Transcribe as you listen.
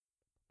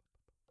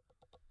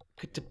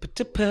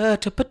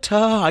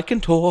I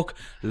can talk.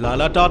 La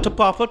la da ta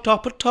pa pa ta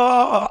pa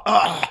ta.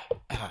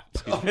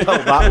 Oh,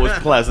 that was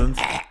pleasant.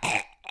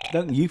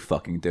 Don't you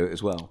fucking do it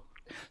as well.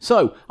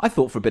 So, I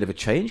thought for a bit of a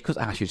change, because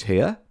Ash is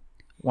here,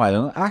 why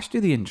don't Ash do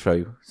the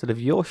intro instead of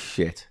your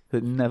shit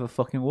that never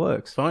fucking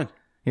works? Fine.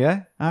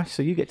 Yeah? Ash,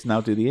 so you get to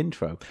now do the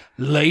intro.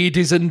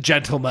 Ladies and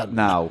gentlemen.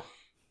 Now,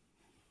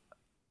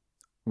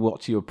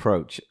 what's your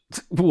approach?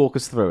 Walk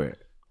us through it.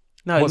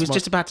 No, he was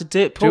just about to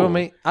do it, Paul. Do you want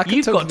me? I can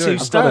You've talk got you two through it.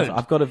 stone.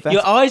 I've got a vet-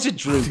 Your eyes are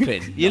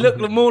drooping. You look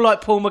more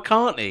like Paul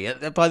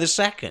McCartney by the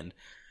second.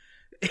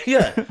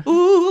 Yeah.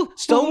 Ooh,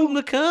 Paul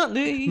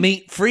McCartney.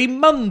 Meet free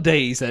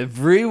Mondays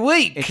every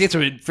week.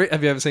 Have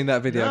you ever seen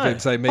that video No. of him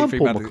saying meet I'm free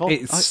Paul Mondays?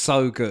 McCartney. It's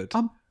so good.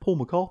 I'm Paul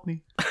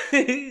McCartney.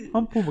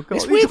 I'm Paul McCartney.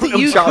 It's weird that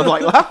you sound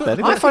like laugh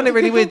then. I find it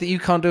really weird that you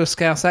can't do a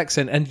Scouse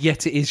accent, and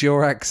yet it is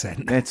your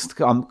accent.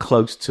 I'm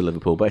close to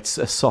Liverpool, but it's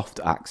a soft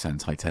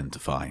accent I tend to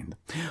find.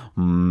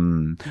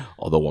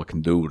 Although I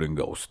can do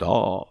Ringo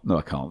Starr. No,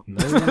 I can't.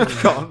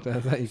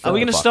 Are we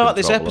going to start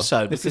this Fucking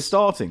episode? This is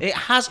starting. It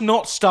has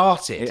not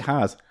started. It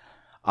has.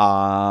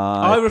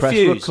 I refuse.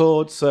 Press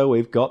record, so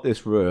we've got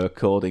this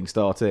recording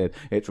started.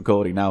 It's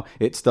recording now.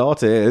 It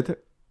started.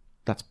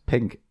 That's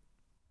Pink.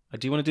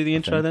 Do you want to do the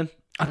intro then?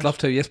 I'd love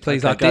to, yes,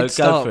 please. Okay, I go did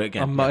start for it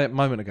again. a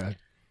moment ago.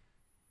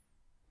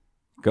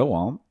 Go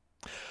on.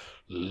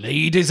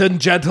 Ladies and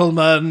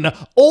gentlemen,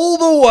 all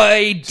the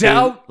way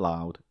down... Too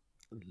loud.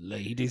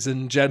 Ladies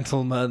and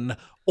gentlemen,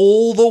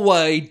 all the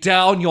way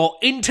down your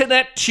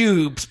internet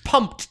tubes,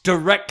 pumped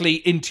directly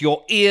into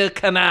your ear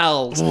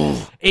canals.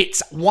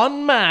 It's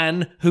one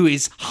man who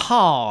is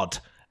hard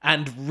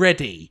and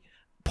ready.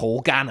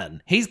 Paul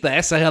Gannon. He's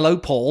there. Say hello,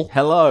 Paul.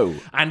 Hello.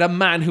 And a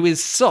man who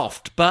is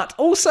soft, but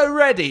also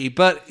ready.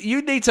 But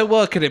you need to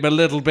work at him a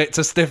little bit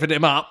to stiffen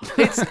him up.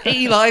 It's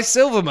Eli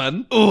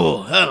Silverman.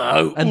 Oh,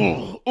 hello.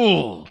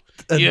 And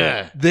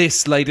yeah.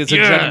 This, ladies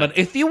and gentlemen,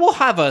 if you will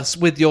have us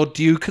with your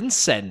due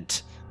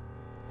consent,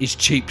 is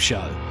Cheap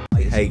Show.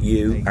 I hate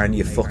you and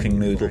your fucking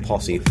noodle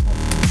posse.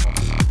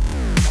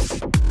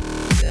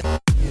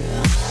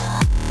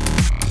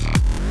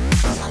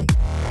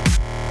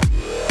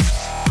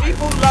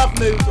 People love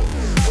noodles,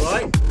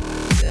 right?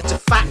 It's a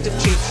fact of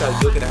Cheap Show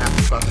you're going to have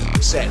to fucking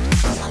accept.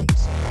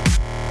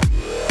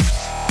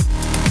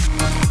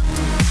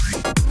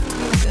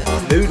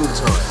 Noodle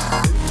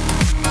time.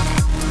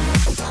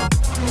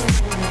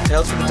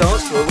 Tales from the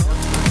dance floor.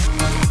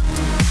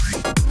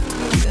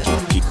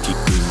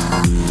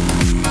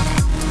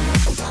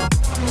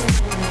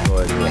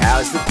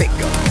 How's the pick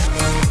going?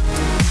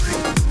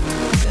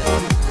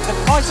 And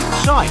Isaac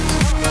Shite.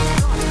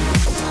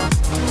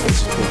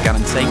 This is Paul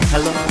Gannon saying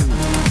hello.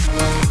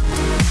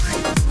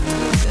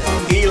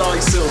 Eli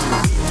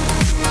Silverman.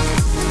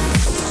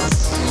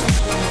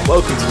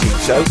 Welcome to Cheap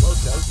Show.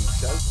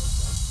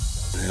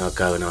 And I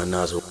go and I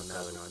nuzzle.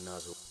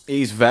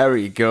 He's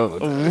very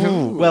good.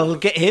 Well,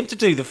 get him to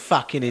do the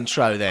fucking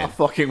intro I then.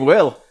 fucking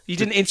will. You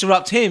didn't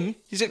interrupt him.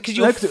 Is it because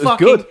you're No, 'cause it was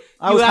fucking... good.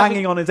 I was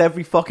hanging on his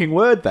every fucking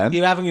word then.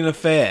 You're having an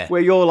affair.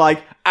 Where you're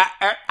like,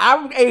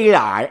 I'm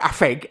Eli, I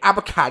think. I'm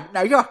a cunt.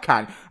 No, you're a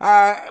cunt.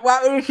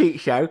 Welcome to the Cheap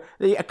Show,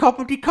 the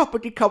comedy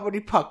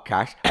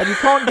podcast, and you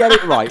can't get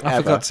it right I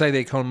ever. forgot to say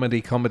the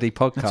comedy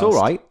podcast. It's all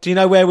right. Do you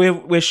know where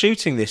we're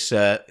shooting this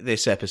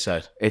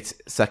episode? It's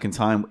second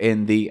time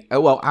in the,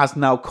 as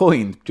now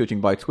coined,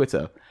 judging by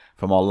Twitter,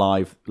 from our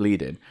live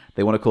lead-in,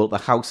 they want to call it the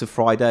House of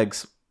Fried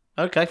Eggs.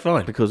 Okay,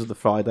 fine. Because of the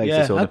fried eggs.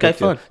 Yeah, they saw in the okay,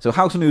 picture. fine. So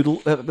House of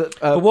Noodle.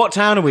 But what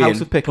town are we in? House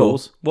of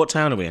Pickles. Paul? What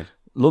town are we in?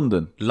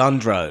 London.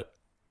 Lundro.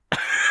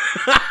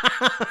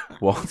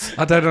 What?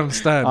 I don't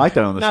understand. I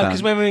don't No, understand.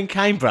 because when we're in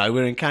Cambro,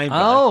 we're in Cambro.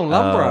 Oh,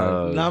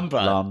 Lumbro.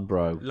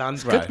 Lumbro.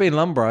 Lumbro. Could be in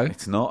Lumbro.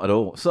 It's not at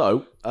all.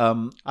 So,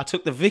 I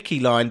took the Vicky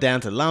line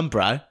down to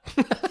Lumbro.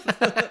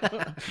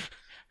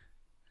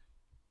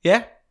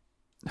 Yeah?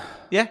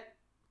 Yeah?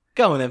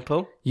 Go on then,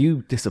 Paul.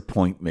 you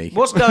disappoint me.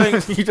 What's going...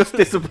 You just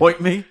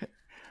disappoint me.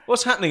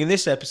 What's happening in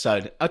this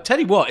episode? I'll tell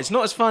you what, it's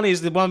not as funny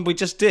as the one we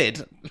just did.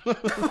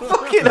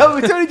 Fucking hell,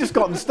 it's only just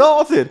gotten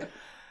started.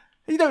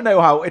 You don't know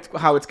how it's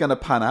going to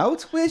pan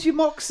out. Where's your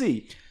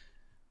moxie?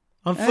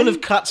 I'm full of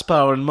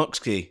Kutzpah and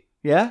Moxie.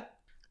 Yeah?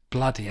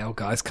 Bloody hell,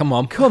 guys. Come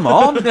on. Come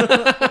on.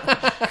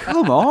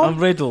 Come on. I'm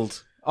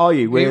riddled. Are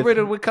you? We're With,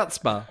 riddled with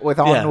Kutzpah. with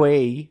Yeah.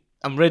 ennui.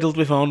 I'm riddled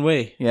with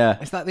ennui. Yeah.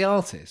 Is that the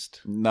artist?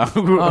 No.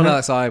 Oh, no,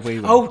 that's I. We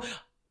will.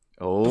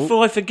 Oh,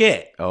 before I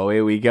forget,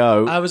 here we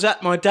go. I was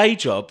at my day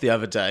job the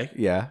other day,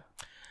 Yeah.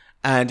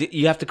 and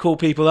you have to call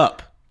people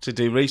up to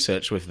do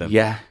research with them.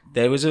 Yeah.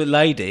 There was a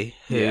lady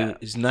Yeah.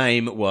 whose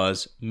name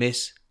was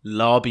Miss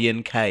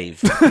Labian Cave.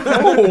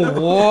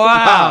 Oh,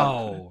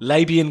 wow.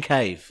 Labian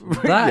Cave.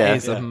 That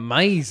is Yeah.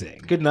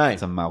 amazing. Good name.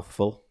 It's a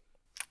mouthful.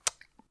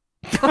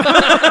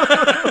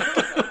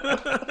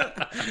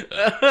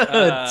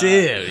 Oh,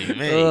 dearie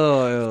me.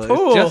 Oh,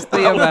 Poor. just the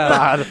That was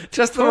amount,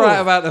 just the right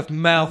amount of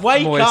mouth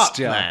Wake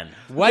moisture. up, man.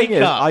 Wake Thing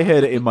is, up. I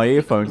heard it in my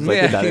earphones.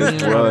 I did that. It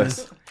was Yeah.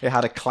 worse. It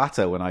had a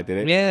clatter when I did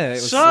it. Yeah. It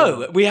was,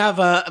 So, we have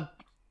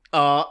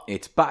our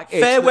It's back.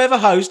 fair weather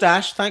host,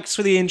 Ash. Thanks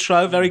for the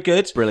intro. Very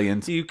good.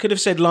 Brilliant. You could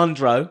have said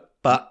Lundro.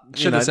 but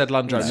Should have said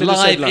Lundro. should have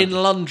said Live in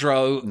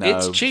Lundro. Lundro. No,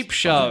 it's Cheap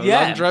Show.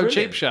 Yeah, Lundro brilliant.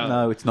 Cheap Show.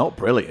 No, it's not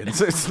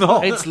brilliant. It's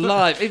not. It's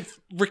live. It's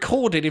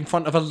recorded in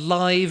front of a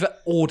live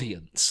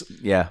audience.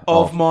 yeah.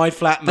 Of my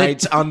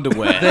flatmate's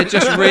underwear. They're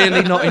just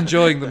really not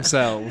enjoying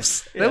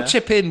themselves. They'll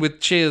chip in with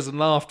cheers and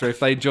laughter if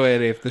they enjoy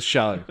any of the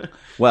show.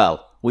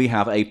 Well, we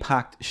have a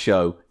packed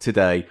show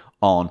today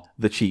on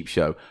The Cheap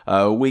Show.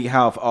 We're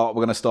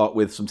going to start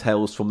with some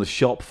tales from the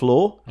shop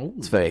floor.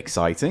 It's very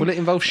exciting. Will it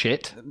involve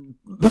shit?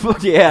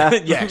 yeah.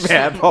 Yes.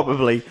 Yeah,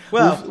 probably.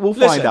 Well, we'll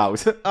listen. find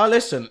out.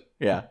 Listen.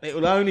 Yeah. It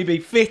will only be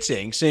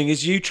fitting, seeing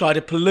as you try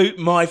to pollute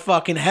my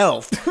fucking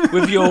health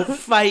with your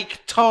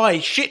fake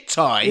shit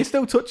tie. You're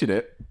still touching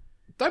it.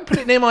 Don't put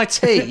it near my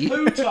tea.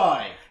 Poo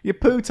tie. Your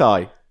poo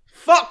tie.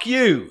 Fuck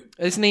you.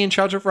 Isn't he in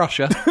charge of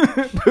Russia?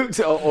 Poo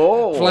tie.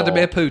 Oh.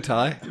 Vladimir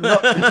Putai.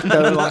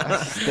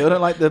 Still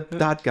don't like the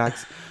dad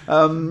gags.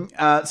 So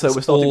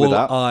we're starting with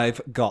All that.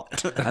 I've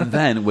got. And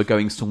then we're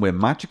going somewhere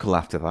magical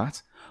after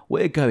that.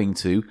 We're going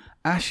to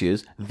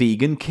Ash's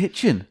Vegan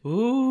Kitchen.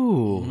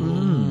 Ooh.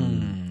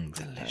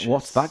 Delicious.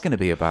 What's that going to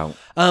be about?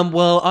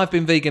 Well, I've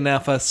been vegan now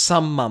for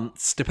some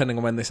months, depending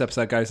on when this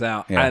episode goes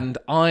out. Yeah. And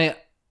I'm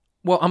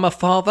a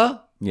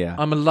father. Yeah.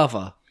 I'm a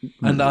lover.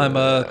 And I'm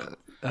a...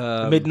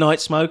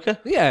 Midnight smoker?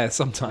 yeah,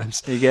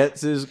 sometimes. He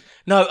gets his...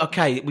 No,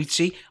 okay,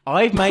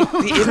 I make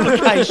the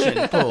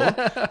implication,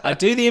 Paul. I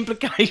do the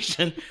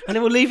implication, and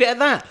then we'll leave it at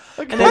that.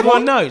 And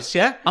everyone knows,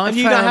 yeah? And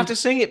you don't found- have to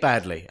sing it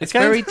badly. It's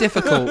okay? very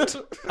difficult.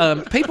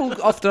 People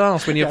often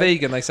ask when you're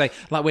vegan, they say,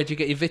 like, where do you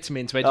get your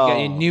vitamins? Where do you get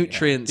your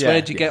nutrients?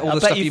 Where do you get all I the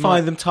bet stuff you you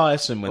find might... them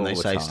tiresome when All they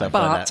the say time. stuff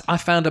like But that. I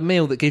found a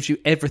meal that gives you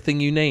everything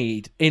you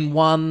need in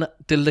one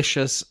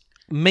delicious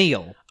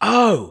meal.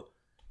 Oh,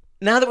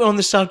 now that we're on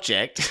the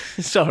subject,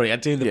 sorry, I'm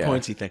doing the Yeah.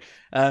 pointy thing.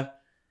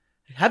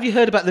 Have you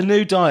heard about the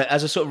new diet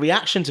as a sort of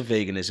reaction to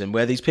veganism,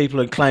 where these people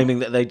are claiming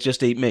that they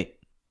just eat meat,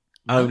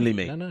 only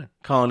meat, no.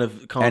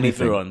 carnivorons or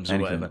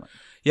Anything. whatever?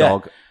 Yeah,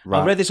 Dog,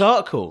 rat. I read this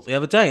article the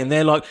other day, and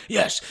they're like,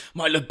 "Yes,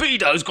 my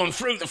libido's gone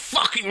through the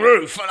fucking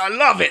roof, and I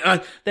love it."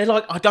 And they're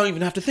like, "I don't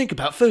even have to think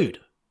about food.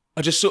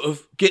 I just sort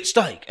of get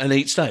steak and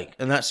eat steak,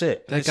 and that's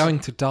it." They're going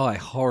to die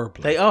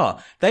horribly. They are.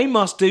 They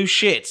must do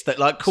shits that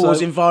like cause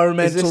So,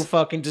 environmental is this-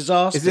 fucking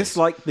disasters. Is this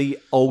like the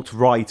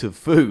alt-right of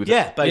food?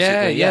 Yeah,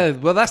 basically. yeah.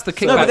 Well, that's the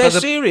kickback. No, but they're But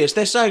the- serious.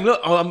 They're saying,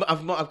 "Look,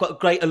 I've got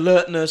great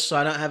alertness.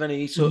 I don't have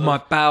any sort my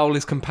of." bowel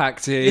is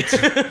compacted.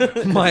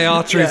 My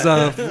arteries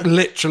are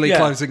literally Yeah.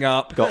 closing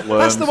up. Got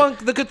That's worms.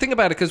 the good thing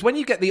about it, because when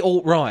you get the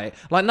alt-right,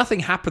 like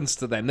nothing happens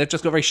to them. They've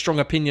just got very strong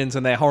opinions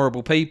and they're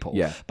horrible people.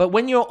 Yeah. But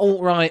when you're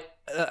alt-right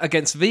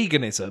against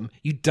veganism,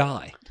 you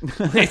die.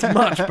 It's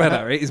much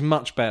better. It is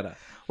much better.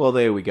 Well,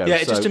 there we go. Yeah,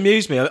 it So just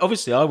amused me.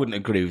 Obviously, I wouldn't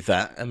agree with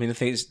that. I mean, I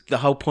think the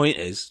whole point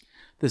is,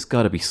 there's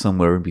got to be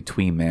somewhere in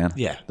between, man.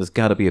 Yeah. There's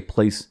got to be a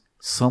place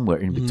somewhere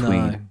in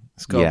between. No,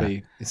 it's got to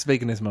be. It's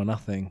veganism or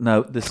nothing.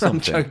 No, there's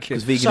I'm something. joking.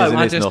 Because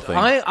veganism is nothing.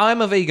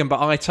 I'm a vegan, but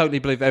I totally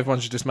believe everyone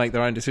should just make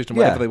their own decision,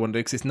 whatever they want to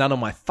do, because it's none of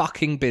my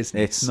fucking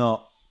business. It's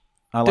not.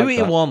 I Do like what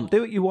you that. want.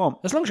 Do what you want.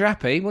 As long as you're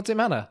happy, what's it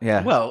matter?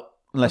 Yeah. well,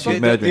 Unless the- you're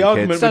the murdering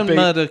argument kids. would Don't be-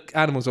 murder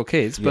animals or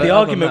kids. But the other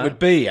argument than would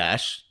be,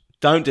 Ash,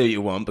 don't do what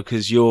you want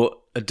because your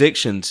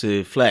addiction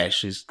to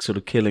flesh is sort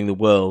of killing the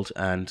world.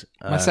 And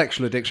my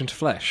sexual addiction to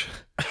flesh.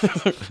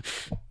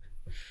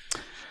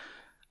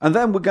 And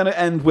then we're going to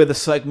end with a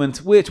segment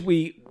which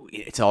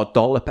it's our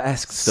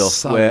dollop-esque stuff,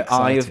 So where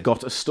I excited. have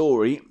got a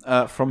story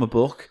from a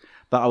book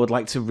that I would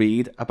like to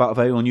read about a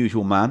very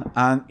unusual man,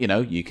 and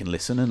you can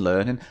listen and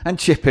learn and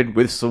chip in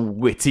with some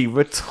witty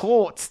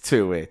retort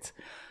to it.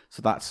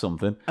 So that's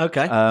something.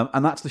 Okay.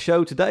 And that's the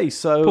show today.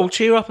 So Paul,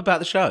 cheer up about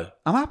the show.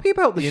 I'm happy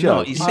about the You're show.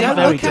 not. You See, sound I'm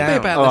very not happy down.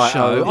 about All the right,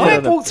 show. yeah, I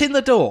the- walked in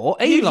the door.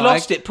 You've Eli,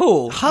 lost it,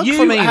 Paul. hug You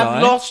from Eli.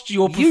 have lost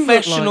your You look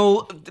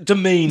professional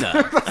demeanour.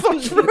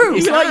 True.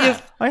 It's like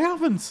you've. I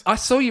haven't. I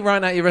saw you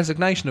writing out your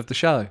resignation of the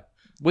show.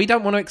 We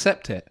don't want to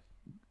accept it.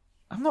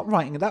 I'm not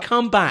writing that.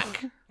 Come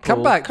back. Come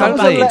Paul. back, Come don't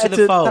back leave. into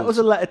the fold. That was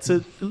a letter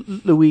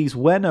to Louise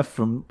Wenner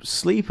from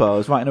Sleeper. I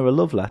was writing her a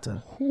love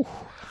letter.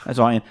 I was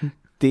writing,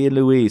 "Dear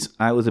Louise,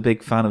 I was a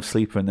big fan of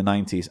Sleeper in the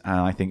 90s, and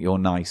I think you're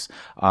nice.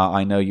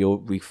 I know you're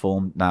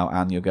reformed now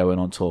and you're going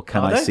on tour.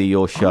 Can Are I they? see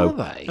your show?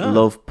 Are they?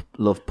 Love,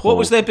 Paul. What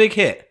was their big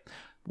hit?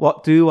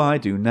 What do I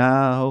do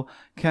now?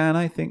 Can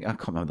I think? I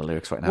can't remember the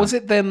lyrics right now. Was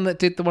it them that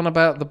did the one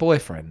about the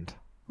boyfriend?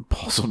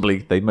 Possibly.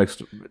 They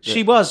most.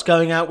 She was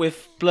going out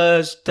with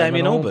Blur's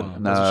Damien Albarn.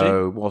 Albarn, wasn't she?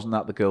 No, wasn't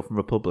that the girl from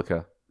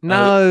Republica?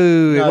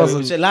 No, it No, wasn't.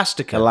 it was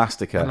Elastica.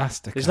 Elastica.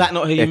 Elastica. Is that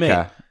not who you mean?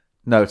 Ika.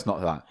 No, it's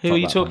not that. Who It's are not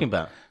you that talking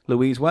one. about?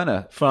 Louise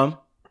Wenner. From?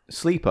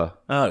 Sleeper.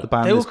 Oh, the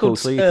band they're all is called called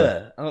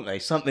Sleeper. aren't they?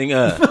 Something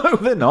No,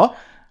 they're not.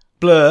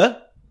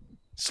 Blur,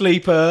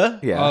 Sleeper,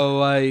 Yeah.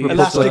 Oh,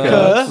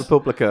 Elastica.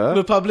 Republica. I don't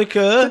Republica,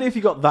 know if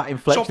you got that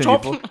inflection.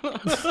 Chop in your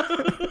Chop, voice.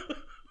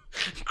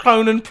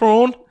 Cronin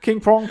Prawn. King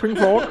Prong, Pring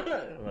Prawn.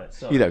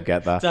 You don't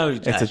get that. Don't,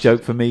 it's a Ash.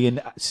 joke for me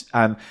and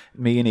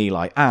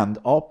Eli and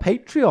our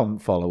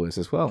Patreon followers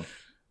as well.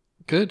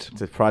 good.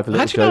 It's a private How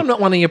little do you know I'm joke.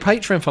 not one of your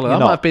Patreon followers? I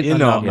You're might have been. You're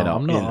no, not. I'm You're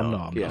not. I'm You're not. I'm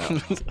not. You're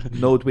not.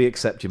 Nor do we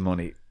accept your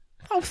money.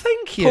 Oh, Oh,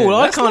 thank you. Paul,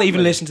 I That's can't even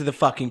lovely. listen to the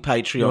fucking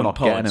Patreon You're not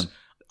getting pods. them.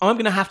 I'm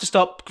going to have to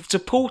start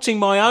supporting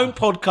my own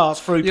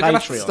podcast through You're going to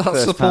have to Patreon. start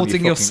First time supporting you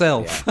fucking-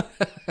 yourself.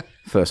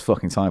 First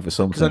fucking time for Because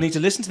I something. need to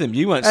listen to them.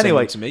 You won't send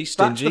Anyway, them to me, that's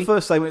stingy. the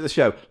first segment of the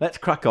show. Let's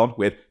crack on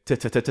with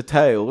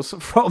Tales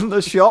from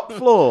the Shop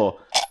Floor.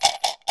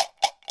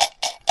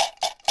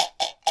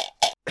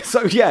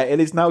 So yeah, it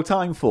is now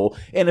time for,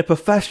 in a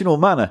professional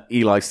manner,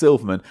 Eli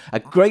Silverman, a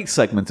great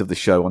segment of the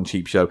show on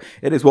Cheap Show.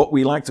 It is what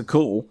we like to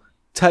call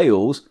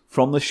Tales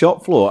from the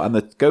Shop Floor, and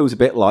it goes a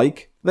bit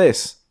like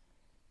this.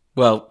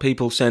 Well,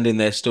 people send in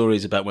their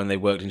stories about when they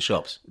worked in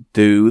shops.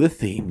 Do the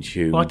theme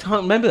tune. Well, I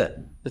can't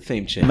remember the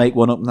theme tune. Make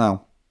one up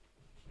now.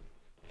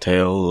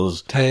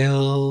 Tales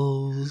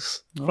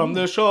Tales. from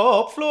the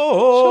shop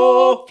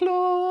floor.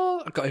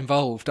 Floor. I got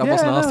involved. I Yeah,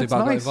 wasn't no, asked to, it's but I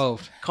got nice.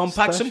 involved.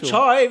 Compact some Special.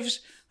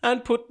 chives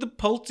and put the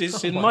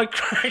poultice in my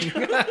crack.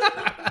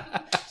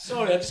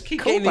 Sorry, I just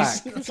keep getting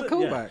Callback. these. It's a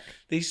callback.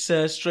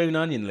 These strewn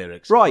onion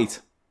lyrics. Right.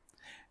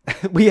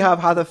 We have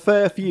had a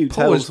fair few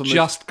Paul Tales has from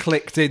just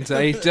clicked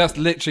into. He just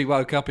literally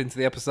woke up into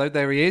the episode.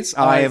 There he is.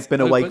 I Eyes have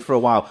been awake open. for a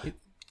while.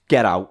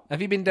 Get out. Have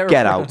you been Derek?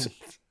 Get out.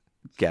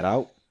 Get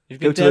out.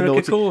 You've Go been to the Derek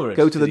naughty, Acorus,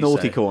 go to the did he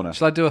naughty say? corner.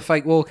 Shall I do a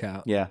fake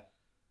walkout? Yeah.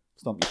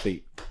 Stomp your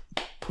feet.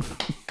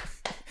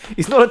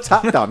 He's not a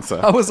tap dancer.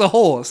 I was a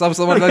horse. I was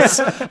one of those.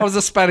 I was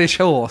a Spanish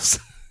horse.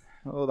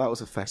 Oh, that was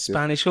effective.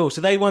 Spanish horse.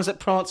 Are they ones that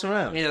prance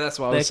around? Yeah, that's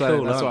what I They're was saying.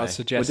 cool, That's aren't what I was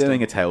they? We're suggesting.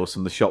 doing a Tales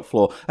from the Shop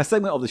Floor, a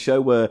segment of the show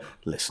where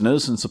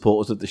listeners and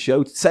supporters of the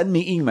show send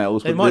me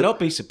emails. They with might the- not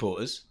be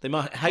supporters. They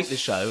might hate the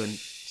show and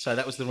say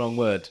that was the wrong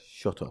word.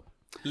 Shut up.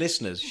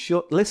 Listeners.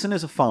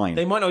 Listeners are fine.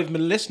 They might not even be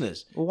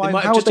listeners. Well, why- they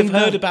might how have just would have they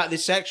heard know? about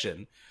this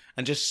section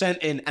and just sent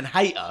in and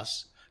hate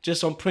us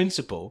just on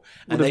principle.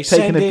 And Would they have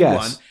taken send a in guess.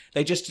 one.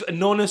 They just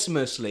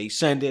anonymously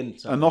send in.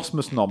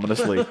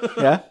 Anonymously.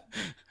 Yeah?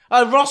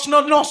 Ross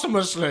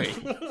anonymously.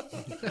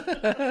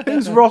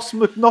 Who's Ross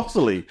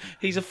McNossley?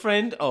 He's a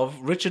friend of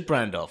Richard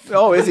Brandoff.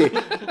 Oh, is he?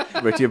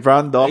 Richard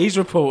Brandoff. He's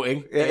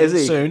reporting is he?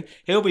 soon.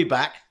 He'll be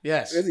back.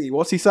 Yes. Is he?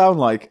 What's he sound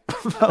like?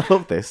 I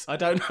love this. I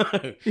don't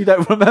know. You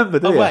don't remember,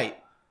 do Oh, you? wait.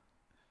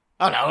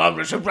 Oh, no, I'm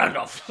Richard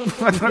Brandoff.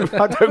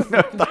 I don't know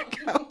if that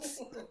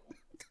counts.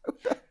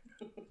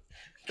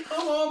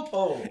 Come on,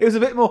 Paul. It was a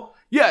bit more,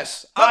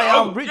 yes, I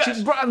Hello, am Richard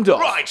yes. Brandoff.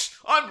 Right,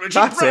 I'm Richard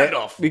That's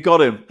Brandoff. it. We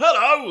got him.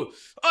 Hello,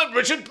 I'm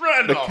Richard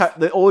Brandoff.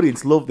 The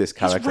audience love this His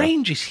character.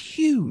 range is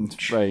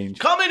huge. Range.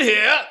 Come in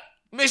here,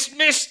 Miss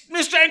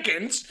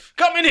Jenkins.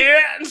 Come in here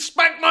and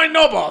spank my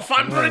knob off.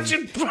 I'm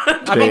Richard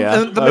Brandoff. I mean,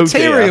 Dear. the Oh,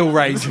 material dear.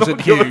 range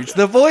isn't huge.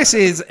 The voice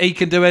is he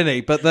can do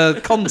any, but the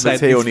content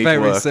material is needs very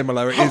work.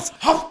 similar. It is.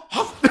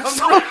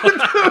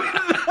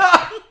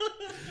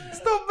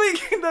 Stop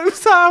making those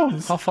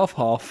sounds. Huff, huff,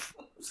 huff.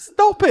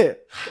 Stop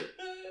it.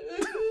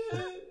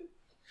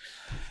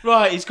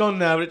 Right, he's gone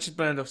now. Richard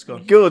Brandoff's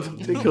gone.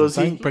 Good, because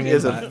he Don't bring him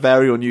is a back.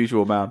 very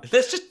unusual man.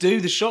 Let's just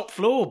do the shop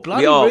floor.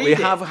 Bloody We read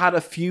it. have had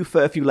a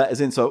fair few letters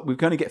in, so we're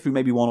going to get through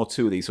maybe one or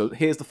two of these. So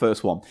here's the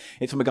first one.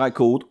 It's from a guy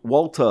called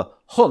Walter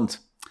Hunt.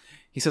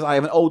 He says, I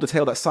have an older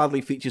tale that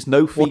sadly features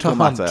no fecal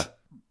matter.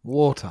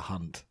 Water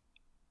hunt.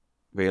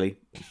 Really?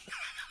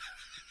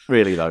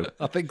 Really, though?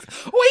 I think.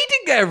 Well, he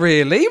didn't get a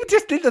really. He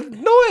just did the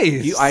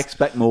noise. I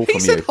expect more from He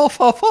said you. huff,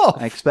 huff, huff.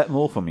 I expect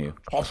more from you.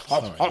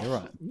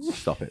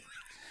 Stop it.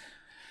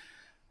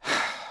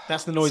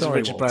 That's the noise Sorry, of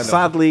Richard Walter. Brandoff.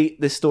 Sadly,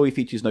 this story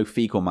features no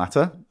fecal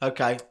matter.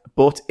 Okay.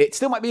 But it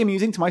still might be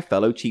amusing to my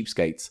fellow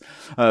cheapskates.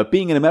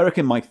 Being an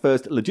American, my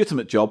first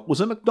legitimate job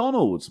was at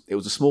McDonald's. It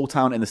was a small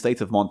town in the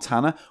state of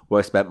Montana where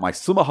I spent my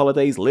summer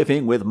holidays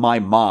living with my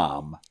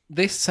mom.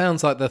 This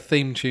sounds like the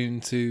theme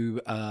tune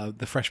to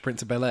The Fresh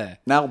Prince of Bel-Air.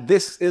 Now,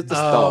 this is the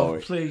Oh,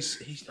 story.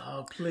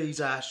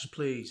 please, Ash,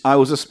 please. I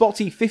was a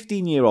spotty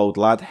 15-year-old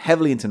lad,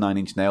 heavily into Nine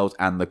Inch Nails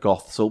and the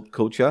goth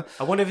subculture.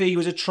 I wonder if he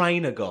was a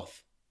trainer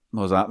goth.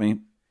 What does that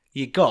mean?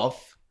 You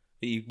goth,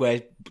 but you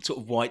wear sort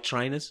of white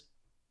trainers.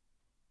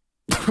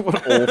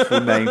 What an awful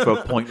name for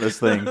a pointless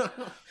thing.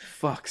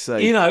 Fuck's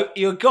sake. You know,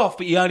 you're goth,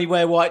 but you only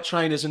wear white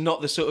trainers and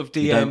not the sort of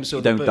DMs or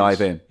you the don't boots.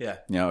 dive in. Yeah.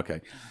 Yeah,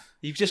 okay.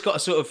 You've just got a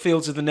sort of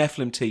Fields of the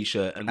Nephilim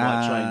t-shirt and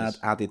white trainers.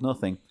 Added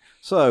nothing.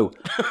 So,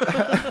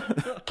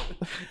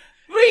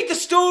 Read the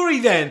story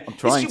then. I'm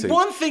trying it's to.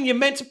 one thing you're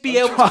meant to be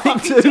able to trying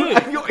fucking do.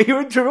 to.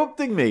 You're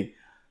interrupting me.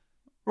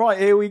 Right,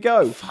 here we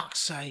go. Fuck's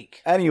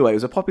sake. Anyway, it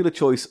was a popular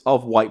choice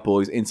of white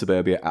boys in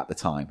suburbia at the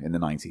time, in the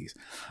 90s.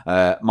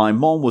 My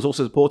mom was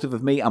also supportive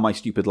of me and my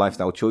stupid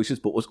lifestyle choices,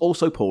 but was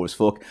also poor as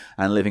fuck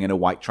and living in a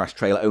white trash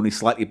trailer only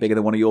slightly bigger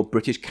than one of your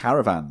British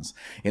caravans.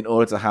 In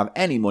order to have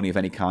any money of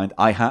any kind,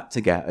 I had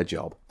to get a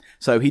job.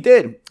 So he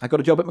did. I got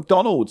a job at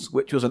McDonald's,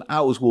 which was an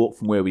hour's walk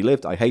from where we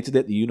lived. I hated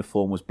it. The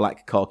uniform was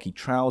black khaki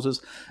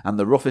trousers and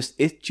the roughest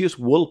itchiest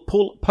wool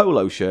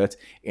polo shirt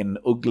in an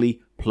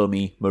ugly,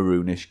 plummy,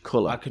 maroonish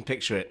colour. I can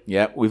picture it.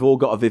 Yeah, we've all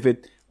got a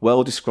vivid,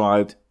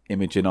 well-described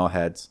image in our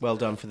heads. Well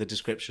done for the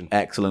description.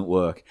 Excellent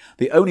work.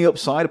 The only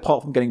upside,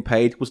 apart from getting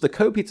paid, was the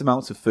copious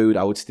amounts of food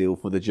I would steal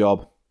for the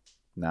job.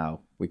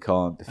 Now, We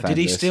can't defend Did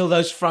he this. steal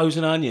those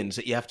frozen onions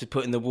that you have to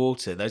put in the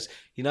water? Those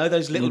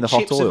those little the hot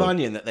chips of oil?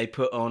 onion that they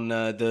put on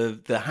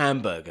the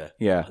hamburger.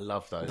 Yeah. I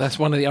love those. That's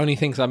one of the only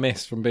things I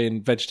missed from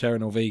being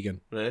vegetarian or vegan.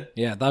 Really?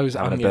 Yeah, those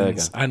Having a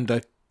onions and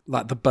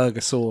the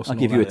burger sauce. I'll and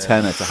give all you a that.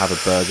 tenner to have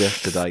a burger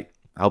today.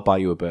 I'll buy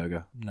you a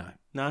burger. No.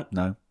 No,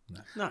 No?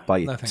 no, Buy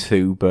you No, thank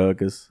 2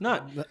 burgers. no.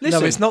 No,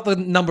 Listen, it's not the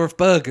number of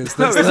burgers.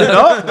 That's Is it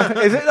not?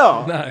 Is it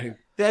not? No.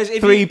 there's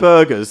if 3 you,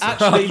 burgers.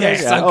 Actually,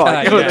 yes, there's all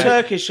right, okay, go yeah. on.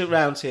 Turkish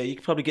around here. You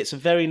could probably get some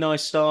very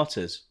nice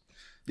starters.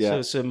 Yeah.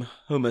 So some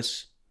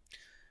hummus,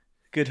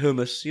 good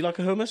hummus. You like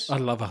a hummus? I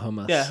love a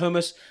hummus. Yeah,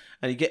 hummus,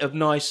 and you get a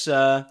nice.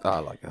 I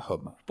like a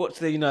hummer. What's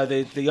the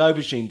the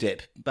aubergine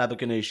dip, baba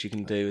ganoush you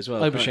can do as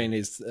well. Aubergine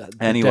is the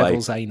Anyway.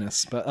 devil's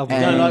anus, but other You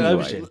than don't that,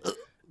 like Anyway.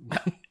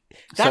 aubergine.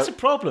 That's a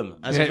problem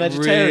as a it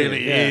vegetarian.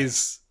 really yeah.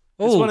 is.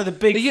 It's one of the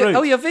big fruits.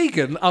 Oh, you're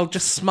vegan? I'll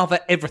just smother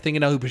everything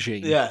in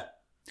aubergine. Yeah,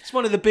 it's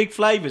one of the big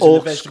flavors in Or,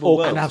 the vegetable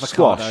world. and avocado.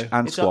 squash.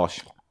 And It's a- squash.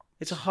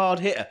 It's a hard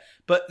hitter,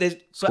 but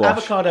Squash.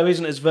 avocado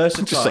isn't as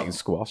versatile. I'm just saying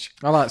squash.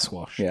 I like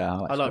squash. Yeah,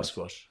 I like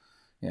squash.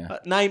 Yeah.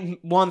 Name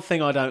one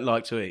thing I don't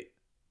like to eat.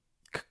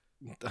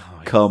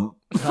 Oh, Come.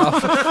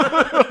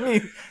 I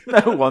mean,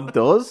 no one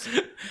does.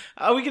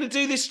 Are we going to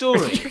do this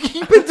story? You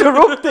keep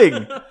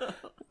interrupting.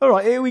 All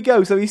right, here we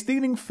go. So he's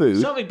stealing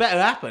food. Something better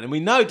happened, and we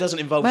know it doesn't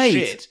involve Mate,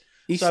 shit.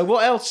 he's- So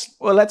what else?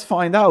 Well, let's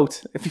find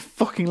out if you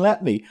fucking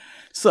let me.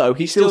 So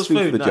he steals steals food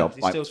for food, the no, job.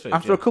 he Right. steals food,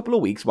 After yeah. a couple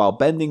of weeks, while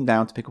bending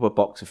down to pick up a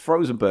box of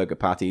frozen burger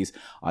patties,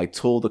 I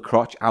tore the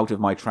crotch out of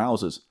my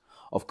trousers.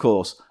 Of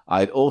course, I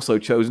had also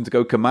chosen to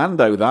go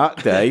commando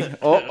that day.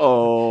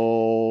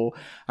 Uh-oh.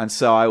 And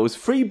so I was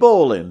free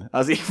balling,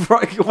 as he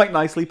quite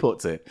nicely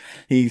puts it.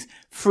 He's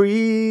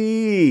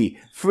free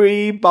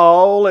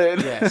balling.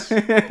 Yes.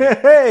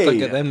 Hey. Don't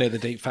get them near the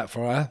deep fat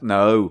fryer.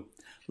 No.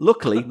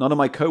 Luckily, none of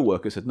my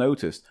co-workers had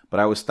noticed, but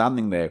I was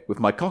standing there with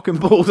my cock and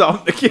balls out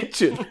in the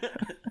kitchen,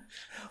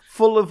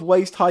 full of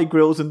waist-high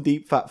grills and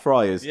deep-fat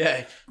fryers.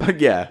 Yeah. But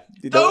yeah.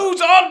 Those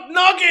aren't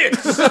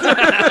nuggets!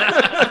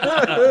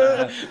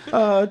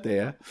 Oh,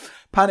 dear.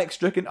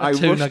 Panic-stricken, I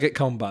Two rushed... nugget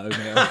combo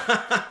meal.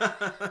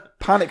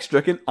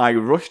 Panic-stricken, I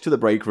rushed to the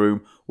break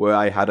room where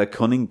I had a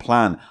cunning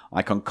plan.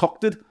 I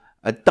concocted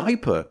a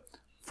diaper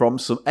from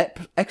some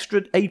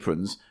extra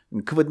aprons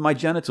and covered my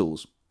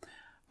genitals.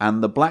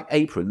 And the black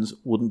aprons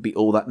wouldn't be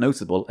all that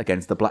noticeable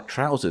against the black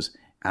trousers.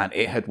 And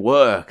it had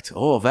worked.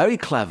 Oh, very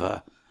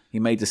clever. He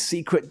made a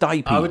secret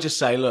diaper. I would just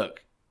say,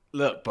 look,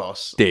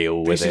 boss. Deal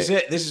with This is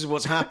it. it. This is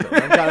what's happened.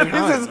 I'm going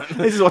home.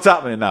 This is what's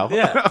happening now.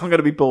 Yeah. I'm going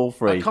to be ball I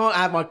free. can't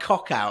have my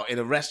cock out in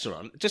a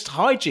restaurant. Just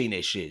hygiene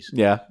issues.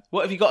 Yeah.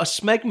 What have you got? A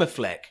smegma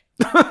fleck?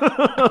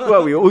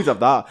 Well, we always have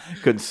that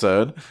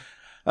concern.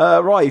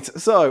 Right.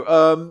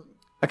 So,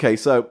 okay.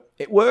 So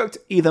it worked.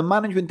 Either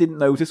management didn't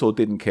notice or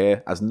didn't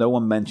care, as no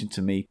one mentioned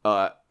to me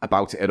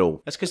about it at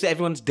all. That's because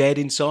everyone's dead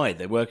inside.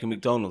 They work in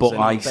McDonald's. But They're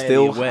not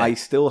barely aware. I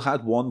still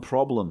had one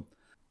problem: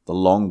 the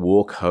long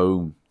walk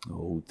home.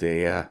 Oh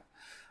dear!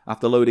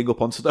 After loading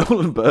up on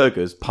stolen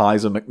burgers,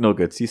 pies, and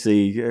McNuggets, you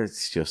see,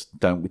 it's just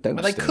don't. Are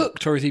they steal.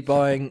 cooked or is he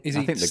buying? Is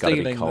I he think they've got to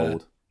stealing be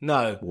cold,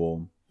 No.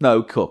 warm.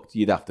 No, cooked.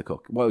 You'd have to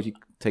cook. Why would you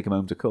take them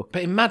home to cook?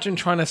 But imagine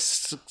trying to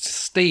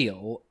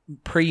steal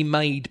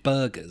pre-made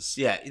burgers.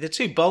 Yeah, they're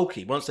too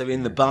bulky once they're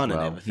in the bun and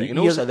Well, everything. he- And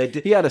he also, had- they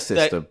did. he had a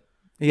system.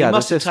 He He had a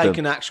must have system.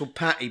 taken actual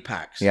patty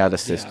packs. He had a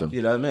system.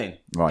 You know what I mean?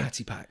 Right.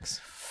 Patty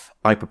packs.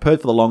 I prepared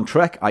for the long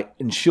trek. I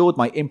ensured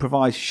my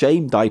improvised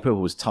shame diaper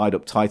was tied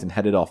up tight and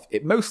headed off.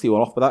 It mostly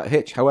went off without a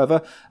hitch.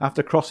 However,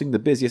 after crossing the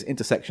busiest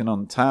intersection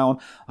on town,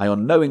 I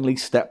unknowingly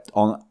stepped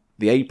on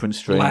the apron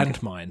string.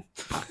 Landmine.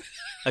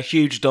 A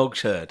huge dog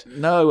turd.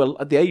 No,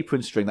 the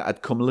apron string that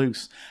had come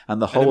loose, and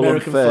the An whole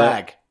American affair,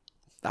 flag.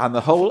 and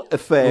the whole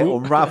affair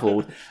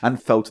unravelled and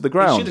fell to the He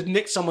ground. should have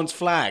nicked someone's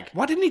flag.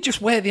 Why didn't he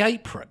just wear the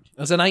apron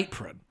as an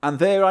apron? And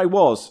there I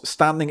was,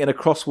 standing in a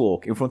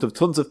crosswalk in front of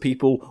tons of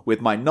people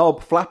with my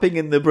knob flapping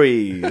in the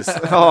breeze.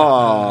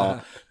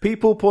 Ah,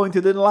 people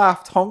pointed and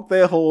laughed, honked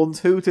their horns,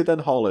 hooted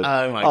and hollered.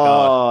 Oh, my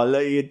God. Oh,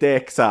 let your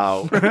dicks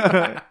out.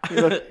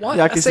 Why?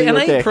 Yeah, I can see an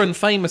your dick. apron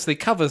famously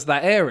covers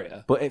that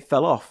area. But it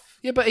fell off.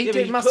 Yeah, but he Yeah, but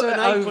did he must put have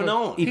an it apron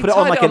over. on. He He put it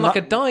on tied like it on a like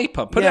nu- a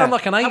diaper. Put Yeah. it on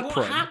like an And apron.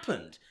 what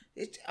happened?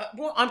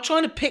 I'm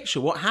trying to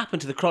picture what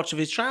happened to the crotch of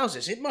his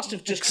trousers. It must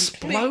have just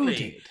Exploded.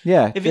 completely.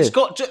 Yeah, If it it's did.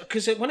 got,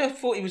 because when I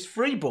thought he was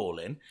free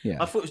balling, Yeah.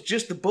 I thought it was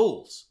just the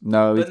balls.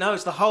 No, but no,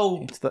 it's the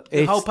whole, the-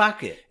 the whole it's-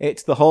 packet.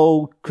 It's the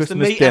whole The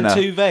Christmas meat dinner.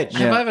 and two veg.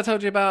 Have I ever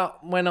told you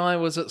about when I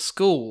was at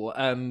school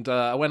and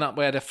I went up,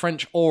 we had a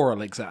French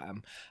oral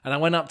exam, and I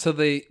went up to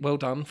the, well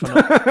done for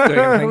not doing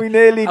anything. We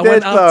nearly I did,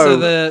 went up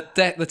though. to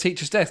the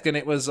teacher's desk, and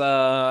it was,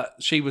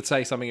 she would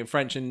say something in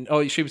French, and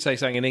she would say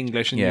something in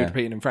English, and you would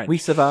repeat it in French. Oui,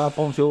 ça va,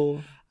 bonjour.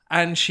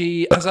 And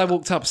she, as I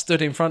walked up,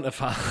 stood in front of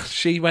her,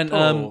 she went,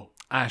 Oh.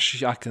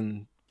 Ash, I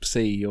can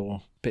see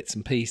your bits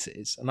and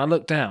pieces. And I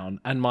looked down,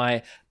 and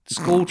my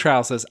school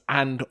trousers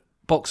and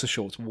boxer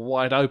shorts were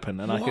wide open,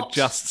 and I could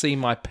just see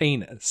my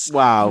penis.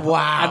 Wow.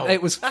 Wow. And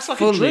it was That's like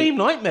fully, a dream,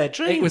 nightmare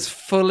dream. It was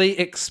fully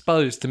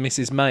exposed to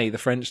Mrs. May, the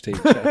French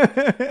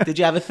teacher. Did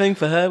you have a thing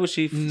for her? Was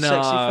she sexy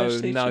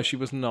French teacher? No, she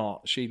was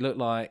not. She looked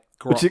like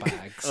grot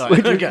bags.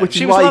 Which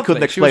She is was why you lovely.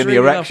 couldn't She was explain the really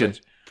erection.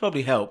 lovely.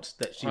 Probably helped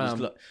that she was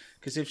like...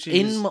 Because if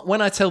she was...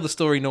 When I tell the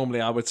story normally,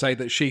 I would say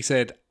that she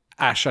said,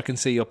 Ash, I can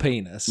see your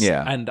penis.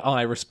 Yeah. And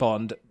I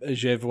respond,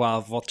 Je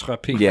vois votre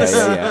penis.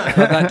 Yeah.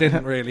 But that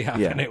didn't really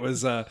happen. Yeah. It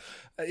was...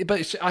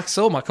 but I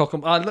saw my cock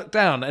and I looked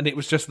down and it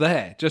was just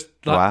there. Just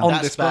like Wow. on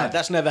That's display. bad.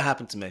 That's never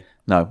happened to me.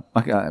 No,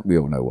 we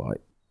all know why.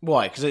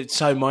 Why? Because it's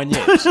so minute.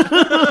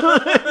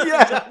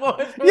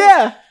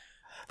 Yeah,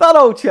 that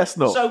old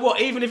chestnut. So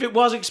what? Even if it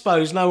was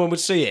exposed, no one would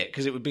see it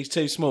because it would be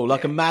too small,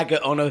 like a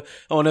maggot on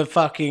a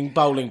fucking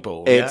bowling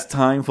ball. It's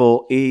time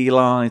for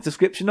Eli's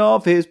description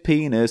of his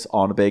penis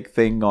on a big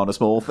thing on a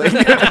small thing.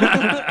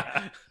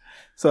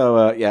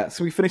 So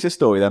we finished the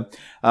story then.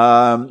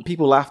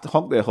 People laughed,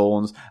 honked their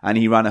horns, and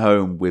he ran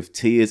home with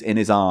tears in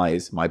his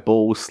eyes, my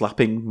balls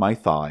slapping my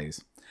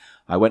thighs.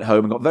 I went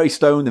home and got very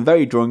stoned and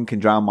very drunk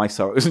and drowned my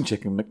sorrows in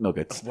chicken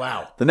McNuggets.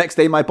 Wow. The next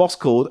day, my boss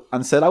called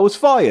and said I was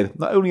fired.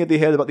 Not only had they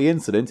heard about the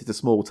incident, it's a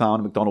small town,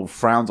 and McDonald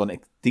frowns on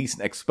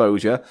decent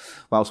exposure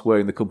whilst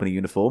wearing the company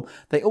uniform,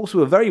 they also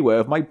were very aware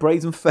of my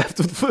brazen theft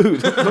of food.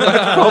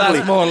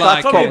 That's more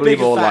like That's probably it.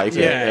 more Bigger like fact.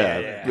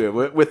 it. Yeah.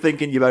 We're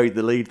thinking you buried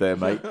the lead there,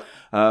 mate.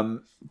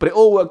 But it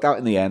all worked out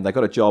in the end. I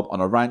got a job on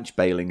a ranch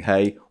baling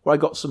hay where I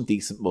got some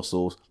decent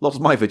muscles, lost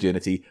my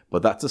virginity,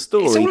 but that's a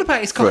story. It's all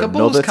about his for cock and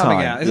balls another coming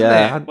time. out, isn't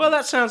Yeah. it? Well,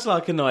 that sounds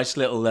like a nice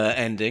little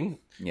ending.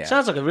 Yeah.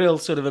 Sounds like a real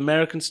sort of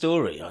American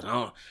story. I don't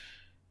know.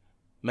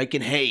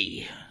 Making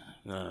hay.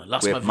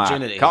 Lost With my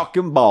virginity. cock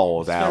and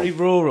balls out.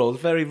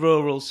 Very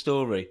rural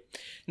story.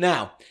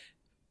 Now,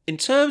 in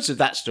terms of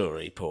that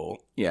story,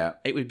 Paul, Yeah.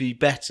 it would be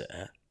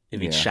better if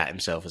he'd Yeah. shat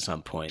himself at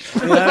some point.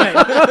 You know what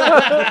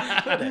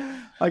I mean?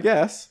 I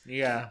guess.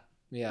 Yeah.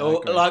 Yeah. I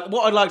Or, agree. like,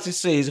 what I'd like to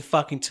see is a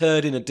fucking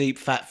turd in a deep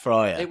fat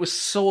fryer. It was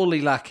sorely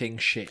lacking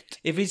shit.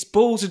 If his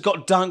balls had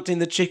got dunked in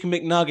the chicken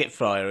McNugget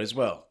fryer as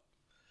well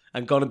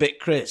and gone a bit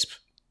crisp.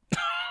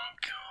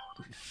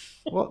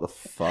 What the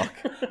fuck?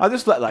 I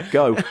just let that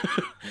go.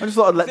 I just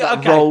thought I'd let that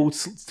Okay. roll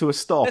to a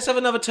stop. Let's have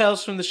another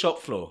Tales from the Shop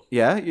Floor.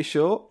 Yeah, you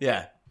sure?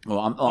 Yeah.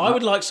 Well, I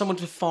would like someone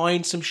to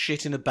find some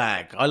shit in a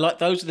bag. I like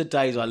those are the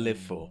days I live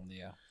for.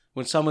 Yeah.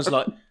 When someone's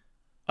like,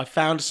 I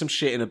found some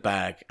shit in a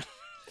bag.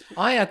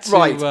 I had to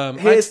Right, I had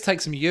here's- to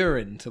take some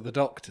urine to the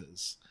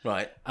doctors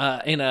Right.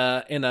 in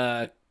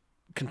a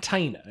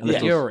container, in a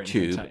little urine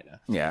tube. container,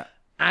 Yeah.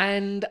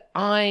 and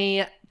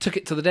I took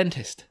it to the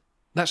dentist.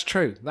 That's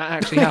true. That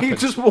actually You happened.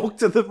 just walked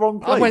to the wrong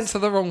place. I went to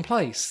the wrong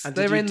place. And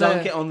They're did you in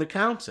dunk the. it on the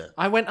counter?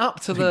 I went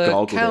up to You the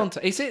goggled it. counter.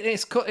 It's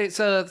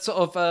a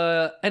sort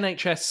of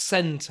NHS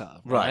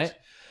centre, right? Right.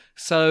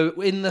 So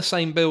in the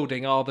same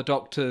building are the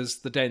doctors,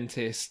 the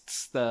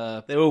dentists,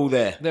 They're all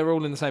there. they're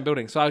all in the same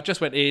building. So I just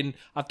went in.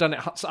 I've done it.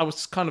 I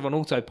was kind of on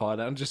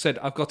autopilot and just said,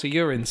 I've got a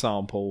urine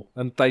sample,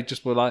 and they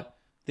just were like,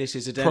 This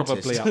is a dentist.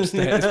 probably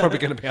upstairs. It's probably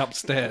going to be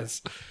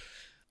upstairs.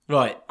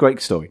 Right.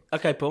 Great story.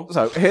 Okay, Paul.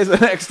 So here's the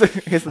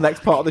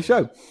next part of the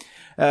show.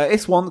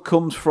 This one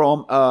comes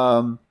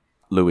from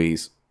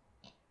Louise.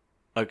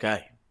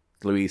 Okay.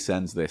 Louise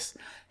sends this.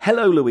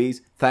 Hello,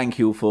 Louise. Thank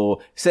you for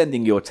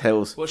sending your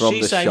tales Was from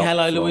she the saying shop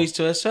hello, floor. Louise,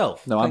 to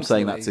herself? No, I'm Thanks,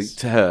 saying Louise.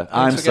 that to her.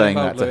 I'm Thanks for saying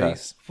getting that to her. involved,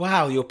 Louise.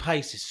 Wow, your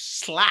pace is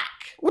slack.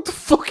 What the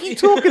fuck are you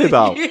talking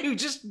about? You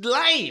just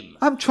lame.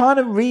 I'm trying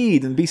to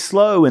read and be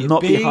slow and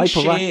not be Being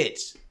hyperactive. shit.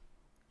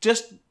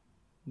 Just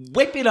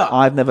whip it up.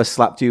 I've never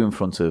slapped you in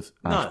front of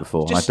Ash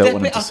before. Just I don't step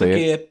want him it to up see a it.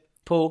 gear,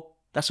 Paul.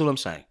 That's all I'm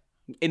saying.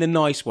 In a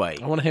nice way.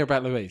 I want to hear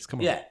about Louise. Come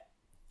on. Yeah.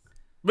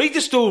 Read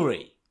the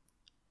story.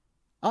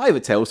 I have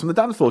a tales from the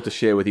dance floor to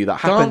share with you that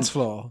happened. Dance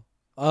floor.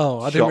 Oh,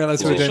 I Shop didn't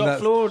realise we floor. were doing Shop that.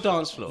 floor or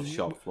dance floor?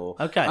 Shop floor.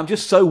 Okay. I'm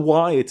just so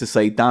wired to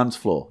say dance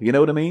floor. You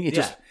know what I mean? You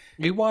just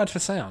You wired for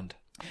sound.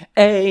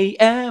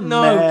 AM.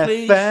 No,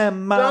 please.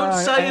 FM, Don't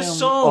say a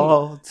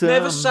song.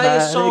 Never say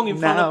a song in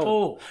front of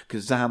Paul.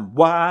 Because I'm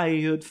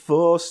wired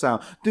for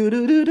sound.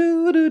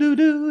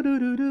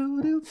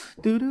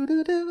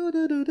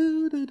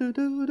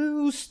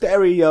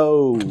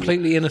 Stereo.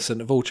 Completely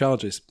innocent of all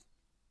charges.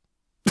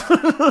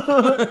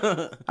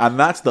 And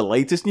that's the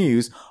latest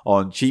news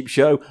on Cheap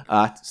Show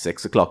at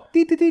 6 o'clock.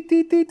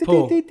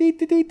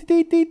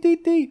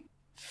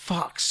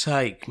 Fuck's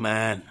sake,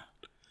 man.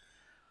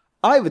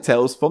 I have a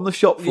tales from the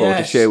shop floor to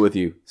Yes. share with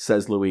you,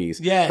 says Louise.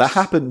 Yes. That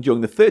happened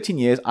during the 13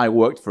 years I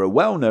worked for a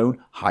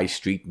well-known high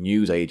street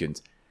news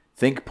agent.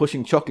 Think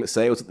pushing chocolate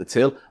sales at the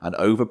till and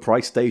overpriced I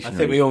stationery.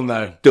 think we all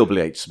know.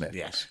 W.H. Smith.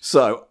 Yes.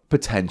 So,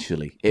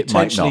 potentially. It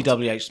Potentially might not.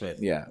 W.H. Smith.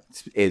 Yeah,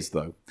 it is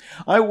though.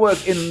 I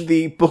work in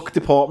the book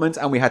department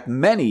and we had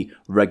many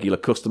regular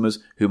customers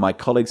who my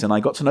colleagues and I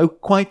got to know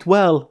quite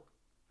well.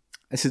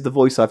 This is the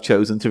voice I've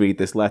chosen to read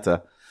this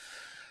letter.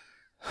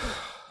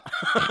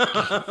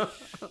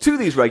 Two of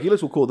these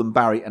regulars, we'll call them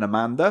Barry and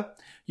Amanda,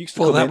 used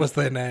to Well, come that in. was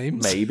their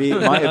names. Maybe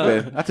it might have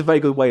been. That's a very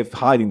good way of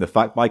hiding the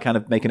fact by kind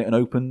of making it an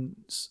open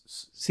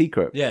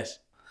secret. Yes.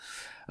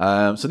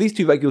 So these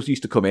two regulars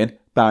used to come in,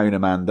 Barry and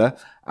Amanda,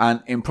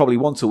 and in probably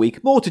once a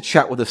week, more to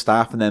chat with the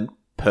staff and then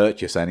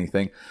purchase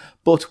anything.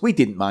 But we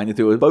didn't mind it.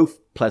 They were both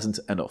pleasant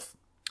enough.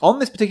 On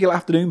this particular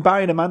afternoon,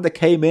 Barry and Amanda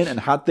came in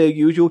and had their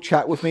usual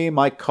chat with me and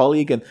my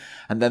colleague, and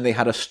then they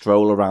had a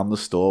stroll around the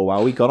store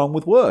while we got on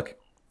with work.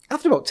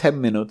 After about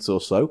 10 minutes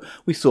or so,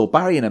 we saw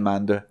Barry and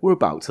Amanda were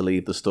about to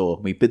leave the store.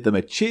 We bid them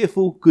a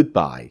cheerful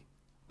goodbye.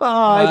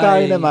 Bye,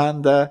 Barry and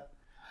Amanda.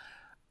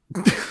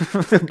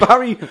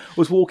 Barry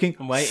was walking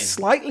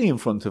slightly in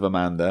front of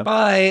Amanda.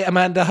 Bye,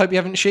 Amanda. Hope you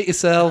haven't shit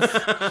yourself.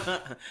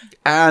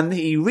 And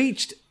he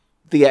reached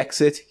the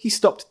exit. He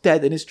stopped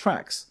dead in his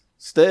tracks,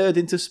 stared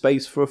into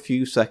space for a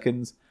few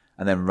seconds,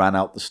 and then ran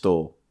out the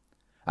store.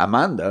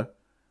 Amanda,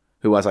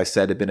 who, as I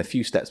said, had been a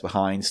few steps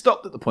behind,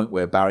 stopped at the point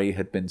where Barry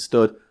had been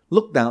stood,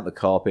 looked down at the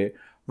carpet,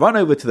 ran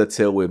over to the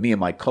till where me and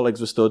my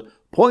colleagues were stood,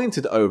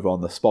 pointed over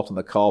on the spot on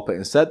the carpet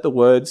and said the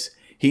words,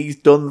 "He's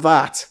done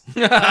that."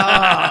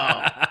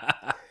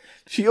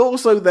 She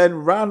also then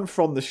ran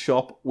from the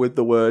shop with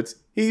the words,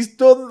 "He's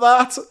done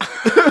that."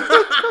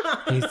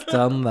 He's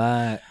done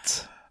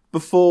that.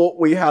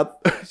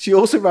 She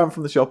also ran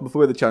from the shop before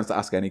we had the chance to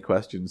ask any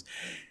questions.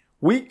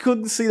 We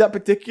couldn't see that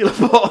particular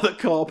part of the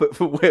carpet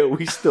from where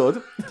we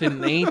stood.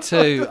 Didn't need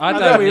to. I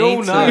don't we all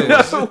need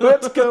know. to.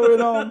 What's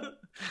going on?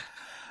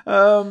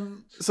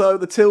 So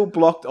the till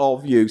blocked our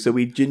view, so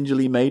we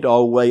gingerly made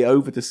our way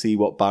over to see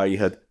what Barry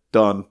had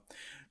done.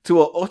 To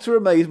our utter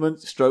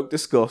amazement, stroke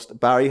disgust,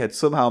 Barry had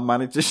somehow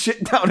managed to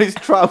shit down his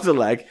trouser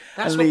leg.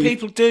 That's what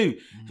people do.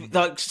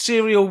 Like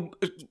serial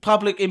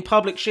public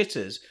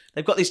shitters.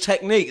 They've got this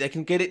technique. They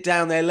can get it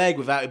down their leg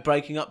without it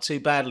breaking up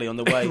too badly on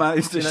the way.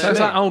 Managed to Sounds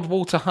like old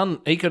Walter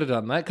Hunt. He could have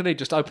done that. Could he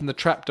just opened the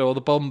trapdoor,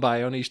 the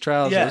Bombay on his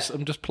trousers,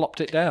 and just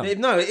plopped it down?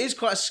 No, it is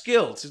quite a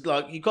skill. It's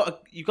like you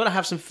got to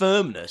have some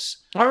firmness.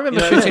 I remember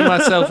shitting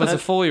myself as a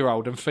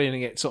 4-year-old and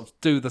feeling it sort of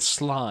do the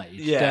slide.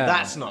 Yeah, down.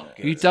 that's not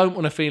good. You don't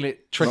want to feel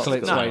it trickle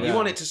its way down. You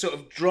want it to sort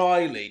of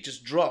dryly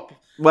just drop.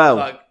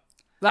 Well,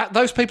 like,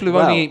 those people who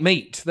only eat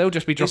meat, they'll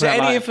just be dropping is there out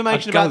any like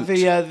information a about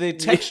goat. the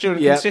texture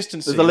and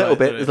consistency? There's a little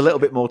bit. There's a little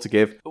bit more to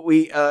give.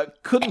 We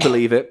couldn't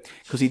believe it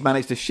because he'd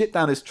managed to shit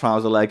down his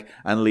trouser leg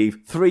and leave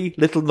 3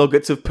 little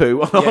nuggets of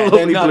poo on our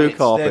lovely blue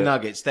carpet. They're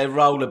nuggets. They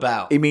roll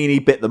about. I mean, he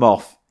bit them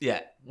off.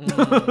 Yeah. He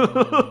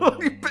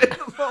bit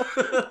them off.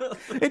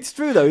 It's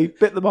true though. He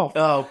bit them off.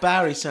 Oh,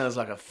 Barry sounds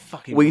like a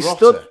fucking We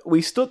rotter.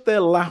 stood there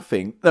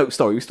laughing. No,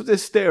 sorry, we stood there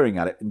staring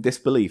at it in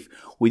disbelief.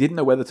 We didn't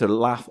know whether to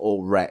laugh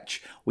or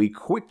retch. We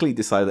quickly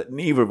decided that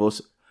neither of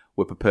us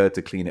were prepared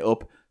to clean it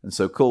up, and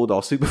so called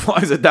our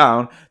supervisor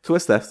down to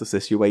assess the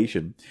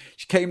situation.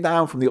 She came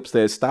down from the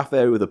upstairs staff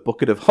area with a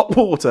bucket of hot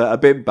water, a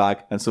bin bag,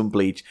 and some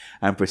bleach,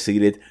 and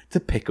proceeded to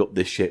pick up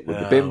the shit with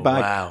the bin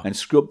bag and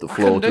scrub the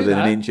floor couldn't do within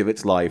an that. inch of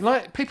its life.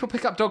 Like people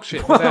pick up dog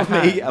shit with their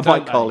hand, Me and my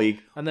don't they?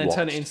 colleague and then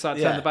turn it inside,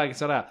 turn the bag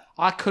inside out.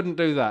 I couldn't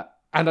do that,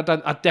 and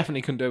I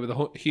definitely couldn't do it with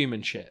the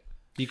human shit.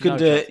 You couldn't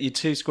do it. You're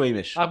too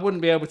squeamish. I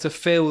wouldn't be able to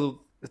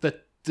feel the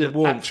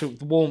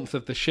warmth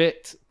of the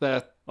shit.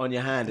 On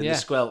your hand and the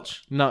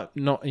squelch. No,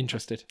 not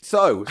interested.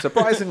 So,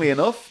 surprisingly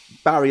enough,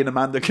 Barry and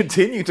Amanda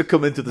continue to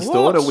come into the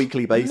store on a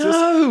weekly basis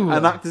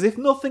and act as if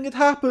nothing had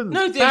happened.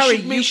 No, they Barry,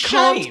 should be you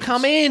shamed. can't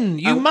come in.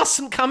 You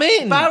mustn't come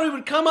in. Barry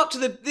would come up to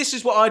the... This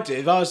is what I'd do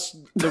if I was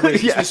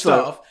Louise, the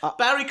staff.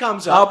 Barry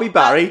comes up. I'll be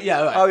Barry. Yeah,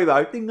 all right. I'll be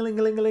Barry.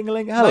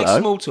 Ding-a-ling-a-ling-a-ling-a-ling. Hello. Make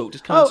small talk.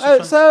 Just come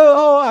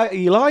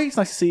Eli, it's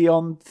nice to see you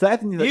on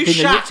set. You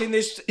shat in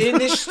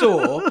this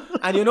store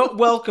and you're not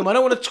welcome. I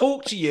don't want to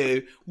talk to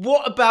you.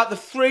 What about the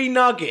 3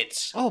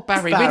 nuggets? Oh,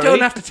 Barry, we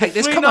don't have to take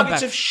this. Come Come on, on,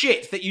 nuggets Barry. of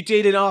shit that you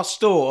did in our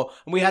store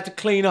and we had to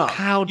clean up.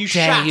 How dare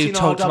shat you in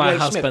talk to my RWH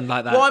husband Smith.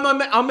 like that? Why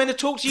am I'm meant to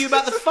talk to you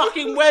about the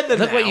fucking weather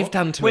Look now? what you've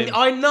done to when him.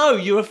 I know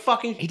you're a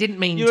fucking... He didn't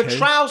mean You're to. a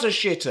trouser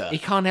shitter. He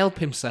can't help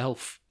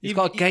himself. He's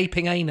got a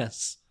gaping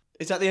anus.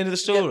 Is that the end of the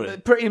story? Yeah,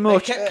 pretty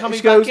much. They kept coming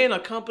She goes, back in. I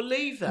can't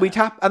believe that. We'd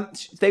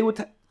and they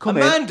would come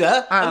in.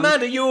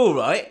 Amanda, you're all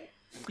right.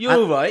 You're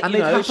all right. and you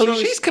they'd know,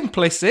 happily- She's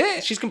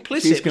complicit. she's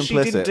complicit. She's but She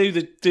complicit.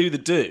 didn't do the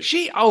do.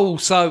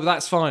 So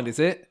that's fine, is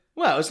it?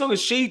 Well, as long as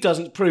she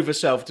doesn't prove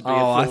herself to be a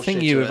Oh, I full think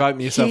shitter. you have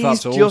opened yourself up He's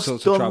to all just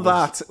sorts of done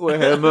troubles. that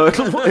with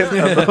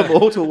her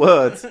mortal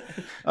words.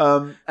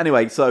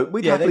 Anyway, so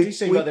we'd Yeah, happily... they do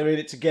seem like they're in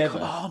it together.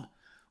 Come on.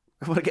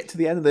 I want to get to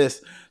the end of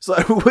this. So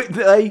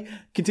they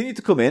continued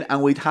to come in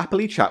and we'd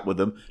happily chat with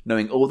them,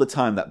 knowing all the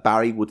time that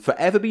Barry would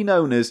forever be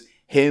known as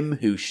him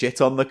who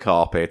shit on the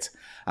carpet.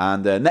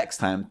 And next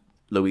time,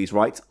 Louise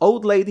writes,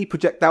 old lady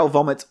projectile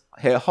vomits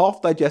her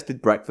half-digested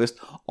breakfast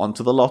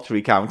onto the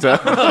lottery counter.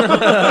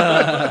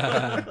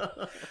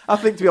 I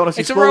think, to be honest,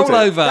 It's you a spoiled it.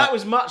 rollover. That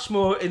was much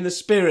more in the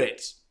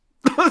spirit.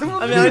 I mean,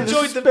 I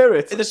enjoyed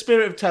spirit. in the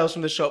spirit of Tales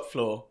from the Shop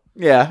Floor.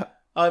 Yeah.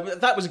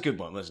 That was a good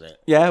one, wasn't it?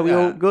 Yeah, we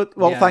all good.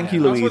 Well, Yeah, thank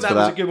you, yeah. I Louise, thought for that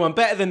was that. a good one.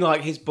 Better than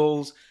like his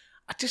balls.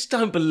 I just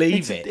don't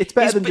believe it. It's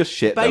better His than just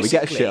shit, though. We get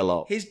a basically, shit a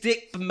lot. His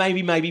dick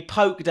maybe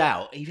poked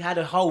out. He had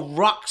a whole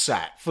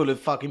rucksack full of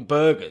fucking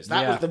burgers.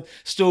 That was the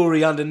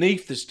story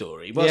underneath the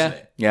story, wasn't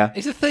it? Yeah.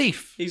 He's a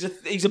thief. He's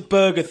a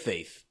burger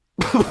thief.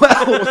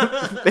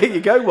 Well, there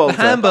you go, Walter.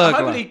 Hamburger.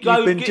 Hopefully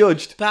You've been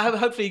judged. But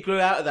hopefully he grew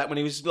out of that when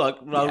he was like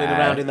rolling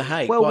around in the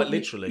hay, quite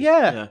literally.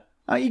 Yeah.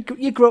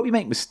 You grow up, you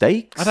make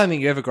mistakes. I don't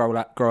think you ever grow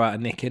out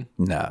of nicking.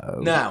 No.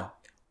 Now,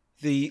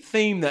 the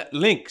theme that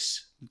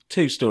links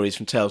two stories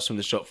from Tales from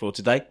the Shop Floor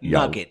today,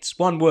 nuggets.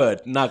 One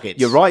word, nuggets.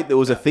 You're right, there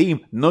was a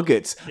theme,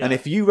 nuggets. Yeah. And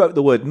if you wrote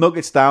the word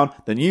nuggets down,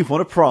 then you've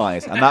won a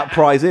prize. And that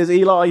prize is,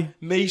 Eli?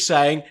 Me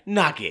saying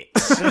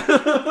nuggets.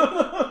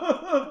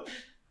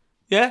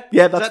 Yeah?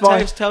 Yeah, that's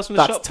fine. Tales from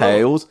the That's Shop Floor?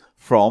 Tales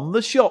from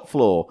the Shop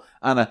Floor.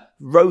 And a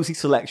rosy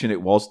selection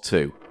it was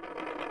too.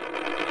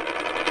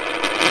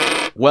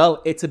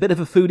 Well, it's a bit of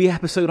a foodie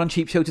episode on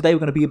Cheap Show today. We're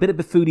going to be a bit of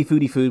a food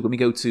when we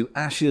go to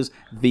Ash's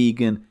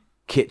Vegan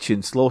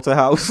Kitchen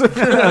Slaughterhouse.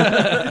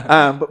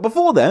 But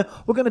before then,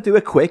 we're going to do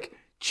a quick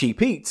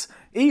Cheap Eats.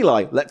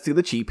 Eli, let's do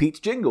the Cheap Eats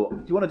jingle.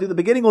 Do you want to do the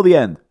beginning or the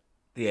end?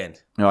 The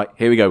end. All right,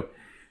 here we go.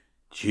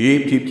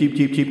 Cheap, cheap, cheap,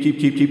 cheap, cheap, cheap,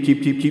 cheap, cheap,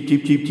 cheap, cheap,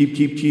 cheap, cheap, cheap, cheap,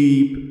 cheap,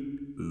 cheap.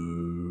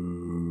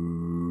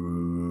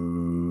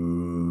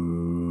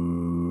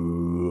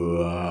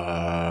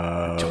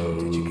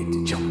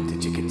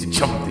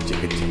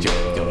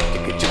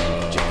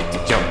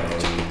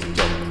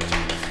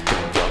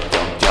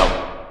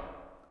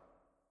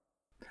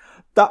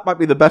 That might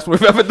be the best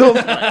we've ever done.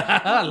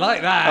 I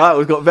like that.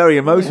 That got very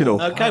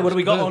emotional. Okay, what do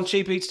we got on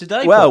Cheap Eats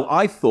today? Well,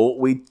 I thought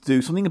we'd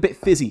do something a bit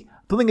fizzy.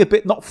 Something a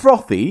bit, not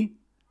frothy,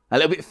 a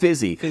little bit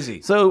fizzy.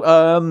 Fizzy.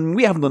 So,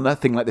 we haven't done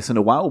anything like this in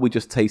a while. We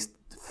just taste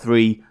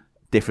 3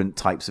 different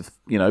types of,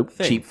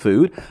 cheap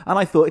food. And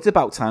I thought it's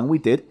about time we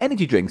did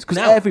energy drinks. Because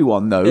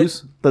everyone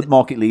knows the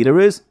market leader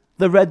is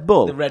the Red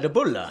Bull. The Red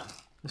Bull.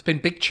 There's been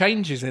big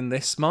changes in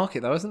this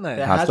market, though, hasn't there?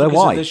 There Has has there?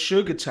 because Why? of the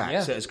sugar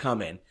tax that has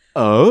come in.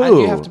 Oh. And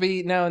you have to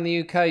be, now in the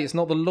UK, it's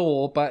not the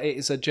law, but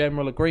it's a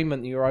general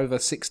agreement you're over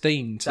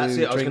 16 to That's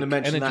it, I was going to drink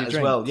mention that energy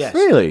as well, drinks. yes.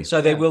 Really?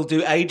 So they will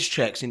do age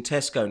checks in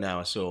Tesco now,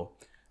 I saw.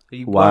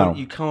 Wow.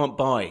 You can't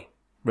buy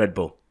Red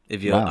Bull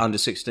if you're under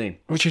 16.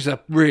 Which is a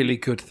really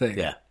good thing.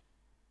 Yeah.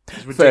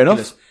 It's ridiculous. Fair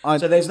enough.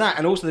 So there's that,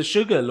 and also the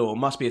sugar law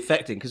must be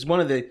affecting, because one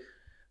of the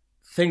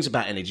things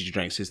about energy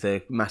drinks is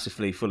they're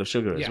massively full of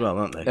sugar as well,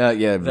 aren't they?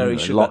 Very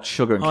sugar. lot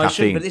sugar and High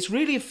caffeine. Sugar, but it's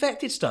really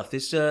affected stuff,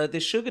 this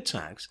sugar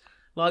tax.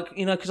 Like,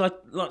 because I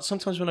like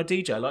sometimes when I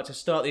DJ, I like to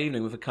start the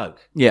evening with a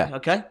Coke. Yeah.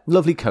 Okay?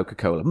 Lovely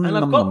Coca-Cola. And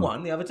I've got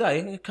one the other day,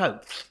 a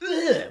Coke.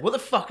 Ugh, what the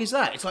fuck is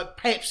that? It's like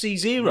Pepsi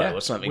Zero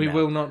or something. We now.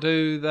 will not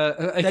do the...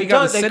 If They you go to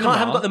don't. the They cinema,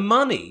 haven't got the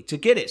money to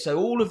get it. So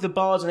all of the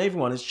bars and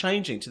everyone is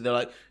changing to the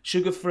like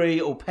sugar-free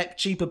or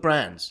cheaper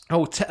brands.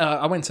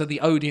 I went to the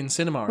Odeon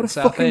Cinema in What a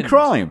South fucking End.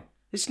 crime.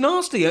 It's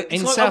nasty. It's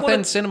In like, South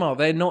End Cinema,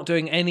 they're not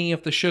doing any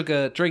of the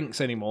sugar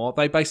drinks anymore.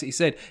 They basically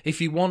said, if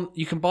you want,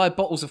 you can buy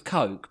bottles of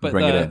Coke, but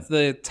Bring it in.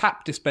 the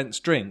tap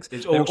dispensed drinks,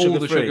 It's they're all all the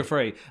sugar-free.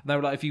 sugar-free. And they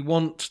were like, if you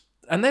want...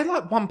 And they're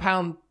like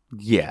 £1.90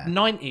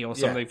 Yeah. or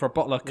something for a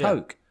bottle of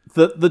Coke.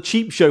 The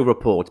Cheap Show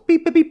report.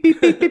 Beep, beep, beep,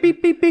 beep, beep, beep,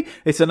 beep, beep, beep.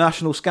 It's a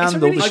national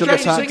scandal. really The I sugar guess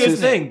it's a good taxes.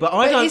 thing, but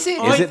I don't. Is it?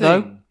 I Is it think-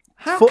 though?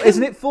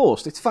 Isn't it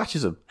forced? It's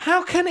fascism.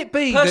 How can it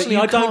be Personally,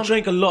 that you I don't can't...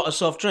 drink a lot of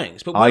soft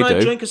drinks, but when I I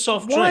do. drink a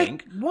soft Why-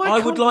 drink, why I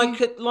would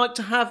can't like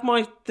to have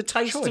the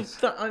taste Choice.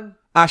 of that.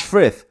 Ash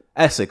Frith,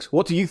 Essex,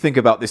 what do you think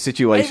about this It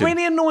situation?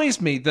 really annoys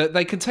me that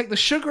they can take the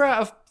sugar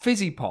out of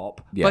fizzy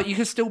pop, Yeah. but you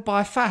can still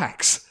buy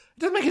Fax.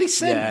 It doesn't make any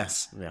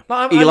sense. Yeah.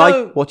 Like, I Eli,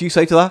 know, what do you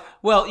say to that?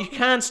 Well, you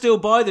can still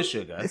buy the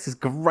sugar. This is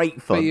great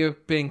but fun. you're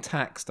being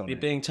taxed on You're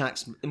it. being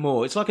taxed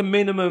more. It's like a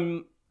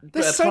minimum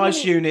There's so price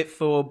many- unit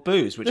for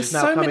booze, which There's is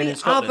now so coming many in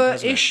Scotland. other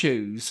hasn't it?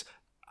 issues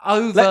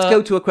over... Let's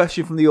go to a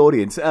question from the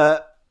audience.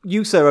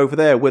 You, sir, over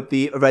there with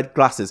the red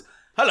glasses.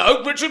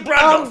 Hello, Richard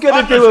I'm Brandoff.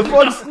 going to do a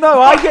voice. No,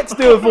 I get to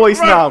do a voice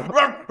now.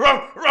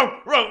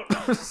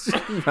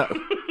 No.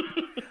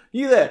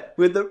 You there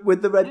with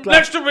the red glasses?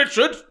 Next to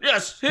Richard.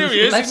 Yes, here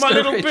he is. He's my Lester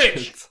little Richard.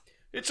 bitch.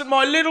 It's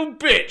my little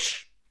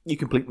bitch. You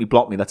completely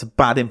blocked me. That's a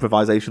bad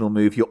improvisational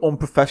move. You're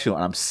unprofessional,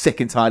 and I'm sick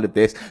and tired of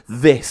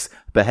this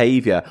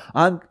behaviour.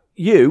 And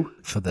you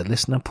For the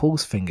listener,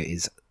 Paul's finger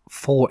is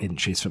 4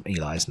 inches from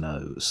Eli's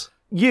nose.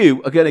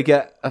 are going to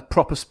get a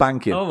proper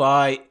spanking. All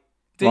right.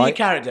 Do your Right.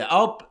 character.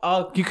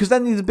 I'll. Because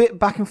then there's a bit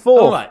back and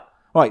forth. All right.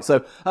 Right,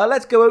 so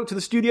let's go out to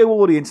the studio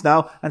audience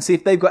now and see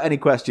if they've got any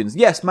questions.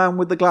 Yes, man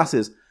with the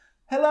glasses.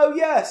 Hello,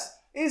 yes.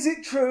 Is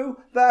it true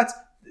that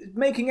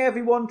making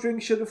everyone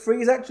drink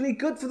sugar-free is actually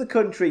good for the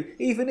country,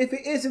 even if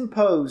it is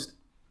imposed?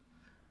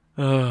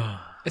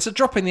 It's a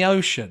drop in the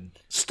ocean.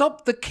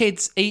 Stop the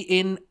kids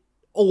eating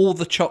all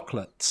the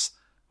chocolates.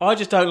 I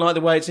just don't like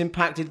the way it's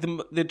impacted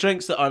the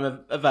drinks that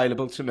I'm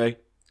available to me.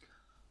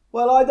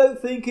 Well, I don't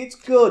think it's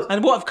good.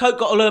 And what if Coke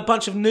got a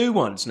bunch of new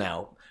ones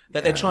now?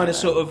 That they're trying to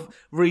sort of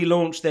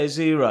relaunch their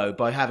Zero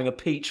by having a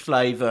peach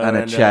flavour And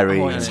a cherry.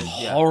 Oh, Yeah. it's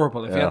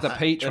horrible. If you had the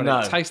peach one, No.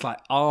 it tastes like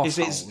Is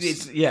arseholes.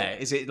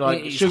 is it like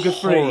It is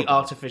sugar-free horrible.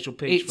 artificial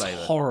peach It's flavour?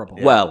 horrible.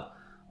 Well,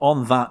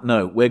 on that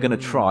note, we're going to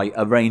try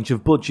a range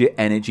of budget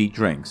energy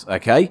drinks,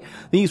 okay?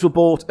 These were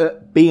bought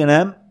at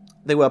B&M.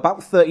 They were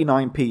about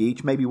 39p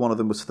each. Maybe one of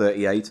them was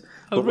 38.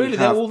 Oh, But we really?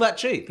 have- They're all that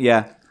cheap?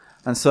 Yeah.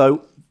 And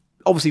so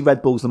obviously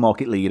Red Bull's the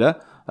market leader.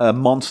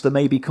 Monster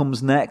maybe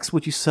comes next,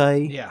 would you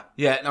say? Yeah.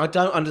 Yeah, and I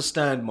don't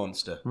understand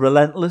Monster.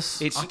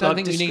 Relentless? It's I don't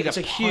think you need it's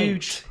a a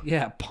huge.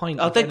 pint.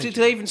 Oh, of do energy.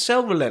 they even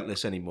sell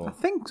Relentless anymore? I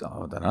think so.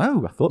 I don't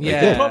know. I thought Yeah.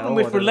 they The did. problem Oh,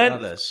 with I don't know.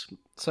 Relentless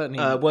Certainly.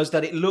 was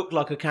that it looked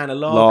like a can of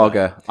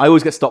Lager. I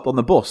always get stopped on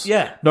the bus.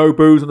 Yeah. No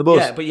booze on the bus.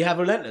 Yeah, but you have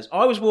Relentless.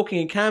 I was walking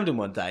in Camden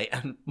one day,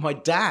 and my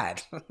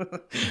dad,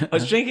 I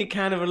was drinking a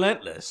can of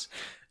Relentless,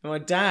 and my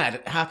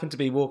dad happened to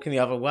be walking the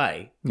other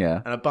way,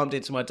 Yeah. and I bumped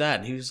into my dad,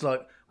 and he was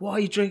like, "Why are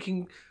you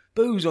drinking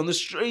booze on the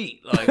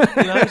street?" Like,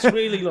 you know, it's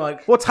really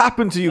like. What's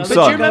happened to you, But son?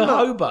 do you remember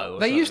hobo? or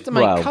They used to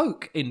something? make Well-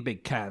 Coke in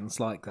big cans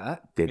like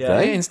that. Did Yeah.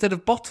 they? Instead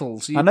of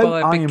bottles, you I know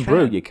buy a big Iron can.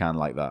 Brew you can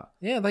like that.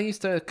 Yeah, they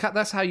used to cut.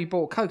 That's how you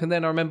bought Coke, and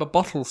then I remember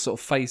bottles sort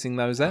of phasing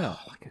those out.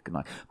 Good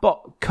night.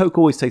 But Coke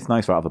always tastes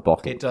nicer out of a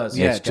bottle. It does,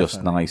 Yeah, yeah, it's just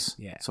definitely. nice.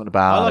 Yeah. Something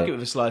about I like it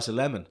with a slice of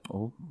lemon.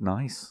 Oh,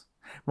 nice.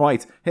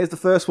 Right, here's the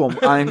first one.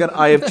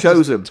 I have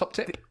chosen. Top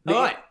tip. All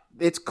right,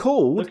 It's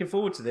called, looking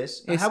forward to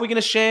this. How are we going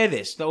to share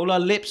this? That all our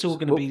lips are all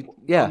going to be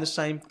yeah. on the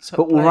same.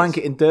 but we'll rank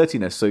it in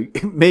dirtiness. So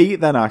me,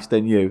 then Ash,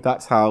 then you.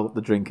 That's how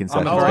the drinking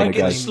session's a Oh, going I to very get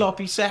go. the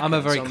sloppy seconds. I'm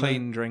a very on the-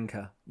 clean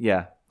drinker.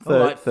 Yeah. All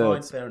right, fine,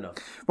 Thirds. fair enough.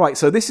 Right,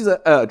 so this is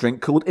a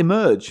drink called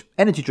Emerge.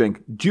 Energy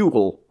drink.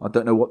 Dual. I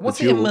don't know what What's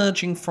the it dual...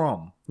 emerging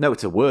from? No,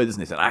 it's a word,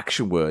 isn't it? It's an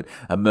action word.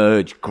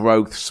 Emerge,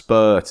 growth,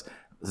 spurt,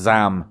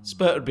 zam.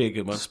 Spurt would be a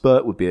good one.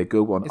 Spurt would be a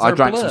good one. Is there I a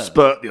drank some blur?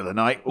 spurt the other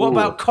night. What Ooh,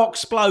 about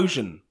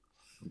cocksplosion?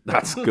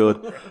 That's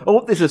good.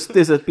 Oh,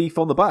 there's a beef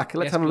on the back.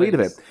 Let's Yes, have a read of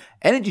it. please.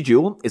 Energy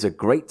Dual is a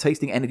great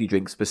tasting energy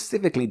drink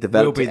specifically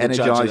developed We'll to be the judge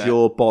of energize that.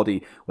 your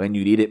body when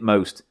you need it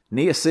most.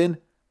 Niacin,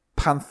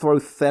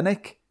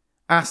 panthrothenic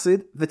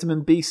acid,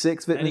 vitamin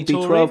B6, vitamin Any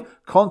B12 taurine?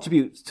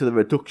 contributes to the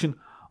reduction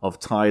of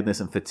tiredness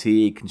and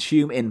fatigue.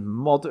 Consume in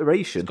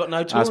moderation got no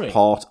as taurine.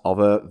 part of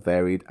a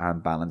varied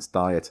and balanced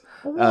diet.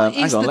 What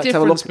hang is on, the let's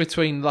have a difference look.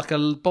 between like a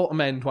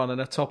bottom end one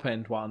and a top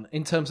end one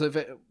in terms of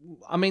it?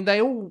 I mean,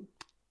 they all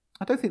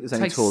I don't think there's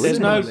any Tastes taurine. There's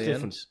in no it. Brilliant.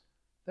 difference.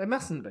 there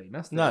mustn't be.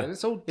 No,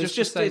 It's all it's just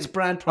just the same. it's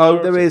brand. Oh,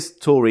 Priority. there is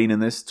taurine in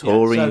this.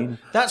 Taurine.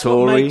 so that's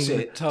what makes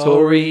it.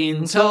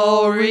 Taurine,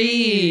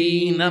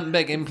 taurine. I'm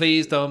begging,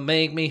 please don't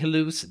make me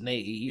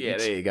hallucinate. Yeah,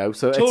 there you go.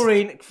 So it's-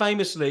 Taurine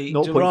famously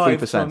 0.3%.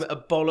 derived from a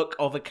bollock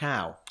of a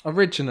cow.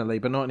 Originally,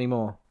 but not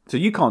anymore. So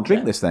you can't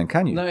drink this then,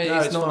 can you? No, No,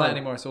 it's it's not fine. that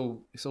anymore. It's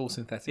all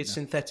synthetic. It's now.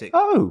 synthetic.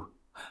 Oh.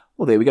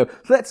 Well, there we go.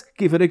 Let's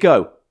give it a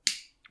go.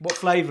 What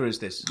flavour is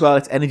this? Well,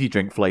 it's energy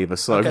drink flavour,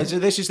 so Okay, so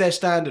this is their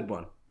standard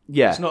one.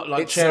 yeah. It's not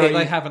like So cherry.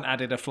 they haven't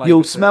added a flavour.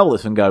 You'll to it. smell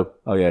this and go,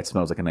 oh yeah, it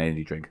smells like an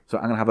energy drink. So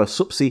I'm going to have a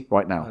supsy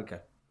right now. Okay.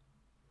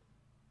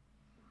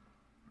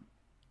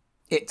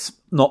 It's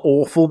not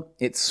awful.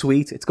 It's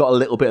sweet. It's got a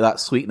little bit of that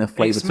sweetener It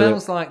flavour to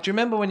smells it. like. Do you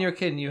remember when you were a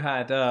kid and you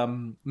had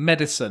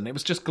medicine? It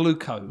was just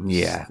glucose.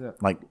 Yeah.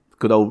 Like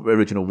good old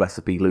original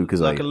recipe Lucasade.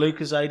 Like a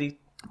Lucasade.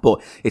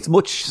 But it's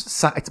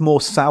it's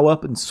more sour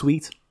and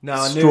sweet. No,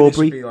 I knew this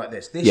Strawberry. would be like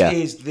this. This Yeah.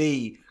 is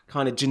the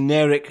kind of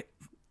generic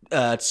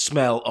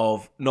smell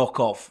of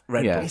knockoff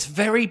Red Yeah. Bull. It's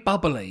very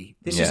bubbly.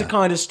 This is Yeah. the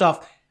kind of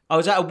stuff. I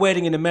was at a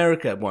wedding in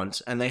America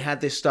once, and they had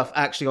this stuff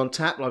actually on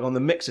tap, like on the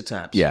mixer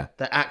taps. Yeah.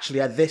 that actually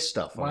had this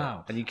stuff on Wow.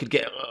 it, and you could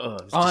get.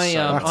 It's just I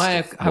so-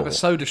 I have a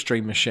Soda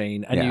Stream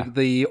machine, and Yeah.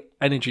 the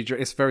energy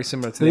drink. It's very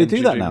similar to Do the they do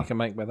energy that drink now? you can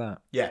make with that.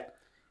 yeah,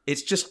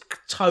 it's just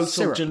total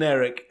Syrup.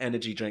 generic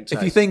energy drink. If you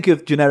taste. think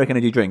of generic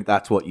energy drink,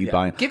 that's what you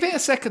buy. Give it a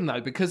second though,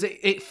 because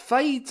it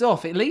fades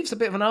off. It leaves a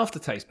bit of an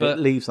aftertaste, but It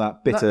leaves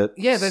that bitter,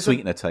 there's a-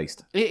 sweetener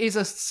taste. it is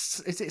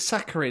is it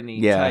saccharine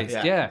Yeah. taste?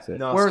 Yeah. Yeah. That's it.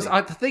 Whereas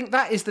Nasty. I think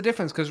that is the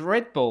difference because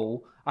Red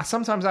Bull. I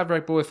sometimes have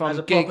Red Bull if I'm has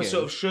a gigging. proper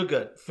sort of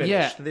sugar finish.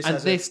 yeah, This and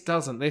has this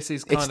doesn't. This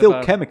is kind It's still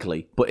of a,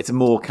 chemically, but it's a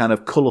more kind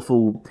of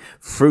colourful,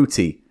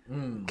 fruity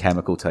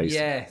chemical taste.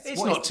 yeah. it's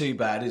What not too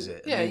bad, is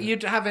it? Yeah,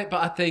 you'd have it,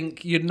 but I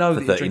think you'd know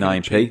that For you're drinking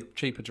a 39p.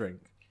 cheaper drink.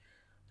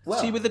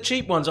 See, with the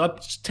cheap ones, I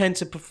tend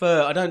to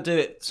prefer. I don't do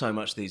it so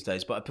much these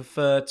days, but I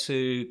prefer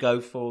to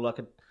go for like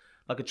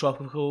a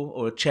tropical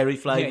or a cherry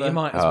flavour. Yeah, you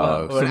might as Oh, well.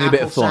 Or an something a bit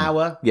apple of fun.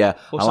 sour Yeah,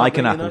 or I like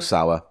an something, you apple know?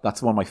 sour.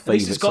 That's one of my At least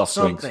favourite it's got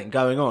soft drinks. something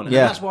going on. And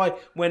Yeah. that's why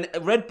when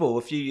Red Bull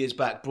a few years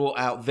back brought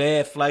out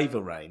their flavour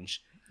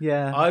range,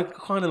 Yeah. I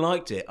kind of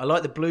liked it. I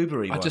like the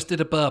blueberry I one. just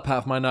did a burp out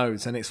of my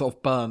nose, and it sort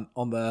of burnt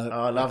on the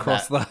I love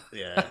across that. the.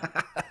 Yeah,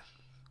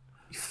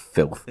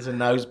 Filth. it's a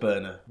nose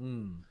burner.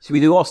 Should we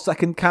do our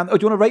second can? Oh,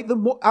 do you want to rate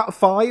them? What, out of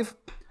 5?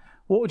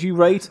 What would you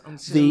rate the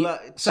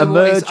So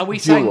what is, Emerge are we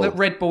saying Dual? that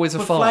Red Bull is a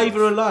For 5?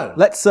 flavour alone.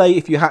 Let's say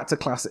if you had to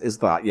class it as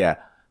that, yeah.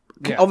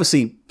 Yeah.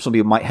 Obviously, some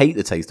people might hate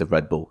the taste of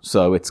Red Bull,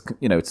 so it's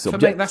it's For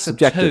me, that's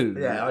subjective. a 2.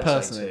 Yeah, I'd say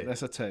personally, 2.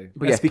 that's a 2.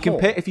 But yeah,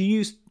 if you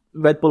use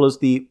Red Bull as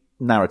the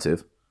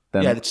narrative,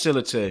 then Yeah, it's still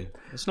a 2.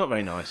 It's not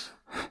very nice.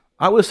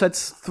 I would have said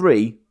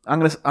 3. I'm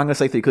gonna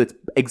say 3 because it's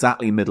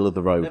exactly middle of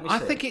the road. Let me I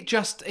see. think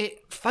it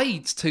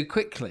fades too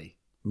quickly.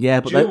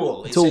 Yeah, but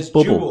Jewel. it's It all says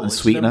bubble jewel. and It's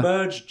sweetener. an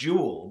Emerge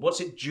Jewel. What's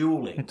it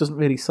jeweling? It doesn't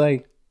really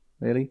say,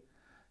 really.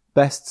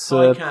 Best High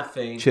served,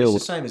 caffeine. chilled.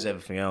 It's the same as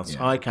everything else.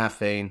 High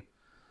caffeine.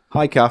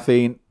 high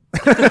caffeine.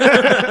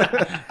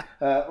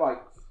 Right.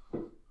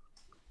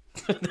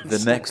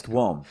 The next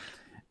one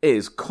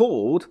is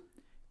called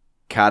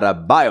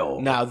Carabao.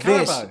 Now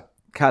this,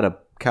 Carabao.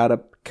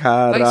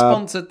 Carabao. They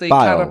sponsored the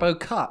Carabao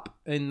Cup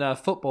in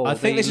football. I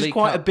think the this is League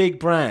quite a Cup. big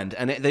brand,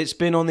 and it's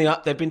been on the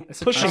up. They've been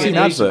pushing I've it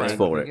seen recently. adverts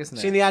for it. Isn't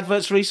Seen the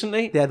adverts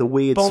recently? They're the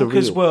weird,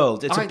 Bonkers surreal.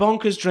 World. It's a I-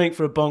 bonkers drink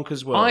for a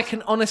bonkers world. I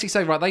can honestly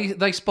say, right,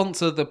 they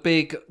sponsor the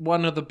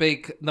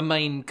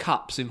main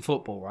cups in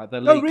football, right? The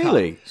League Oh,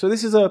 really? So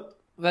this is a... Cup.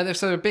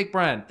 They're a big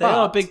brand. They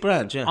are a But big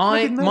brand, yeah.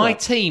 didn't know my that.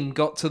 team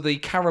got to the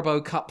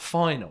Carabao Cup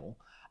final,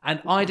 and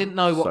I didn't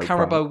know what So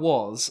Carabao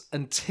was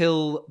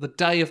until the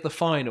day of the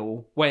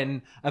final,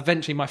 when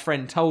eventually my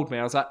friend told me.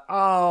 I was like,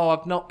 oh,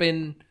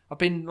 I've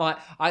been like,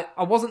 I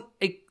wasn't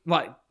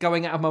like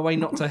going out of my way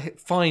not to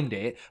find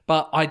it,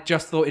 but I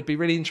just thought it'd be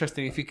really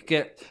interesting if you could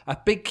get a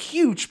big,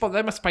 huge sponsor.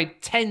 They must have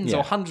paid tens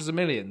or hundreds of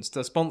millions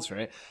to sponsor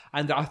it,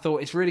 and I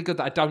thought it's really good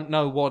that I don't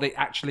know what it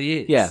actually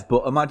is. Yeah,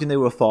 but imagine they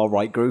were a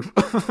far-right group.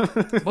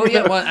 Well,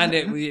 yeah, and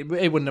it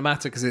wouldn't have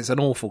mattered because it's an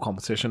awful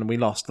competition and we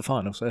lost the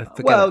final. So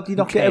forget Well, it. do you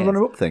not Who get a cares?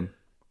 runner-up thing?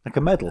 Like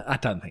a medal? I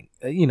don't think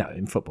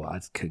in football I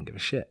just couldn't give a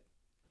shit.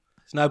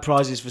 There's no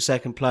prizes for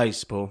second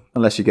place, Paul.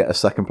 Unless you get a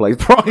second place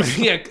prize.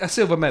 Yeah, a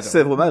silver medal.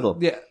 Silver medal.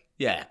 Yeah,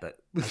 Yeah, but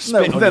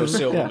spit on then- your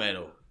silver yeah.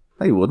 medal.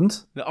 They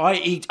wouldn't. I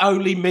eat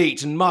only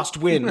meat and must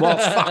win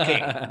whilst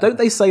fucking. Don't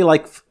they say,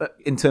 like,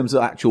 in terms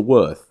of actual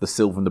worth, the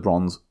silver and the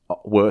bronze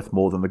are worth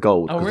more than the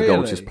gold? Oh, Because the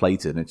gold's really? just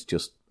plated and it's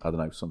just, I don't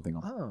know, something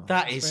on. Oh,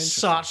 That is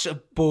such a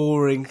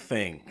boring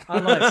thing. I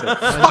liked it.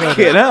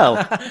 Fucking hell.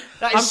 That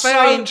I'm is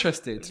very so-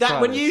 interested. to That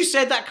try when this. you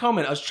said that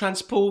comment, I was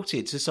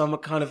transported to some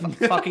kind of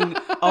fucking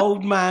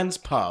old man's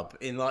pub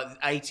in like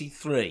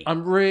 '83.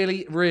 I'm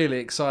really, really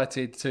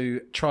excited to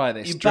try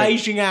this You're drink.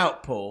 beiging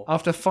out, Paul.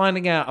 After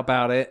finding out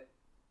about it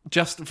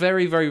just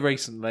very, very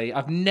recently,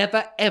 I've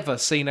never ever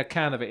seen a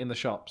can of it in the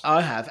shops.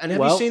 I have. And have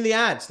Well- you seen the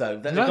ads though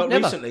that No, they've got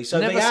never. recently?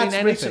 So Never the seen ads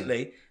anything.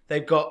 recently,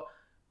 they've got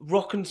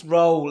rock and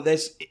roll.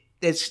 There's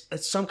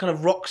some kind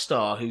of rock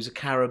star who's a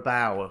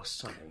Carabao or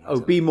something. Oh,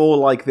 be more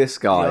like this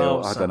guy, Oh,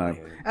 or I don't know.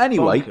 something.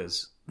 Anyway,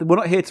 Bonkers. we're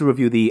not here to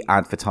review the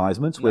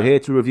advertisements. We're here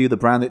to review the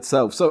brand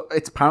itself. So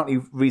it's apparently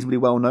reasonably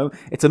well known.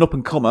 It's an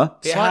up-and-comer.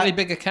 Slightly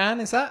bigger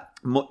can, is that?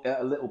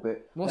 A little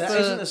bit. What's That the...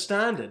 isn't a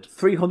standard.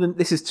 300.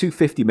 This is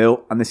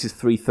 250ml, and this is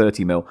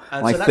 330ml.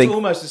 And I so that's think,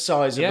 almost the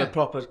size Yeah. of a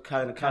proper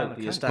cone of Coke. Coke.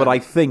 your but I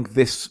standard. think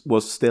this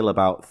was still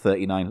about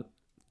 39p.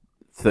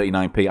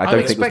 I I'm don't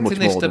think it was expecting much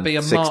this more to than be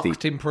a 60.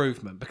 marked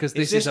improvement because Is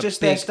this this is a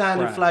just big their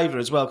standard brand. flavour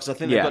as well? Because I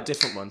think Yeah. they've got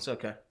different ones.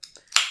 Okay.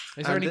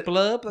 Is there And any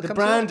blurb that The comes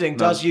branding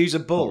does use a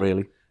bull. Not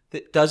really.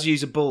 It does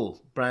use a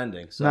bull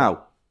branding. So.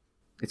 Now,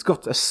 it's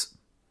got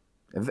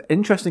an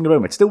interesting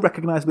aroma. It's still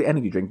recognisably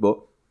energy drink, but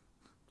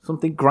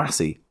something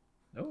grassy.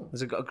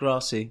 Has it got a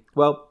grassy?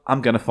 Well,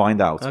 I'm going to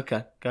find out.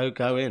 Okay,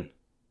 go in.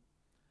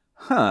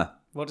 Huh.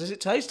 What does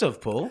it taste of,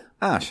 Paul?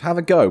 Ash, have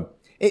a go.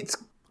 It's,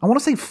 I want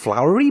to say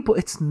flowery, but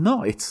it's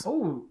not. It's,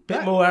 Oh,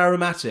 Bit more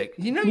aromatic.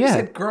 You know, Yeah. you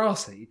said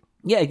grassy.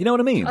 yeah, you know what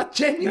I mean? I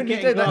genuinely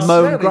You're getting did. That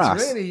mown smell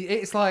grass. is really.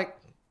 It's like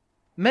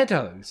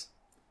meadows.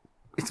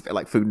 It's a bit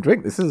like food and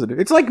drink, this, isn't it?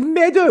 It's like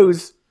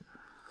meadows,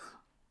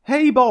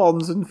 hay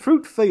barns, and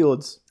fruit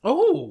fields.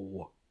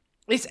 Oh,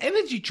 it's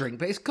energy drink,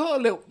 but it's got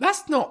a little.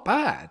 That's not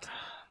bad.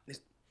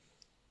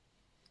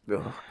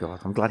 Oh, God,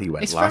 I'm glad he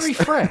went It's last. very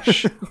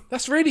fresh.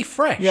 That's really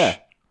fresh. Yeah.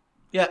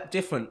 Yeah,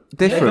 different.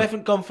 Different. They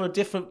haven't gone for a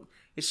different.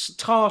 It's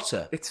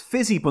tartar. It's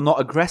fizzy, but not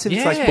aggressive.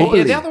 Yeah, It's like bubbly.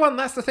 yeah. The other one.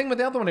 That's the thing with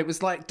the other one. It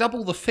was like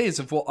double the fizz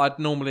of what I'd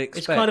normally expect.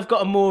 It's kind of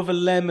got a more of a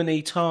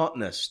lemony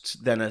tartness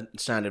than a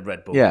standard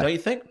Red Bull. Yeah. Don't you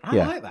think? I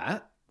yeah. like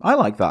that. I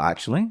like that,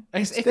 actually.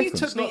 If you different.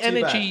 took It's the not too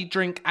energy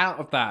drink out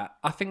of that,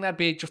 I think that'd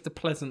be just a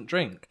pleasant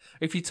drink.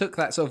 If you took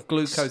that sort of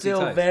glucosey Still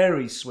taste.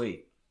 very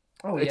sweet.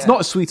 Oh, It's not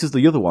as sweet as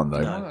the other one, though.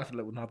 I'll have a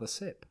little another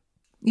sip.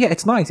 Yeah,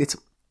 it's nice. It's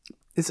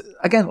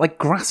again like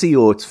grassy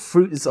or it's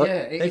fruit. It's like,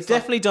 Yeah, They've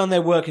definitely done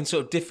their work in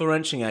sort of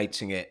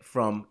differentiating it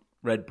from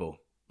Red Bull.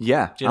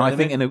 yeah. you know And I what I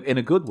think in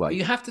a good way.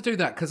 You have to do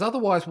that because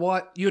otherwise,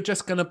 why you're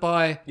just going to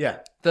buy Yeah.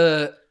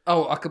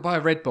 I could buy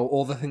a Red Bull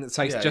or the thing that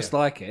tastes Yeah, just yeah.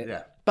 like it.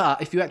 Yeah.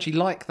 But if you actually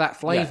like that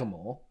flavour Yeah.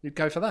 more, you'd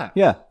go for that.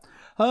 Yeah.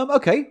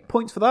 Okay.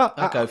 Points for that.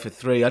 I'd go for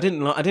 3. I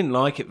didn't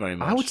like it very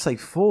much. I would say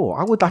 4.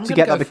 I would actually gonna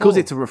get that go because 4.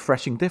 it's a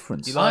refreshing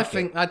difference. I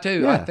think I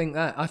do. Yeah. I think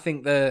that. I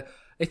think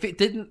if it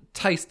didn't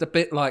taste a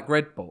bit like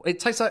Red Bull, it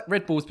tastes like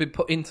Red Bull's been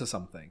put into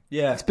something.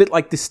 Yeah. It's a bit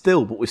like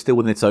distilled, but we're still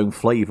within its own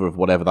flavour of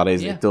whatever that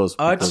is Yeah. it does.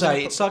 I'd because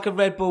say it's like a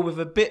Red Bull with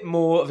a bit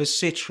more of a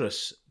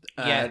citrus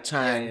tang.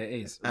 yeah,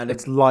 it is. And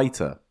it's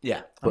lighter,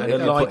 yeah, but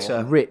and a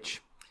lighter.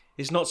 rich.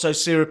 It's not so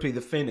syrupy,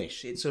 the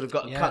finish. It's sort of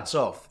got cuts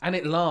off. And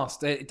it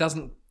lasts. It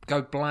doesn't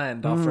go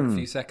bland after a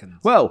few seconds.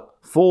 Well,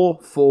 4,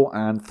 4,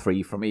 and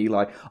 3 from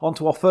Eli. On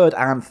to our third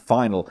and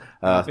final.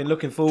 I've been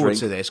looking forward drink.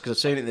 to this because I've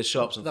seen it in the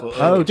shops and thought,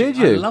 Oh, did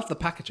you? I love the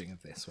packaging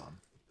of this one.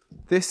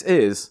 This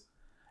is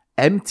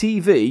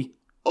MTV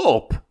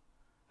Up.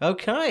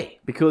 Okay.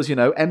 Because,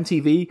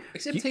 MTV...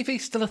 Is MTV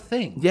still a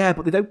thing? Yeah,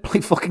 but they don't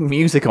play fucking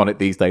music on it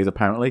these days,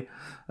 apparently.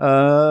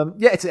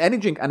 It's an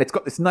energy drink, and it's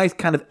got this nice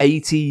kind of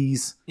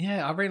 80s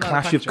Yeah, I really like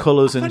clash the of packaging.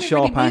 colours I and find it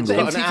sharp really weird that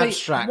angles. Got an MTV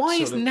abstract why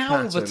is sort of now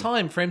the pattern.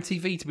 time for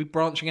MTV to be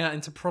branching out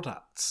into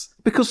products?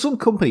 Because some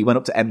company went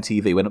up to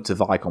MTV, went up to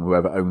Viacom,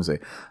 whoever owns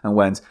it, and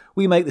went,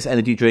 we make this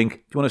energy drink, do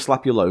you want to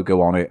slap your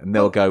logo on it? And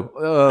they'll go,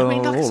 oh, I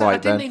mean, like I all said, I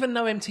right didn't then. even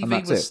know And MTV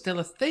that's was it. still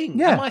a thing.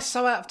 Yeah. Am I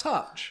so out of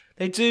touch?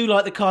 They do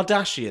like the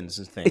Kardashians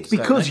and things. It's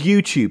because don't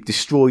YouTube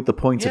destroyed the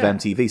point Yeah. of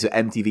MTV, so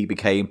MTV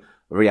became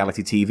a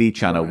reality TV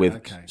channel with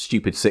okay.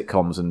 stupid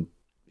sitcoms and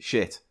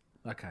shit.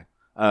 Okay.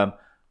 Um,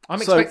 I'm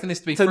so- expecting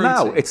this to be So fruity.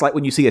 now it's like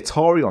when you see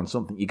Atari on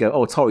something, you go,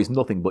 "Oh, Atari's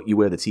nothing," but you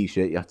wear the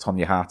T-shirt, it's on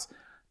your hat.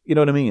 You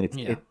know what I mean?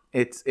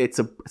 It's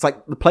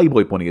like the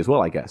Playboy bunny as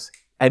well, I guess.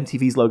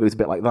 MTV's logo is a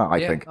bit like that,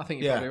 I think. I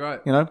think you're Yeah. probably right.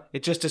 You know?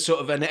 It's just a sort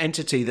of an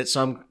entity that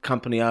some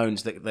company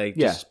owns that they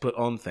Yeah. just put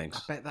on things.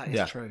 I bet that is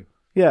Yeah. true.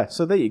 Yeah.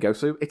 So there you go.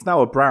 So it's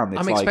now a brand. It's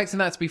I'm like, expecting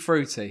that to be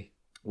fruity.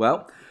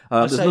 well, I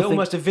there's say nothing.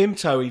 almost a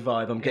Vimto-y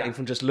vibe I'm getting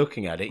from just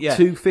looking at it. Yeah.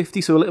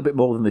 $2.50, so a little bit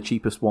more than the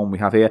cheapest one we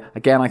have here.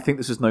 Again, I think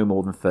this is no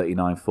more than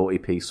 39,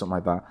 40p,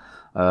 something like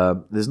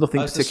that. There's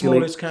nothing That's the particularly.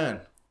 smallest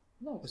can.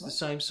 No, it's the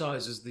same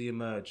size as the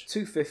Emerge.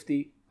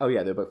 $2.50. Oh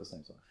yeah, they're both the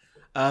same size.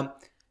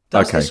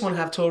 Does Okay. this one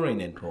have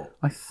taurine in, Paul?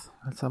 Let's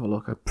have a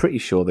look. I'm pretty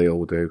sure they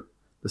all do.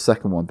 The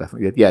second one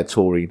definitely. Yeah,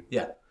 taurine.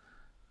 Yeah.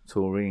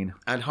 Taurine.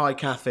 And high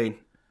caffeine.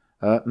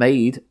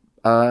 Made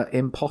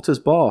in Potter's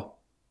Bar.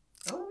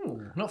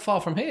 Oh, not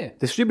far from here.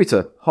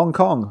 Distributor, Hong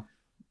Kong.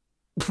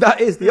 That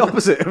is the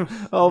opposite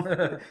of...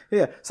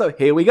 Yeah, so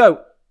here we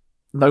go.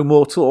 No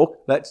more talk.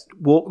 Let's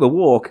walk the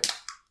walk.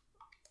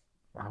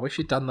 I wish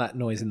you'd done that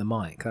noise in the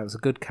mic. That was a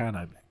good can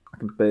opening. I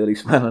can barely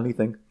smell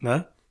anything.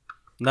 No?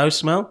 No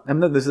smell?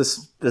 And then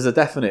there's a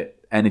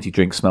definite energy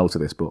drink smell to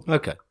this, but...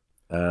 Okay.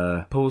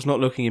 Paul's not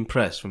looking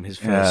impressed from his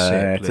first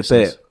sip. it's a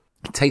listeners. bit...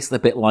 It tastes a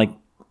bit like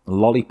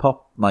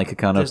lollipop, like a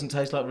kind of... Doesn't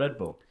taste like Red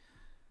Bull.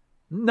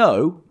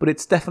 No, but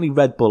it's definitely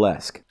Red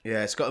Bull-esque.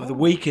 Yeah, it's got the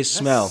weakest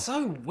smell. That's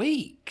so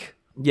weak.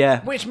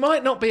 Yeah. Which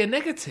might not be a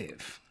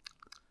negative.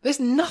 There's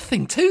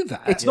nothing to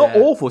that. It's not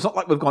awful. It's not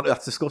like we've gone,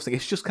 that's disgusting.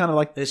 It's just kind of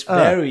like... It's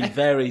very,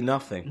 very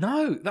nothing.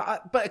 No,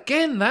 but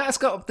again,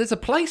 there's a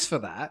place for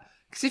that.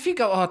 Because if you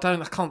go, I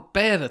can't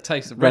bear the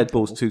taste of Red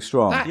Bull's too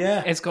strong. That,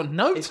 Yeah. it's got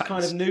no It's taste.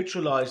 kind of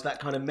neutralised that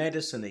kind of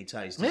medicine-y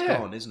taste. It's Yeah.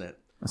 gone, isn't it?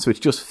 So it's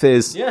just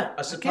fizz. Yeah,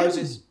 I suppose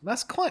it's...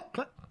 That's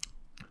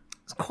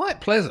it's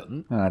quite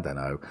pleasant. I don't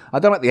know. I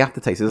don't like the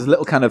aftertaste. There's a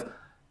little kind of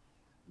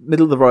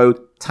middle of the road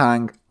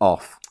tang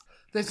off.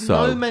 There's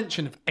So- no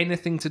mention of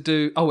anything to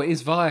do. Oh, it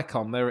is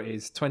Viacom. There it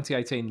is.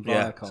 2018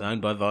 Yeah, Viacom. it's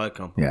owned by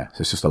Viacom. Yeah,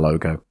 so it's just a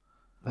logo.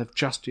 They've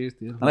just used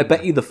the. And I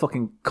bet you the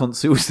fucking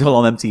cunts who were still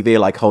on MTV are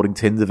like holding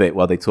tins of it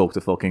while they talk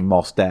to fucking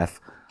Mos Def.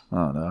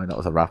 Oh no, that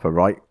was a rapper,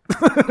 right?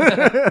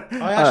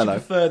 I actually know.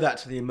 prefer that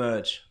to the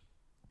Emerge.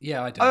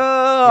 Yeah, I do.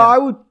 I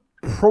would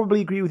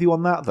probably agree with you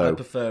on that I though.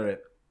 prefer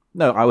it.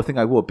 No, I would think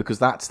I would because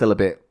that's still a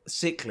bit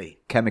Sickly.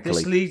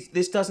 chemically.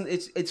 This doesn't...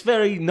 It's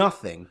very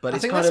nothing, but I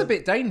it's think kind that's of... a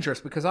bit dangerous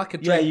because I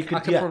could Yeah, drink. you could, I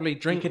could probably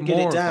drink you could more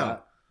get it of down.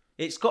 that.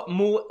 It's got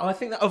more... I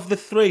think that of the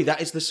three,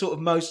 that is the sort of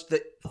most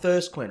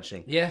thirst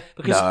quenching. Yeah.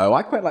 Because No,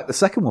 I quite like the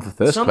second one for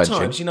thirst sometimes,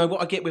 quenching. you know,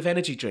 what I get with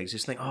energy drinks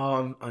is think,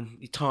 oh, I'm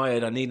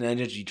tired, I need an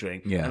energy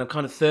drink, Yeah. and I'm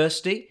kind of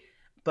thirsty.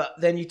 But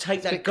then you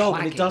take that bit gulp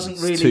and it claggy. doesn't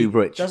It's really too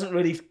rich. doesn't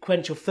really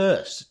quench your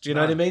thirst. Do you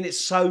know what I mean? It's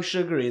so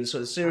sugary and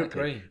sort of syrupy.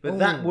 agree. But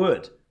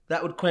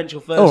that would quench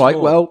your thirst. All right,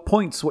 more. well,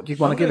 points. What do you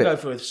want I'm to give gonna it?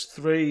 go for a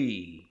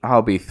 3.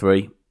 I'll be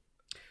 3.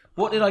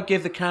 What did I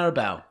give the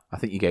Carabao? I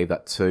think you gave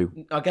that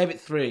 2. I gave it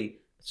 3.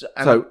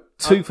 And So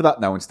 2 for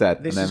that now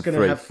instead, this and is then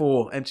going to 3. have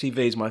 4. MTV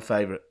is my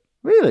favourite.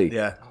 Really?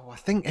 Yeah. Oh, I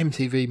think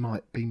MTV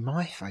might be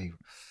my favourite.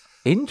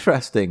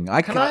 Interesting.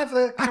 Can I have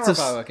the that's a-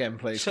 Carabao again,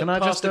 please? So Can I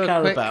pass just the do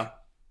a quick? Carabao?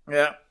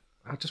 Yeah.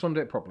 I just want to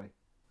do it properly.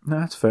 No,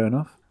 that's fair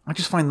enough. I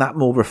just find that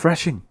more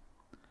refreshing,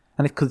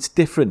 and because it's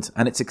different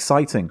and it's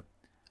exciting.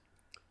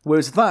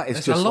 Whereas that is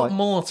There's just a lot like,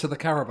 more to the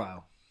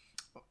Carabao.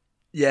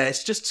 Yeah,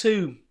 it's just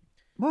too...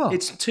 well,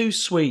 It's too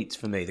sweet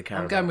for me, the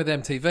Carabao. I'm going with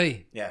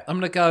MTV. Yeah. I'm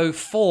going to go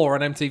 4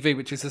 on MTV,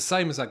 which is the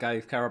same as I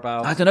gave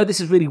Carabao. I don't know. This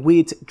is really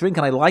weird to drink,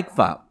 and I like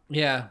that.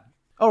 Yeah.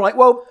 All right.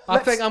 Well, I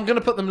think I'm going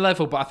to put them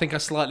level, but I think I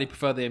slightly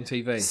prefer the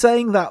MTV.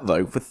 saying that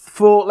though,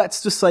 for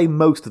let's just say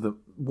most of them,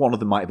 one of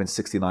them might have been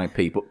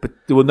 69p, but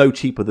they were no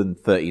cheaper than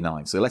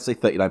 39. So let's say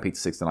 39p to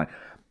 69.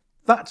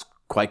 That's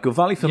quite good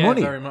value for Yeah,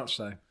 money. very much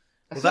so.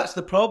 Well, that's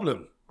the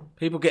problem.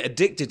 People get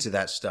addicted to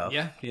that stuff.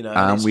 Yeah. You know,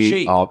 And it's we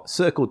cheap. are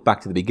circled back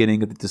to the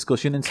beginning of the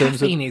discussion in terms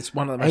Caffeine of is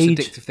one of the most age.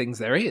 addictive things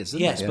there is, isn't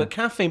Yes, it? but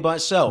caffeine by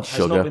itself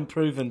has Sugar. not been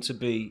proven to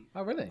be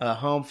Oh, really?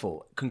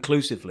 harmful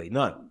conclusively.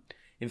 No.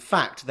 In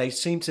fact, they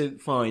seem to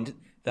find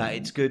that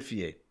it's good for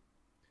you.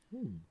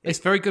 It's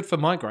very good for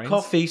migraines.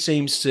 Coffee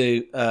seems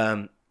to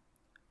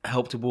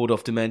help to ward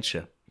off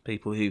dementia.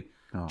 People who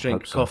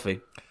drink hope so. coffee.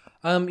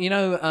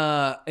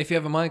 If you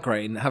have a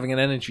migraine, having an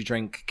energy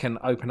drink can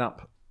open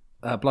up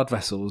blood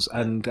vessels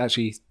and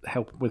actually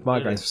help with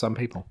migraines for some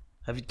people.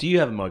 Do you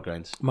have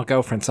migraines? My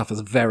girlfriend suffers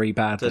very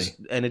badly. Does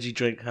energy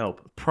drink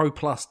help? Pro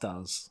Plus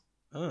does.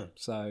 Oh.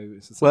 So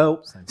it's the same,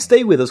 Well, same thing.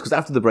 stay with us because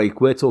after the break,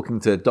 we're talking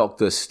to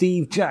Dr.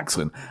 Steve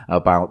Jackson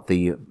about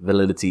the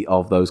validity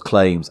of those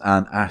claims,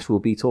 and Ash will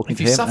be talking If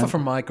to you him. suffer and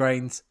from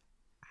migraines,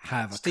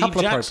 have a Steve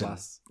couple Jackson. of Pro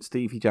Plus.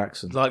 Stevie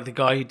Jackson. Like the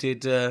guy who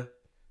did the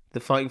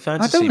Fighting I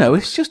Fantasy. don't know.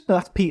 books. It's just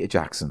that's Peter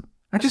Jackson.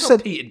 I It's just not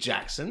said Peter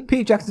Jackson.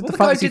 Peter Jackson What did the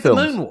the guy fantasy did the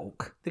films.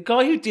 moonwalk? The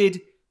guy who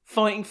did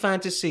Fighting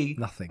Fantasy,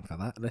 Nothing for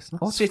that, listener.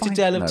 What's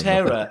Citadel fine? of No,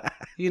 Terror, nothing.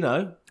 you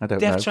know, I don't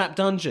Death know. Trap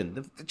Dungeon,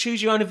 the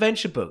Choose Your Own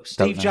Adventure books.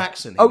 Don't Steve know.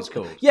 Jackson, he Oh, was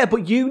called. yeah,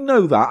 but you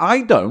know that.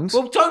 I don't.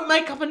 Well, don't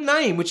make up a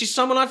name, which is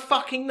someone I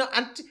fucking know.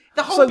 And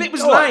the whole So, bit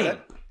was all right, lame.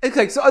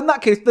 Okay, so in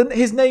that case, then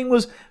his name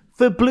was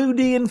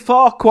Verbludian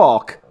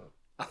Farquark.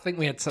 I think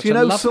we had such Do you a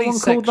know lovely someone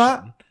section, called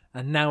that?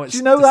 and now it's. Do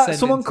you know that? descended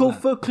Someone into called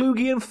that.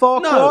 Verklugian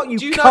Farquark? No, you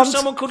do you know cunt.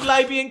 someone called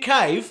Labian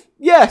Cave?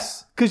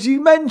 Yes, because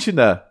you mentioned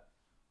her.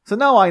 So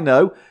now I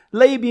know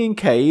Labian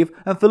Cave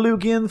and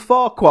Verlugian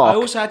Farquark. I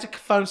also had to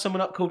phone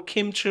someone up called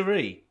Kim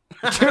Cherie.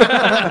 All Kim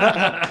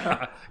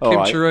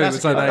right. Chiru That's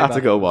was a her good- name. That's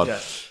a good one. Yeah.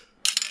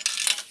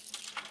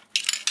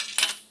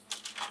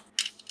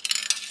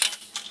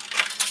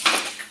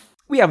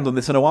 We haven't done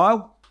this in a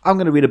while. I'm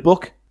going to read a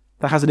book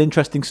that has an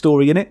interesting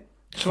story in it.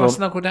 Shall I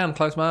snuggle down and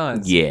close my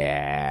eyes?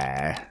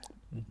 Yeah.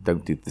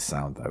 Don't do the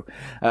sound, though.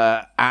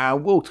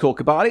 And we'll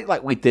talk about it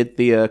like we did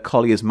the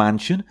Collier's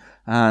Mansion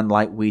and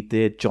like we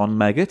did John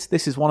Meggitt.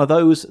 This is one of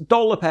those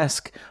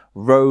dollop-esque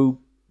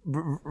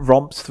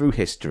romps through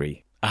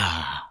history.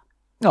 Oh,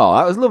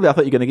 that was lovely. I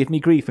thought you were going to give me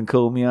grief and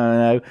call me,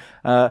 I don't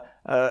know,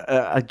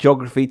 a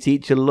geography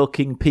teacher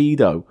looking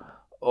pedo.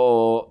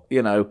 Or,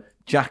 you know,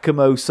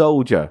 Giacomo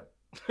Soldier.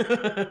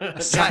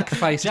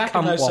 Sack-faced Jack cunt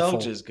and those waffle.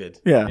 soldiers good.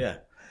 Yeah.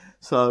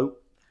 So,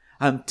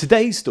 and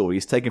today's story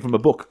is taken from a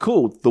book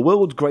called The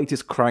World's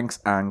Greatest Cranks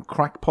and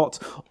Crackpots.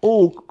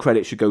 All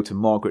credit should go to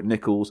Margaret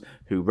Nichols,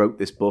 who wrote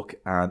this book,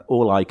 and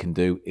all I can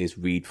do is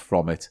read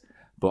from it.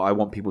 But I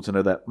want people to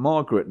know that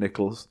Margaret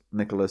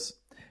Nicholas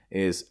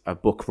is a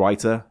book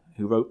writer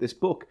who wrote this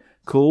book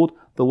called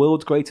The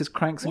World's Greatest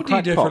Cranks What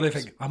and do you Crackpots. do for a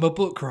living? I'm a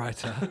book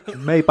writer.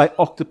 Made by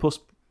Octopus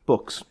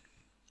Books.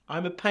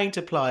 I'm a paint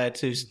applier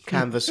to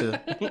canvasser.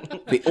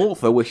 The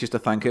author wishes to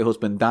thank her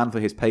husband Dan for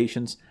his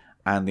patience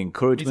and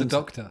encouragement. He's a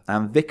doctor.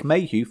 And Vic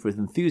Mayhew for his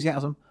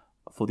enthusiasm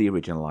for the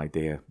original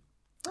idea.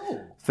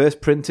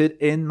 First printed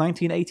in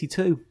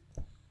 1982.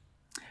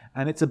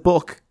 And it's a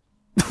book.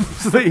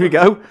 So there you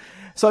go.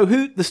 So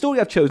the story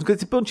I've chosen, because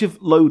it's a bunch of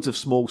loads of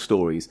small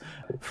stories.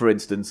 For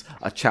instance,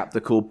 a chapter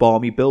called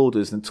Barmy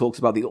Builders and talks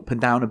about the up and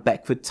down of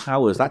Beckford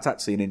Towers. That's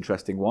actually an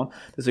interesting one.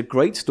 There's a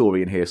great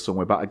story in here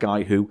somewhere about a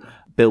guy who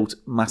built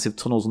massive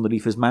tunnels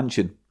underneath his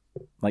mansion.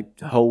 Like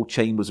whole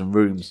chambers and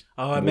rooms.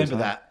 Oh, I remember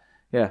that.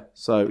 Yeah,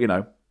 so, you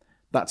know,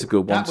 that's a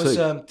good one That was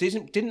too.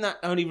 didn't that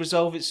only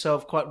resolve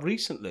itself quite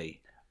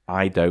recently?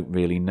 I don't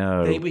really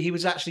know. He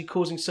was actually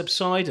causing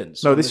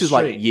subsidence. No, on this the is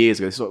like street. years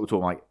ago. This is what we're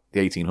talking like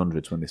the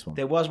 1800s when this one.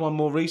 There was one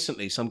more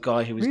recently. Some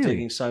guy who was Really?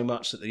 digging so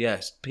much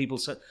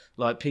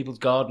that people's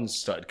gardens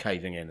started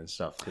caving in and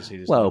stuff because he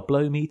was. Well,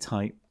 blow me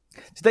tight.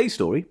 Today's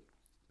story,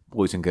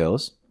 boys and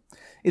girls,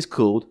 is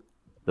called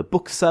The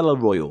Bookseller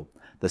Royal,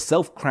 the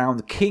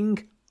self-crowned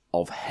king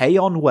of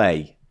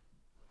Hay-on-Way.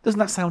 Doesn't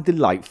that sound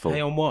delightful?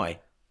 Hey on why?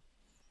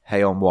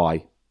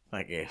 Hay-on-Wye.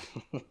 Thank you.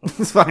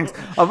 Thanks.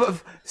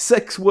 I've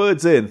 6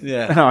 words in.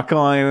 Yeah. And I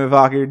can't even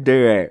fucking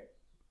do it.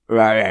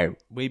 Right.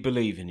 We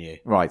believe in you.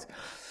 Right.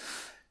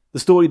 The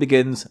story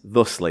begins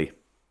thusly.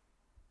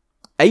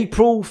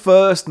 April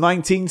 1st,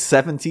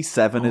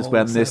 1977 is Oh,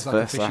 when sounds this like a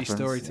first fishy happens.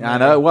 story to I me.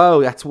 know, well,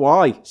 that's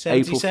why.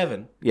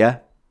 77? Yeah.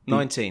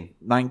 19.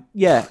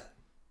 Yeah.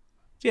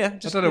 Yeah. I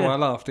Just, don't know yeah. why I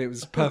laughed. It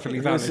was perfectly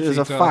valid. This for is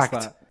you a to ask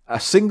fact. that. A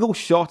single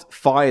shot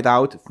fired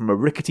out from a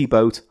rickety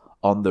boat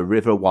on the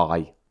River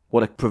Wye.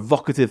 What a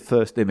provocative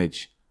first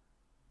image.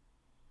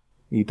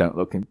 You don't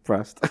look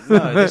impressed.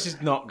 No, this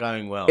is not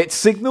going well. It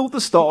signalled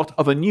the start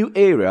of a new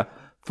era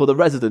for the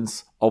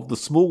residents of the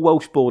small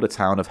Welsh border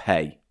town of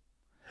Hay.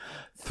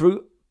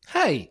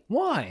 Hey,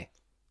 why?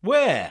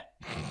 Where?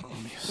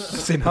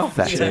 It's enough.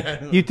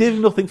 Pathetic. You did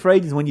nothing for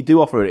ages. When you do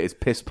offer it, it's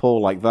piss poor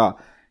like that.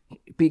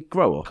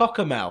 Grow up.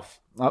 Cockermouth.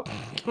 Oh,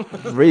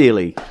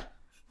 really?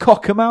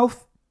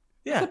 Cockermouth?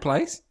 Yeah. The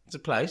place. It's a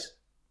place.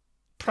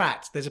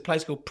 Pratt. There's a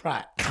place called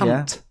Pratt. Cunt.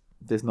 Yeah.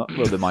 There's not.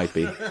 Well, there might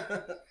be.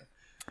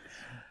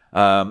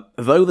 Though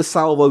the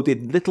salvo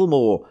did little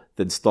more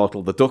than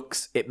startle the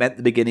ducks, it meant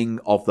the beginning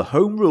of the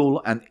Home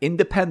Rule and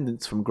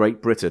independence from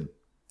Great Britain.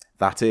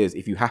 That is,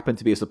 if you happen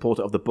to be a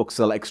supporter of the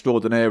bookseller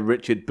extraordinaire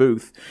Richard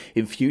Booth,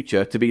 in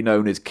future to be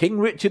known as King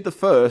Richard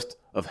I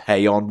of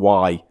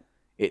Hay-on-Wye.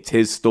 It's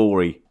his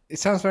story. It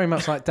sounds very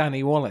much like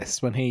Danny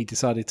Wallace when he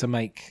decided to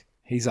make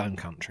his own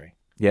country.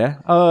 Yeah?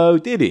 Oh,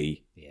 did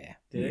he? Yeah.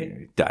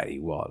 Danny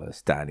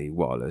Wallace, Danny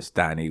Wallace,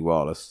 Danny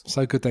Wallace.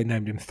 So good they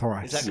named him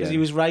thrice. Is that because he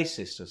was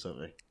racist or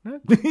something?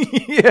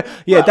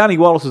 Yeah, Danny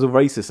Wallace was a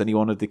racist and he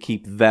wanted to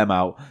keep them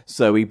out,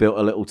 so he built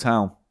a little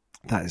town.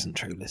 That isn't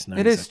true, listener.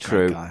 It He's is a great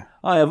true. guy.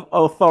 I have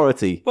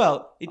authority.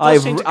 Well, it does I've-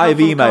 seem to come I've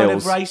from a kind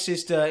of emails.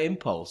 racist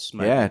impulse,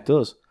 maybe, Yeah, it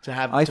does. to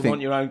have I to think-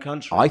 want your own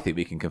country. I think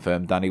we can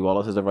confirm Danny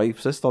Wallace is a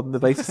racist on the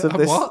basis of A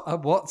this. what? A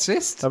what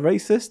cyst? A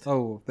racist?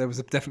 Oh, there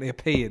was definitely a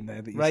P in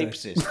there that you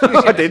said.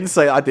 Rapist.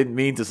 I didn't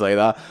mean to say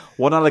that.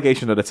 One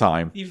allegation at a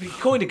time. You've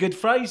coined a good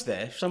phrase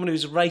there. Someone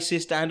who's a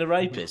racist and a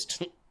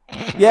rapist.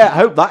 Yeah, I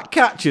hope that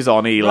catches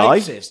on, Eli.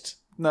 Racist.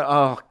 No,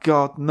 oh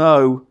God,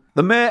 no.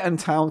 The mayor and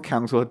town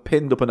council had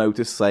pinned up a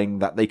notice saying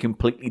that they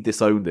completely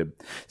disowned him.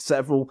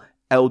 Several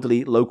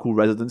elderly local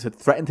residents had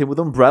threatened him with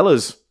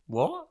umbrellas.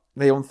 What?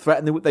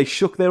 They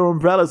shook their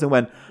umbrellas and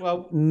went,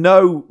 Well,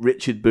 "No,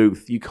 Richard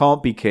Booth, you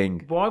can't be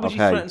king." why would you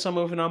threaten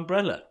someone with an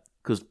umbrella?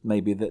 Because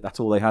maybe that's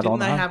all they had Didn't on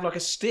they hand. have like a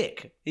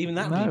stick? Even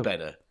that would No. be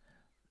better.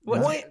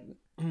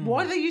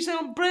 Why do they use their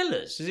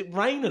umbrellas? Does it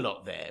rain a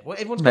lot there?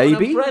 Everyone's got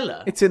Maybe an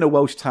umbrella. it's in a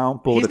Welsh town,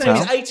 border His name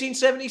town. is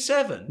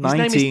 1877. His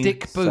name is Dick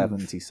Booth.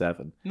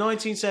 1977.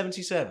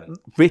 1977.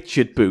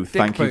 Richard Booth,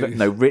 Dick thank you. Booth.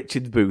 No,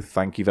 Richard Booth,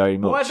 thank you very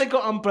Why much. have they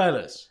got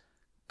umbrellas?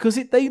 Because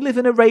they live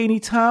in a rainy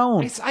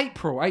town. It's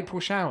April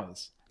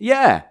showers.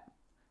 Yeah.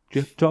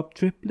 Drip, drop,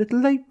 drip,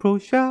 little April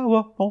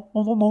shower.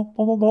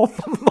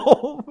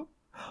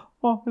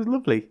 Oh, it's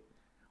lovely.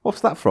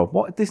 What's that from?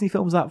 What Disney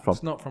film's that from?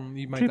 It's not from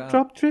you made Drip, that up.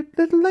 drop, drip,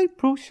 little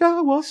April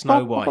shower.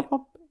 Snow White.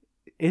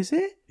 Is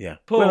it? Yeah.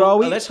 Where are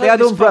we? Let's They hope had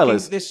this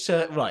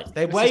umbrellas. right.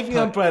 They're waving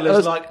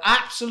umbrellas like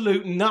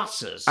absolute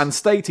nutters. And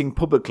stating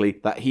publicly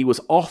that he was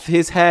off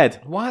his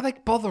head. Why are they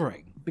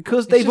bothering?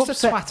 Because He's they've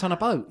just upset... a twat on a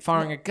boat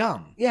firing a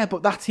gun. Yeah,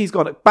 but he's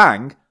gone,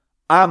 bang,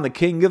 I'm the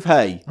king of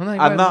hay. I know, And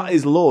well- that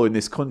is law in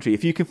this country.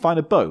 If you can find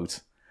a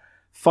boat,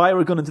 fire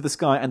a gun into the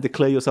sky and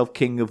declare yourself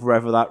king of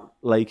wherever that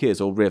lake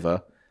is or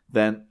river,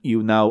 then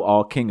you now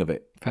are king of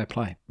it. Fair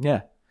play.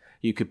 Yeah.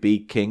 You could be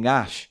King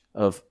Ash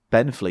of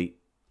Benfleet.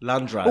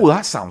 Landro. Oh,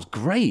 that sounds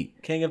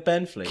great. King of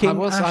Benfleet. King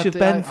Ash of I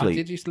Benfleet.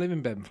 did used to live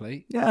in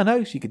Benfleet. Yeah, I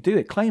know. So you could do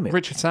it. Claim it.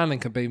 Richard Sandling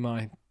could be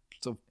my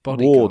sort of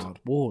bodyguard.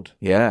 Ward.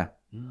 Yeah.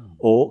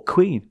 Or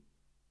Queen.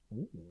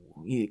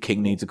 Yeah,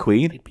 King needs a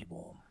queen. He'd be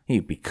warm.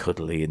 He'd be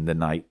cuddly in the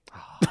night.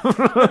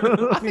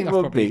 I think I've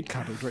would probably be.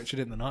 cuddled Richard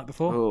in the night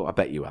before. Oh, I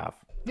bet you have.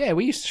 Yeah,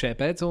 we used to share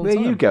beds all the Where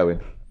time. are you going?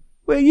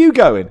 Where are you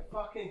going?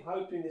 Fucking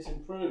hoping this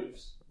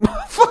improves.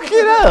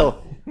 Fucking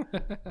hell!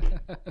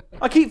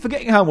 I keep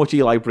forgetting how much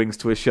Eli brings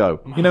to a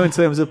show. You know, in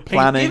terms of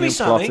planning Give me and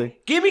something. plotting.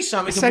 Give me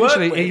something to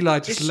Essentially, work with. Eli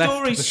just This left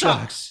story the show.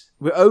 sucks.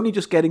 We're only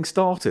just getting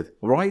started,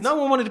 right? No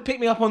one wanted to pick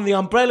me up on the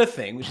umbrella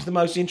thing, which is the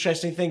most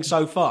interesting thing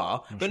so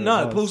far. But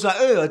no, Paul's like,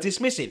 oh,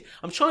 dismissive.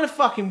 I'm trying to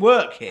fucking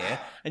work here,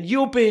 and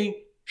you're being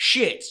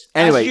shit,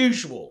 Anyway. as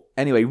usual.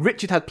 Anyway,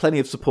 Richard had plenty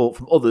of support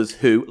from others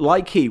who,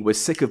 like he, were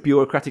sick of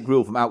bureaucratic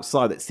rule from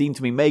outside that seemed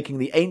to be making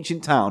the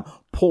ancient town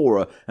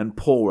poorer and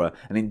poorer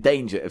and in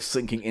danger of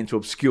sinking into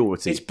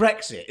obscurity. It's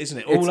Brexit, isn't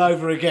it? All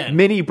over again.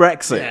 Mini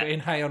Brexit. Yeah.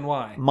 In Hay on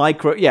Wye.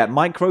 Micro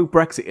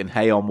Brexit in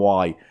Hay on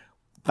Wye.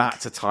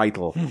 That's a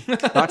title.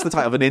 That's the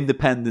title of an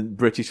independent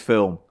British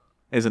film,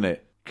 isn't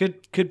it?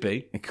 Could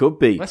be. It could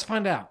be. Let's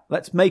find out.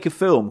 Let's make a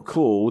film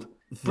called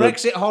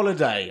Brexit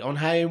Holiday on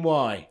Hay and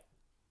Wye.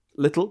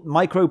 Little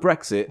Micro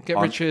Brexit Get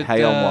on Richard,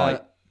 Hay on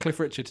Wye. Cliff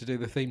Richard to do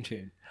the theme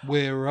tune.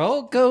 We're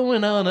all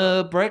going on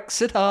a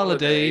Brexit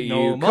holiday.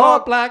 No You more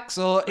can't- blacks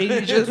or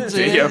Asians Oh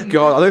in.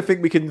 God, I don't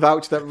think we can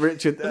vouch that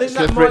Richard Isn't Cliff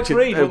that Mike Richard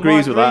Reid? What agrees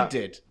Mike with Reid that.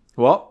 did?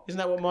 What? Isn't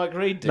that what Mike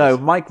Reid did? No,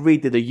 Mike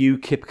Reid did a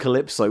UKIP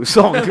Calypso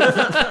song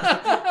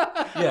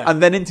Yeah.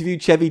 and then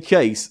interviewed Chevy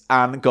Chase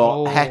and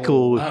got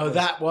heckled. Oh,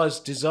 that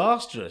was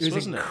disastrous, It was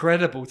wasn't it?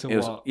 incredible to It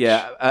was- watch.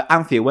 yeah,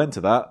 Anthea went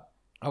to that.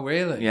 Oh,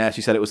 really? Yeah,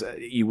 she said it was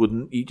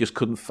you just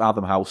couldn't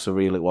fathom how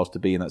surreal it was to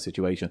be in that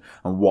situation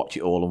and watch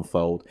it all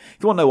unfold.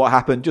 If you want to know what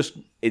happened, just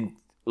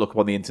look up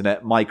on the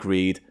internet, Mike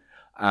Reid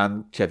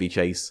and Chevy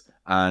Chase,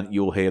 and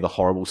you'll hear the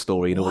horrible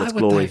story in all Why its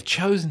would they glory. have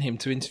chosen him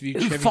to interview Who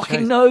Chevy fucking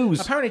Chase?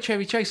 knows? Apparently,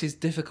 Chevy Chase is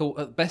difficult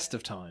at the best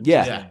of times.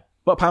 Yeah. isn't he?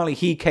 But apparently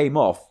he came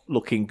off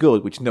looking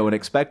good, which no one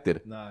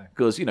expected. No.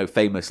 Because,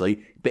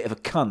 famously, a bit of a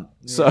cunt.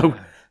 So,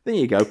 there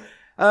you go.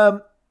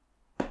 You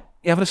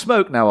having a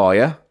smoke now, are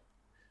you?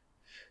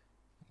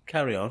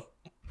 Carry on.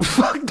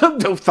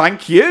 No,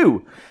 thank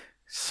you.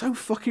 So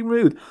fucking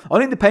rude.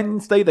 On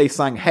Independence Day, they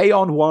sang Hey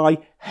on Wye,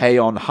 Hey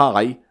on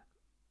High.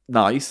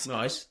 Nice.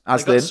 Nice.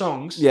 As They got their-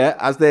 songs. Yeah,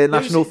 as their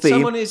national Who's it?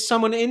 theme. Is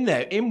someone in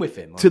there, in with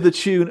him? To the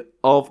tune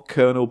of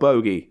Colonel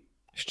Bogey.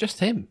 It's just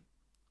him.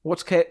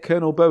 What's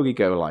Colonel Bogey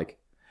go like?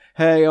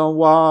 Hey on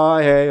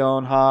Wye, hey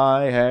on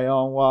high, hey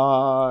on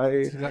Wye.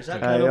 Is that Hey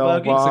Colonel on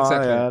Bogey? Wye, It's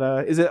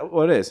exactly Is it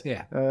what it is?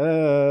 Yeah.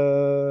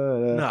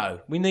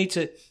 No, we need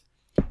to.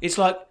 It's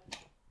like.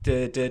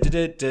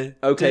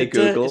 Okay,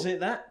 Google. Isn't it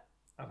that?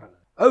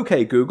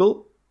 Okay,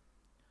 Google.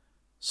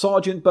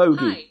 Sergeant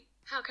Bogey. Hi,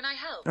 how can I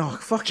help? Oh,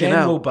 fucking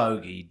General hell.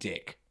 Bogey,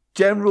 Dick.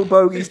 General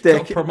Bogey's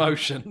Got dick.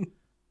 promotion.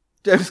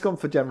 Just gone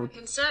for General. You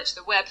can search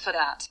the web for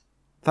that.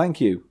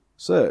 Thank you.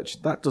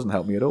 Search. That doesn't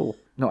help me at all.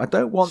 No, I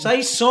don't want.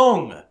 Say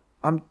song.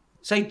 I'm.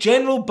 Say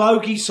General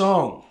Bogey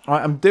song.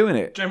 I'm doing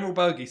it. General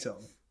Bogey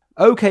song.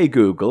 Okay,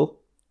 Google.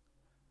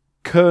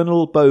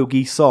 Colonel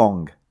Bogey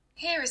song.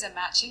 Here is a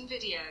matching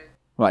video.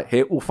 Right,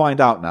 here we'll find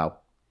out now.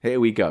 Here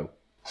we go.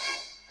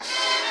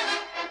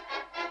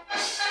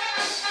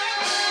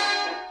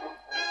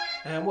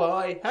 And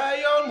why,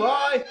 hey on,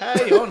 why,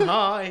 hey on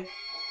high.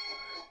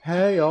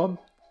 Hey on.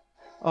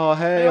 Oh,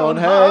 hey on,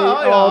 hey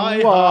high,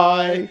 on,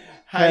 why?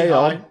 Hey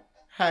on.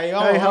 Hey Hey ho,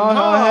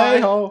 ho, hey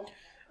ho.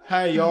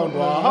 Hey on,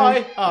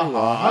 why,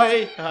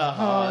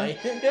 hi.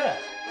 Yeah,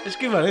 it's a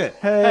good one, isn't it?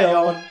 Hey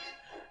on.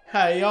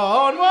 Hey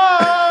on,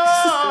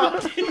 why?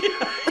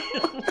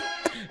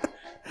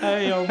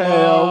 Hey on,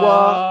 Hey on,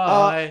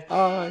 why?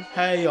 why?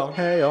 Hey on,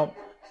 Hey on.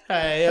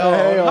 hey Hey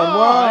on, on,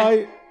 why?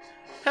 why?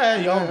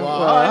 Hey on,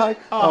 why?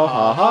 Oh,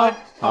 hi.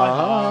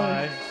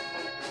 Hi.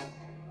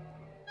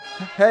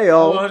 Hey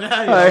ho. Oh, hey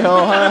Hey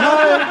ho,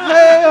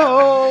 hey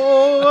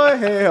ho.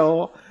 Hey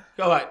ho.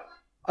 All right,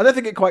 I don't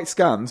think it quite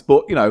scans,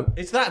 but, you know,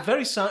 it's that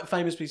very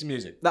famous piece of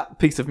music. that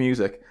piece of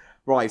music.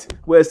 Right,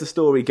 where's the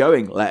story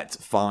going? Let's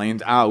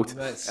find out.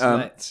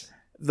 Let's.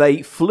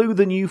 They flew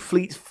the new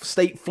fleet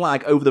state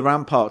flag over the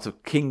ramparts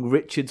of King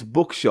Richard's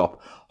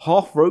bookshop,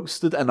 half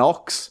roasted an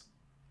ox.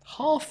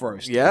 Half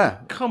roast. Yeah.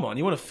 Come on,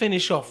 you want to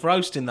finish off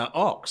roasting that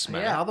ox,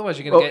 man? Yeah, otherwise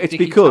you're going Well, to get it's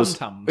dicky because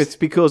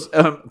tum-tums.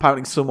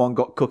 apparently someone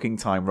got cooking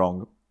time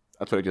wrong.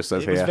 That's what it just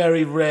says It here. was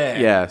very rare.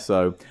 Yeah,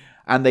 so.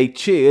 And they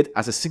cheered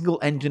as a single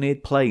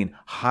engineered plane,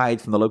 hired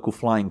from the local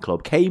flying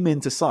club, came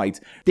into sight,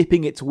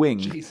 dipping its wing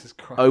Jesus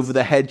Christ. over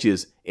the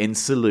hedges in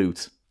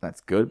salute. That's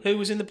good. Who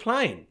was in the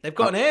plane? They've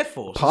got an air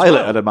force. as Pilot,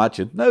 well. I'd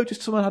imagine. No,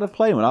 just someone had a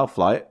plane when I'll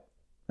fly it.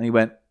 And he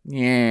went,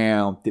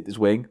 yeah, dipped his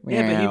wing.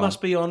 Yeah, but he meow. must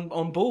be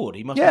on board.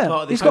 He must Yeah, be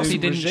part of this he's got- whole He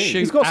didn't regime. shoot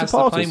He's got as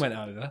supporters. the plane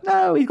went over.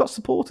 No, he's got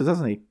supporters,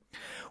 hasn't he?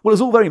 Well,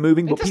 it's all very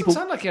moving, It but doesn't people...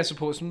 sound like he has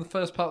supports from the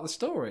first part of the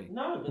story.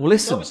 No, Well,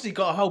 listen. he's obviously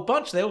got a whole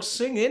bunch. They're all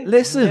singing.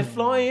 Listen. They're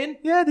flying.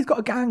 Yeah, they've got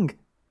a gang.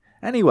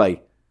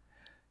 Anyway,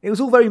 it was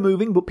all very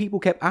moving, but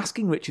people kept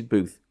asking Richard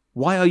Booth,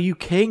 why are you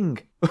king?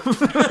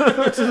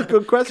 This is a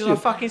good Because question. I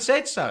fucking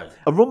said so.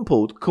 A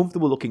rumpled,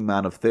 comfortable-looking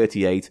man of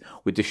 38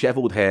 with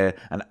dishevelled hair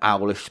and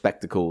owlish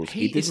spectacles.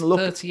 He is didn't look...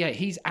 38.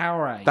 He's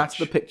our age. That's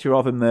the picture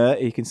of him there.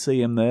 You can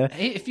see him there.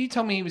 If you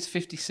told me he was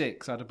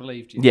 56, I'd have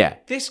believed you. Yeah.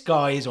 This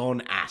guy is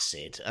on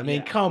acid. I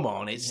mean, come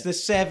on. It's the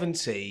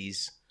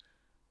 70s.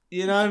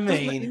 You know what I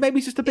mean? Maybe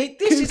he's just a bit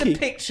This is a kooky.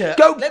 picture.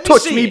 Don't Let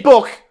touch see me, it.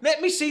 book!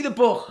 Let me see the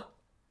book.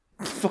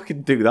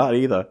 Fucking do that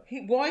either.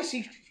 Why is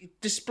he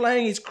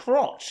displaying his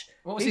crotch?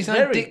 What was He's his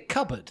name? very- Dick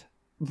Cupboard.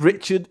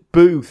 Richard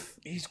Booth.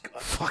 He's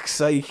got, Fuck's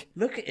sake.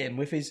 look at him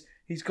with his.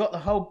 He's got the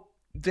whole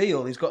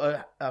deal. He's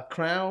got a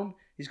crown.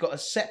 He's got a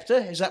scepter.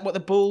 Is that what the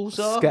bulls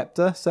are?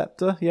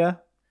 Scepter, yeah.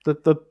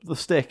 The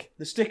stick.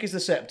 The stick is the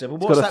scepter. But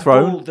got what's a that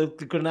throne. ball?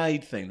 The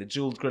grenade thing. The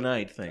jeweled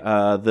grenade thing.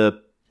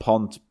 The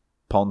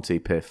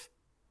Pontypiff.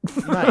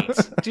 Mate,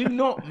 do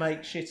not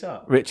make shit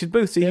up. Richard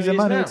Booth, see, There he's a he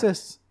is man who now.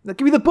 exists. Now,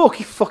 give me the book,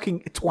 you fucking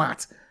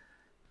twat.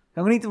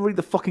 Now, we need to read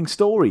the fucking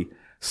story.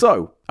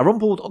 So, a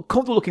rumpled,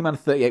 comfortable-looking man of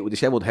 38 with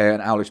dishevelled hair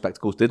and owlish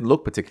spectacles didn't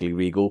look particularly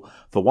regal.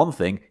 For one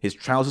thing, his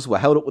trousers were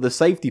held up with a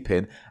safety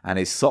pin, and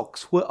his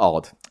socks were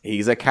odd.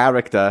 He's a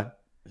character.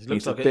 It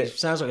looks He's a like bit- it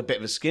sounds like a bit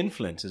of a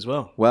skinflint as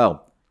well.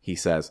 Well, he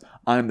says,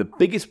 I'm the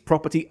biggest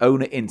property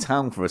owner in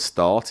town for a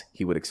start,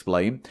 he would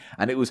explain,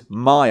 and it was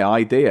my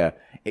idea.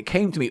 It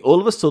came to me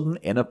all of a sudden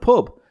in a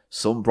pub.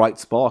 Some bright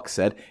spark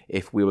said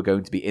if we were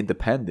going to be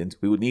independent,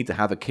 we would need to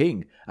have a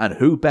king. And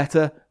who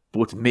better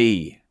but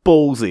me?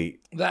 Ballsy.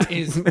 That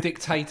is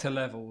dictator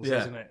levels, Yeah.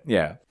 isn't it?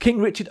 Yeah. King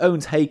Richard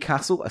owns Hay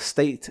Castle, a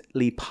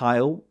stately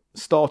pile.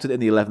 Started in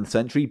the 11th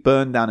century,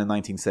 burned down in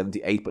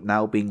 1978, but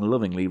now being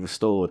lovingly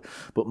restored.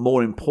 But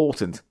more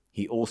important,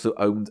 he also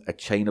owned a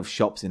chain of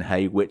shops in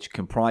Hay, which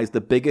comprised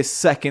the biggest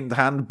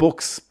second-hand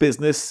books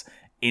business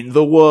in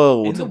the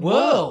world. In the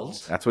world?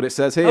 That's what it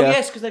says here. Oh,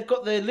 yes, because they've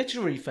got the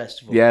literary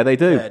festival. Yeah, they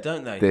do. Yeah,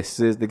 don't they? This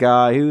is the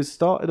guy who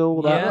started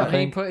all that, Yeah, I he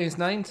think. put his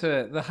name to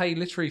it. The Hay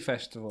Literary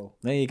Festival.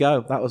 There you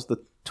go. That was the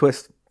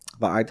twist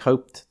that I'd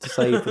hoped to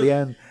save for the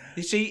end.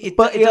 You see, it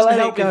But doesn't yeah, let it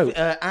help go. if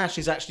Ash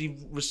is actually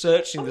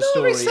researching the No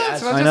story. research.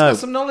 as- I I just know. got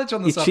some knowledge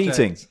on the You're subject.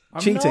 cheating.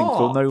 I'm Cheating for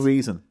not. no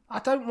reason. I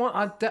don't want.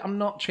 I'm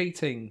not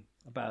cheating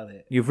about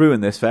it. You've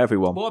ruined this for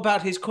everyone. What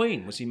about his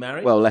queen? Was he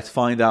married? Well, let's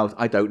find out.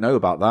 I don't know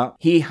about that.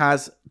 He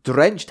has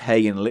drenched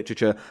Hay in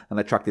literature and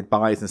attracted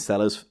buyers and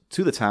sellers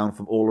to the town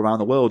from all around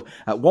the world.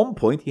 At one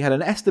point, he had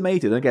an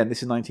estimated, and again,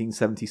 this is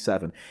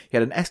 1977, he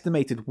had an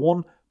estimated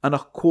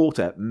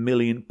 1.25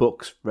 million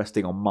books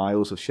resting on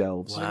miles of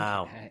shelves.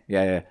 wow.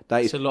 Yeah.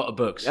 That It's is, a lot of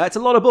books. that's a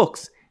lot of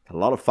books. A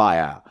lot of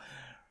fire.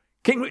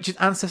 King Richard's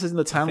ancestors in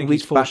the I town think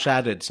he's reached back...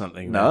 foreshadowed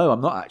something. No,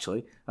 I'm not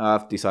actually.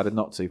 I've decided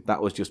not to. That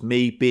was just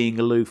me being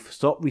aloof.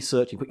 Stop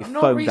researching. Put your I'm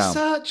not phone down.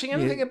 researching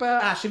anything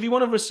about. Ash, if you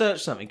want to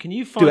research something, can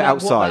you find Do it out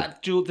outside.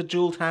 what the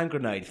jeweled hand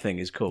grenade thing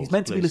is called? He's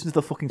meant to be please? listening to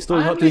the fucking story,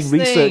 I'm not doing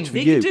listening. research for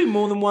He you. can do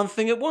more than one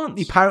thing at once.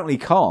 He apparently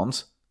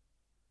can't.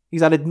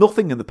 He's added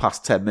nothing in the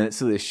past 10 minutes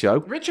to this show.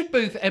 Richard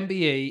Booth,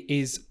 MBE,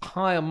 is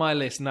high on my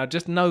list, and I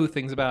just know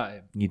things about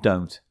him. You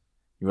don't.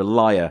 You're a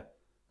liar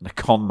and a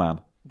con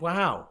man.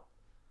 Wow.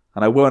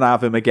 And I won't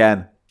have him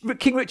again.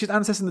 King Richard's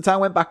ancestors in the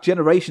town went back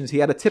generations. He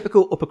had a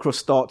typical upper crust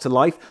start to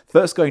life,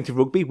 first going to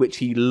rugby, which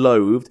he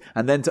loathed,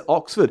 and then to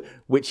Oxford,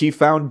 which he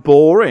found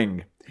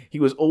boring. He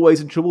was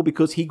always in trouble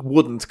because he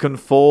wouldn't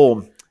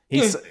conform.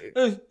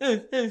 I'm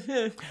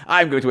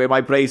going to wear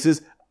my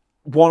braces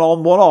one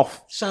on, one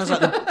off. Sounds like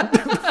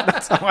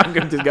That's how I'm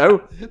going to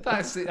go.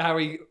 That's how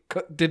he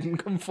didn't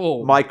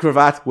conform. My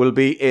cravat will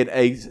be in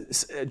a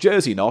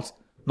jersey knot,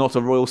 not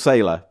a royal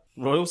sailor.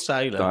 Royal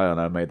Sailor. I don't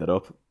know, I made that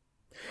up.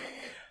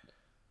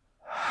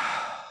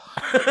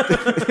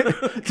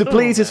 To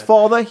please his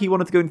father, he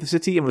wanted to go into the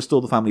city and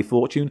restore the family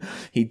fortune.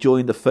 He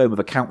joined a firm of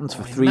accountants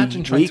for 3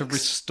 Imagine trying weeks. to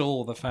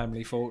restore the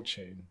family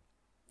fortune.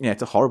 Yeah,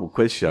 it's a horrible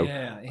quiz show.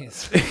 Yeah, it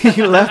is.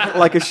 He left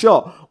like a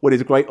shot when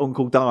his great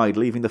uncle died,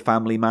 leaving the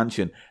family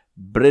mansion,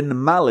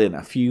 Bryn Mallin,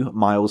 a few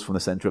miles from the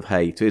centre of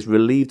Hay, to his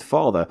relieved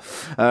father.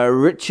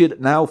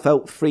 Richard now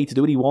felt free to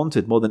do what he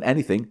wanted. More than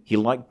anything, he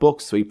liked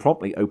books, so he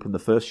promptly opened the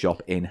first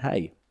shop in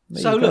Hay.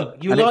 There So you go.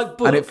 look, you And like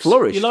books. and it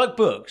flourished. You like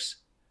books.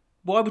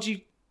 Why would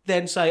you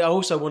then say, I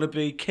also want to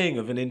be king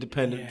of an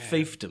independent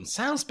fiefdom?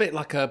 Sounds a bit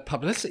like a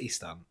publicity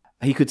stunt.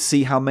 He could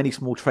see how many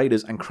small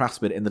traders and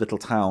craftsmen in the little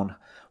town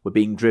were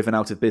being driven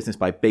out of business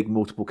by big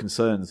multiple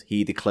concerns.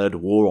 He declared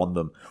war on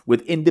them.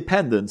 With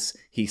independence,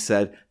 he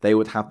said, they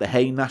would have the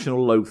Hay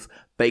National Loaf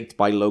baked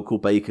by local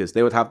bakers.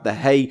 They would have the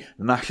Hay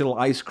National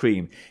Ice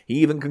Cream. He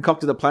even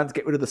concocted a plan to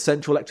get rid of the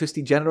central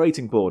electricity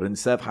generating board and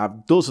instead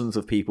have dozens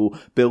of people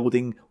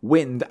building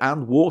wind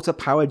and water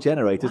power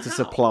generators to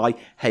supply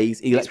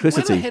Hay's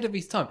electricity. He's well ahead of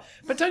his time.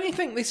 But don't you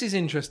think this is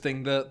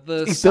interesting that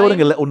He's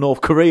building a little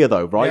North Korea,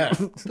 though, right?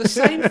 Yeah. the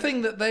same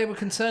thing that they were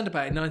concerned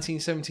about in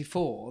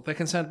 1974, they're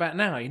concerned about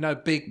now. You know,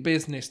 big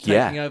business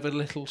taking over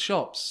little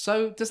shops.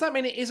 So does that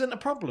mean it isn't a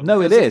problem?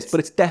 No, it Because is, but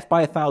it's death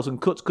by 1,000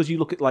 cuts because you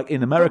look at, like,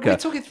 in America, we're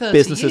talking 30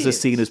 businesses are years.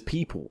 seen as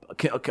people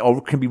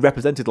or can be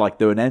represented like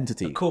they're an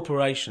entity.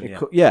 Corporation, yeah.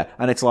 Yeah,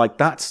 and it's like,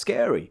 that's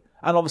scary.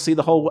 And obviously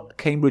the whole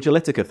Cambridge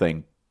Analytica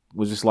thing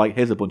was just like,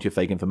 here's a bunch of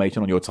fake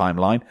information on your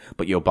timeline,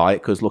 but you'll buy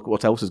it because look at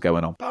what else is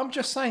going on. But I'm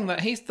just saying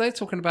that they're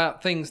talking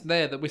about things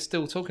there that we're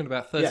still talking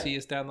about 30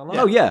 years down the line.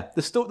 Oh, yeah,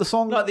 the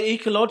song... Like the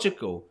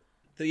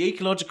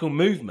ecological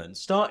movement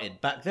started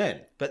back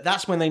then, but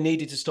that's when they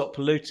needed to stop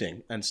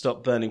polluting and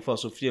stop burning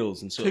fossil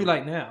fuels and sort Too of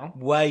late now.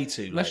 way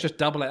too late. Let's just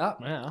double it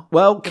up now.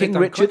 Well, Get it King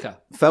done Richard quicker.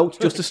 felt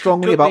just as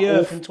strongly Cook about the all...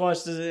 earth in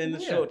twice in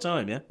a short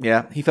time, yeah?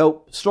 Yeah, he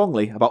felt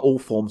strongly about all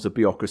forms of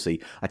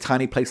bureaucracy. A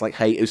tiny place like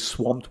Hay is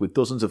swamped with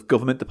dozens of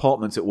government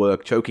departments at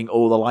work, choking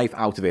all the life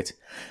out of it.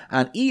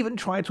 And even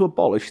tried to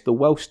abolish the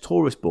Welsh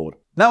Tourist Board.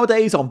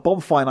 Nowadays, on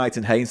bonfire night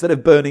in Hay, instead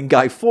of burning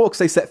Guy Fawkes,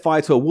 they set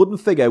fire to a wooden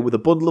figure with a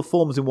bundle of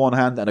forms in one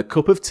hand and a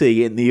cup of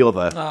tea in the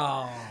other.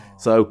 Oh.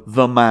 So,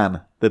 the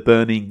man. They're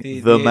burning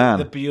the man.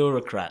 The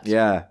bureaucrat.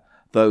 Yeah.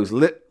 Those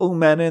little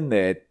men in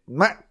their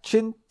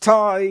matching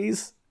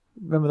ties.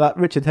 Remember that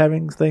Richard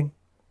Herring's thing?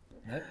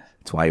 Nope.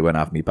 That's why he won't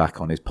have me back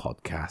on his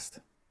podcast.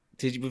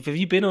 Have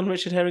you been on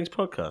Richard Herring's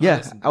podcast?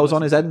 Yeah, I was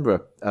on his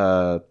Edinburgh.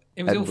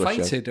 It was Edinburgh show.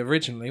 ill-fated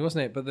originally,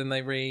 wasn't it? But then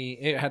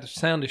it had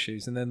sound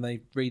issues, and then they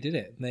redid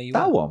it. And there you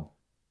That are. one?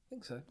 I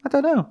think so. I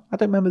don't know. I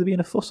don't remember there being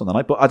a fuss on the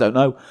night, but I don't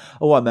know.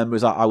 All I remember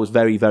is that I was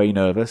very, very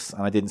nervous,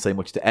 and I didn't say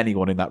much to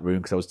anyone in that room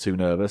because I was too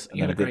nervous. And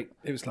You then had I did.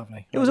 it was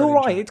lovely. It was I all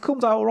really right. enjoyed It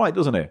comes out all right,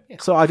 doesn't it? Yeah.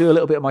 So I do a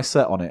little bit of my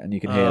set on it, and you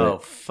can hear Oh,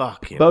 it.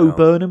 fuck you. Bo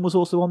Burnham was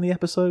also on the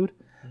episode,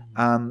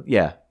 and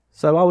yeah.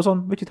 So I was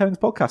on Richard Herring's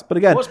podcast, but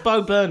again, What's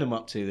Bo Burnham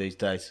up to these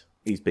days?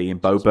 he's being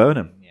Bo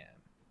Burnham. Yeah.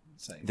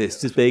 So,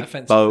 This is Big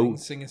offensive Bo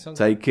things, singing songs.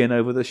 taking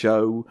over the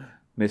show.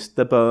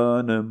 Mr.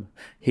 Burnham,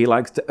 he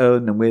likes to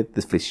earn them with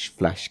the fish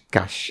flash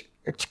cash.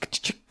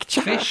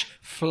 Fish,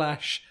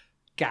 flash,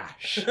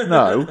 gash.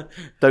 No,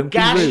 don't be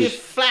Gash, you rude.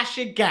 flash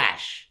a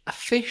gash. A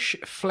fish,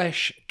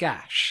 flesh,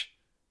 gash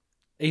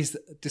is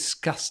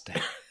disgusting.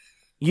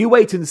 You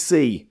wait and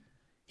see,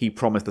 he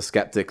promised the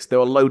skeptics. There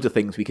are loads of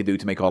things we can do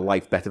to make our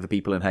life better for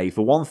people in Hay.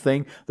 For one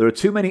thing, there are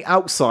too many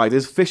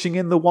outsiders fishing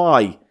in the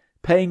Y,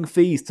 paying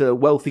fees to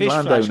wealthy Fish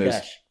landowners,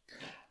 flash gash.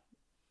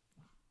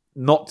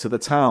 not to the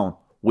town.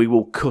 We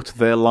will cut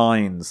their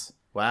lines.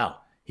 Wow.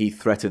 He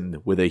threatened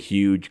with a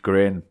huge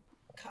grin.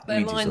 Cut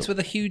their lines with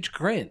a huge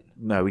grin.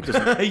 No, he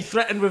doesn't. He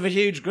threatened with a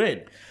huge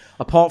grin.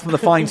 Apart from the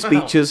fine Wow.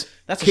 speeches,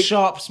 That's a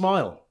sharp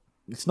smile.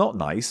 it's not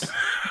nice.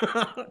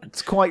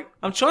 It's quite.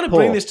 I'm trying to Poor.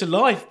 bring this to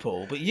life,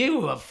 Paul, but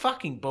you are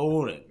fucking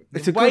boring.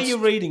 It's The a way good- you're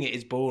reading it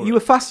is boring. You were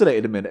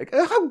fascinated a minute.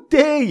 How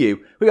dare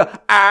you? We go,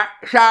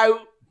 so,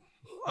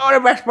 what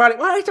the best part?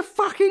 What the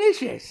fucking is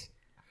this?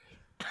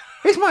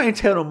 It's my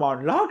internal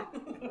monologue,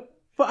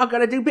 but I'm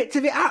going to do bits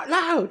of it out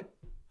loud.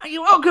 Are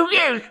you all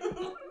confused?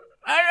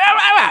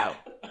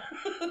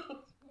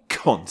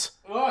 Cunt.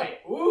 Right.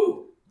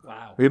 Ooh.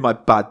 Wow. You're in my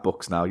bad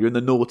books now. You're in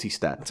the naughty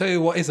step. Tell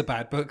you what is a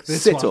bad book.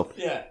 This Sit one. up.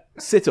 Yeah.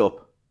 Sit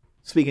up.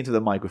 Speak into the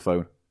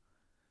microphone.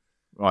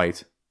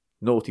 Right.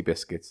 Naughty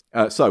biscuits.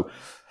 So,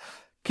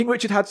 King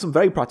Richard had some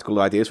very practical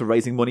ideas for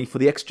raising money for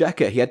the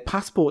Exchequer. He had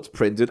passports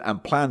printed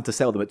and planned to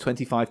sell them at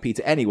 25p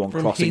to anyone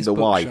From crossing his the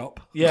Y. bookshop.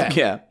 Yeah.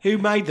 Yeah. Who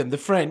made them? The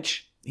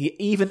French. He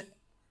even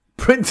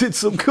printed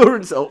some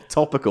currency. Oh,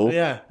 topical.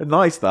 Yeah.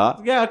 Nice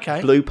that. Yeah,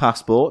 okay. Blue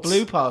passports.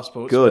 Blue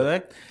passports. Good. Were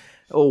they?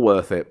 All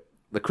worth it.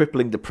 The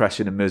crippling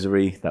depression and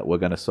misery that we're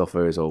going to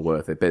suffer is all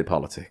worth it. Bit of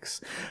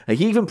politics.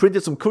 He even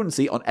printed some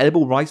currency on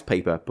edible rice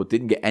paper, but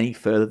didn't get any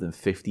further than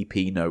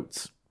 50p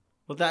notes.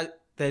 Well,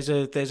 there's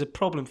a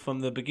problem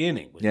from the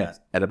beginning. With Yeah, that.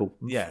 edible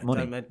Yeah.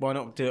 money. Why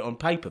not do it on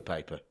paper?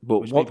 But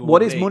which what people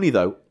is would money, need?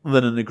 though,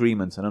 than an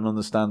agreement and an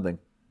understanding?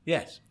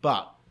 Yes,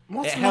 but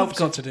What's it love helps.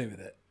 got to do with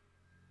it?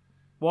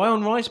 Why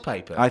on rice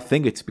paper? I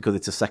think it's because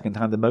it's a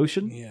second-hand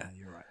emotion. Yeah,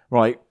 you're right.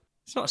 Right,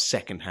 It's not a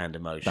second-hand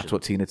emotion. that's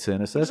what Tina Turner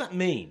What says. does that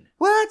mean?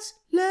 What's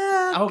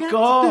love Oh, got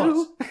God.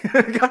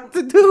 to do? Got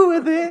to do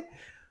with it?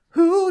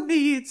 Who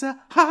needs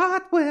a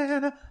heart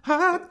when a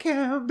heart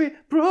can be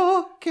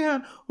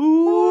broken?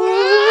 Ooh.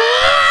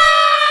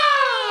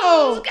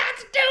 Who's got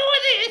to do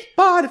with it?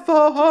 Party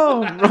for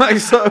home. Right,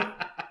 so... Do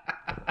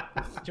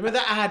you remember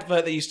that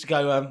advert that used to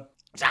go,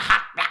 it's a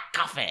hot black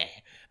coffee,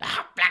 the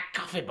hot black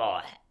coffee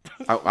boy?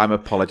 I'm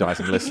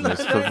apologising,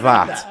 listeners, for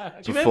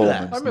that Do you remember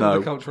that? performance. I remember No,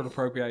 the cultural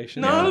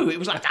appropriation. No, it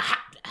was like the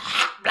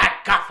hot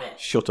black coffee.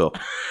 shut up.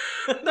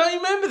 No, you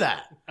remember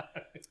that?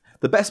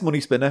 The best money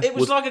spinner It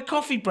was like a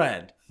coffee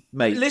brand.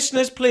 mate.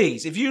 Listeners,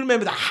 please, if you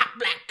remember the hot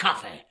black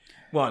coffee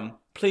one,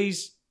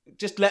 please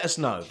just let us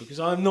know, because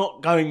I'm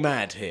not going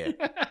mad here.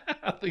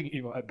 I think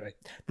you might be.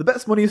 The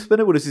best money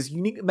spinner was his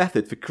unique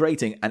method for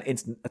creating an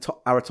instant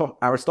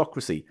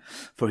aristocracy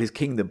for his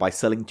kingdom by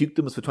selling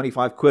dukedoms for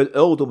 25 quid,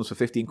 earldoms for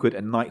 15 quid,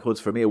 and knighthoods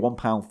for a mere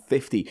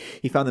 £1.50.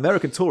 He found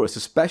American tourists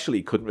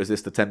especially couldn't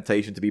resist the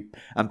temptation to be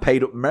and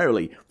paid up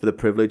merrily for the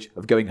privilege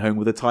of going home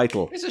with a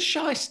title. He's a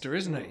shyster,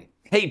 isn't he?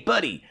 Hey,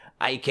 buddy,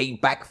 I came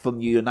back from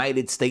the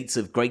United States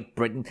of Great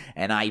Britain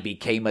and I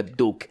became a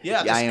duke.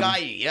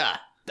 Yeah.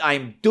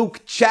 I'm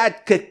Duke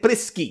Chad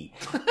Kaplisky,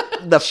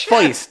 the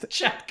first.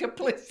 Chad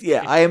Kaplisky.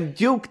 Yeah, I am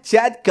Duke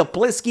Chad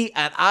Kaplisky,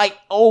 and I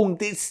own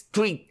this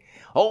street.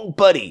 Oh,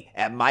 buddy,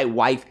 and my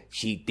wife,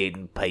 she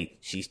didn't pay.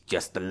 She's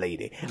just a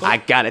lady. I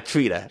gotta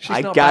treat her.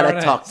 I not gotta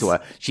baroness. talk to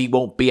her. She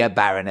won't be a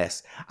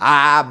baroness.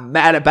 I'm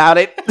mad about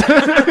it.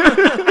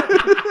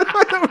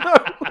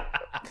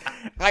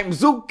 I'm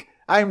Zook.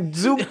 I'm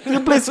Zook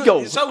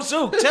Kaplisco. So,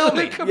 Zook, tell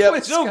me.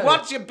 Kaplisco. Zook,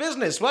 what's your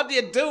business? What do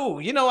you do?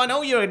 You know, I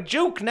know you're a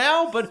Duke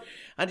now, but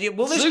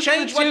will this Zook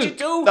change the what you Duke.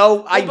 do?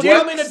 No, I Well, work-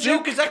 becoming a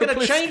Duke, is that going to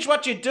Kaplisky. change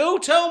what you do?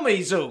 Tell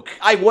me, Zook.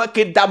 I work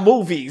in the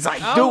movies. I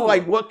do. Oh. I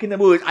work in the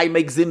movies. I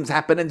make Zims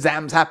happen and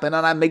Zams happen,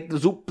 and I make the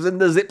Zoops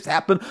and the Zips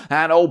happen,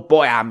 and oh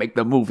boy, I make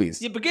the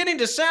movies. You're beginning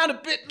to sound a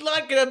bit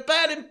like a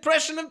bad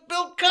impression of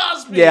Bill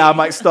Cosby. Yeah, I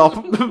might stop.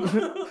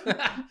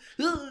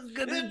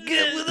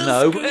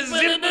 No.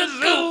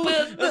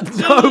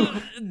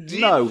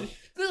 No.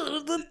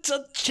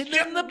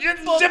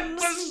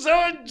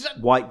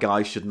 White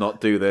guys should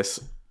not do this.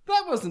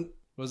 That wasn't...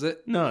 Was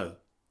it? No.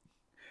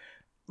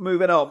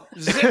 Moving on.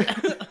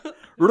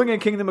 Running a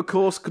kingdom, of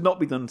course, could not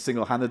be done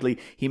single-handedly.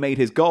 He made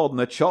his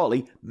gardener,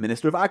 Charlie,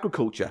 Minister of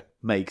Agriculture.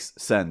 Makes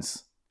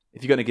sense.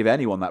 If you're going to give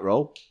anyone that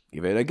role,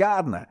 give it a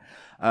gardener.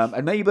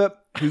 A neighbour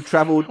who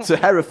travelled to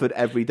Hereford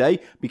every day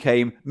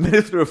became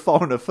Minister of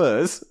Foreign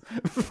Affairs.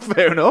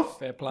 Fair enough.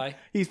 Fair play.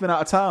 He's been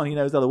out of town. He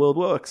knows how the world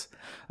works.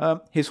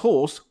 His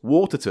horse,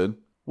 Waterton,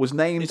 was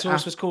named... His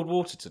horse was called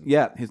Waterton.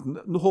 Yeah, his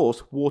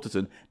horse,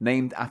 Waterton,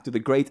 named after the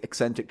great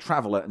eccentric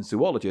traveller and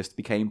zoologist,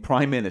 became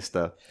Prime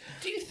Minister.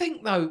 Do you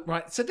think, though,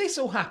 right, so this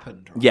all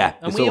happened, right? Yeah,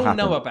 And this we all all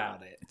know happened.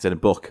 about it. It's in a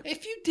book.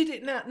 If you did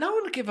it now, no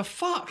one would give a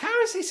fuck.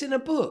 How is this in a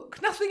book?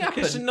 Nothing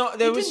Because happened.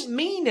 there It was- didn't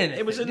mean anything.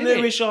 It was a did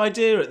newish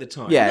idea at the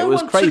time. Yeah, No it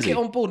was one crazy. took it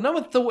on board. No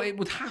one thought it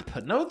would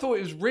happen. No one thought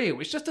it was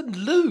real. It's just a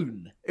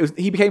loon.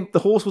 The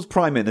horse was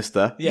Prime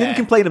Minister. He Yeah. didn't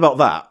complain about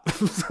that.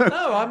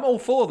 No, I'm all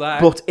for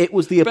that. But it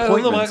was the better than the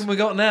appointment. wagon we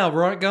got now,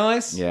 right,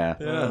 guys? Yeah.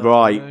 Yeah.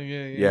 Right.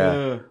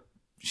 Yeah.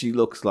 She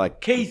looks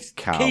like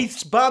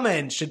Keith's bum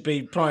end should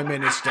be Prime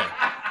Minister.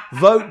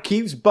 Vote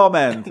Keith's bum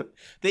end.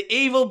 The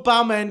evil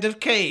bum end of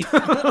Keith.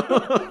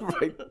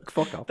 Right,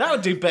 fuck off. That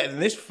would do better than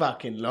this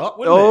fucking lot,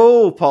 wouldn't it?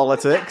 Oh,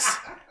 politics.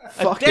 A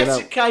Fuck it up.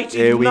 desiccated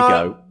Here we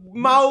go.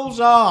 mole's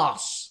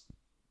arse.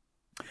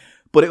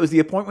 But it was the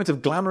appointment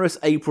of glamorous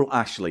April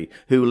Ashley,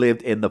 who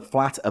lived in the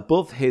flat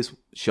above his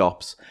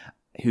shops,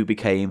 who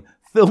became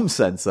film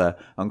censor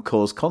and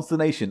caused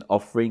consternation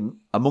offering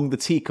among the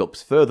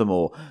teacups.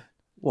 Furthermore,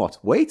 what?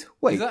 Wait.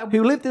 Is that-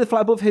 Who lived in the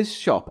flat above his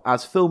shop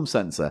as film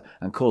censor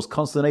and caused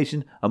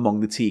consternation among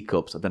the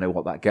teacups. I don't know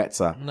what that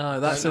gets at. No,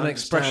 that's Don't an understand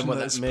expression what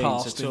that that's means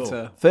passed at all.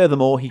 into...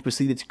 Furthermore, he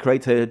proceeded to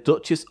create a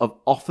Duchess of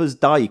Offers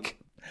Dyke.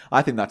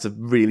 I think that's a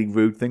really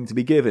rude thing to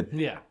be given.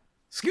 Yeah.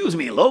 Excuse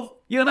me, love.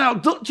 You're now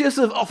Duchess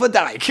of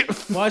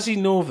Offerdyke. Why is he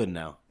northern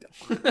now?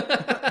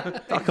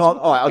 I can't.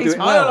 All right, I'll do it.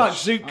 I like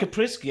Zoot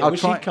Kaprisky. I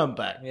wish try- he'd come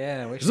back.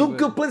 Yeah, we should.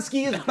 Zuka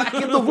Plinsky is back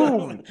in the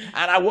room,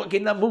 and I work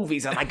in the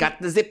movies, and I got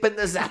the zip and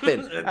the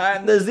zapping,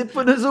 and the zip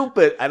and the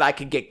zooping, and I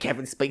can get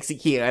Kevin Spacey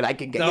here, and I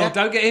can get No,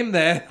 don't get him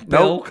there,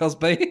 Bill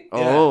Cosby.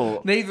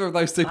 Oh. Neither of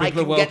those two I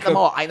people are can get them welcome.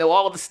 all. I know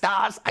all the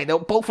stars. I know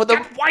both of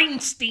them. Got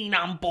Weinstein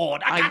on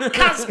board. I got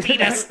Cosby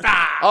the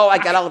star. Oh, I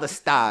got all the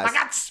stars. I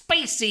got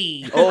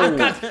Spacey. I Oh,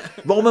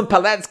 got. Roman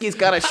Polanski's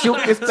gonna shoot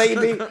this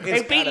baby.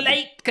 He'll be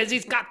late because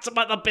he's got some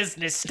other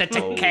business to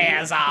take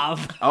care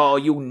of. Oh,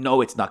 you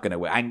know it's not gonna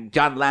work. And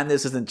John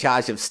Landis is in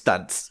charge of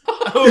stunts.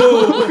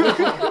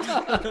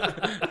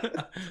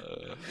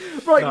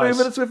 Right, Nice.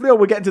 moving swiftly on.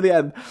 We're getting to the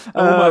end.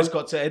 Almost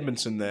got to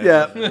Edmondson there.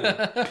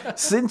 Yeah.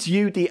 Since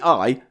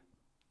UDI,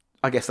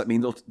 I guess that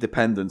means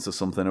dependence or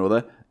something or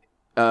other,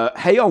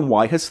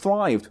 Hay-on-Wye has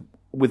thrived,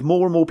 with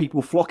more and more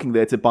people flocking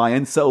there to buy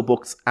and sell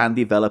books and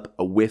develop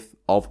a whiff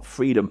of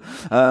freedom.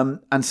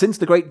 And since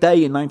the Great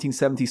Day in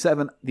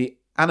 1977, the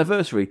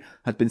anniversary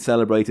had been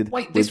celebrated.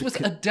 Wait, this with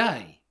was a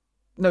day.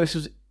 No, this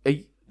is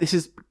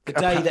The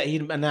day that he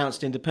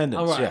announced independence.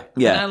 All right. Yeah.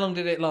 Yeah. And how long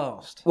did it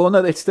last? Well,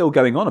 no, it's still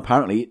going on,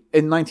 apparently.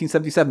 In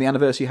 1977, the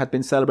anniversary had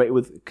been celebrated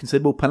with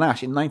considerable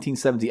panache. In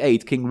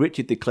 1978, King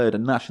Richard declared a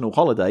national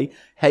holiday,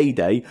 Hay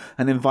Day,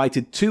 and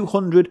invited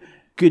 200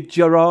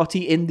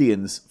 Gujarati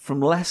Indians from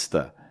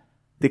Leicester,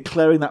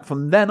 declaring that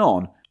from then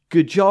on,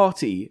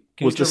 Gujarati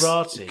was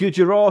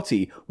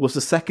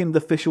the second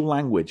official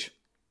language.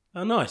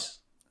 Oh, nice.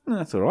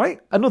 That's all right.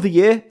 Another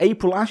year,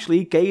 April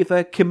Ashley gave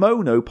a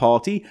kimono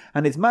party,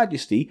 and His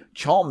Majesty,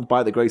 charmed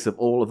by the grace of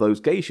all of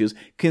those geishas,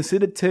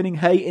 considered turning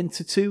Hay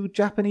into 2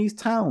 Japanese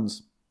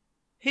towns.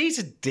 He's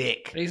a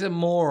dick. He's a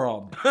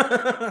moron.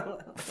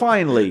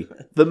 Finally,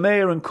 the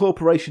mayor and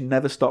corporation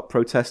never stopped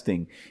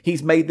protesting.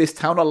 He's made this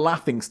town a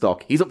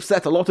laughingstock. He's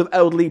upset a lot of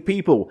elderly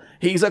people.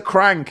 He's a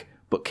crank.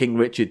 But King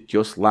Richard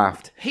just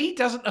laughed. He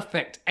doesn't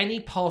affect any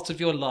part of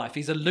your life.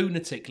 He's a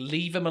lunatic.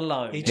 Leave him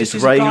alone. He just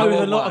His is a reign- guy with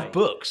a lot of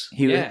books.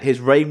 Yeah.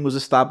 His reign was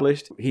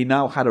established. He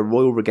now had a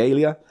royal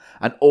regalia,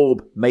 an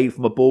orb made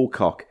from a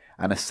bullcock,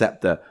 and a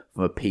sceptre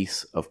from a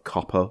piece of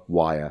copper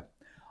wire.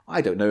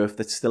 I don't know if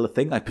that's still a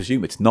thing. I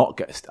presume it's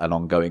not an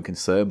ongoing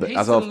concern, but He's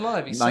as still of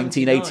alive. He's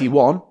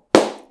 1981,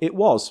 it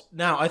was.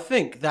 Now, I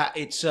think that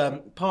it's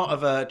part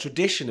of a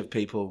tradition of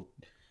people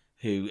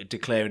who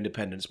declare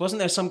independence. Wasn't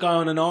there some guy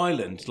on an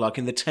island, like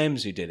in the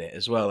Thames, who did it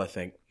as well, I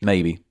think?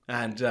 Maybe.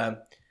 And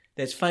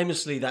there's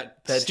famously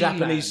that Sealand.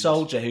 Japanese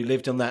soldier who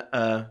lived on that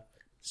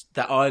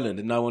island,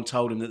 and no one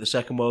told him that the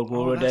Second World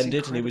War had that's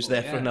ended, and he was there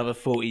incredible, for yeah. another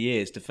 40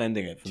 years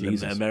defending it from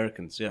the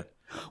Americans. Yeah,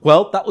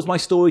 Well, that was my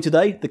story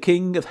today. The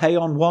King of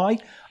Hay-on-Wye.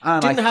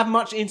 And didn't have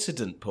much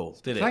incident, Paul,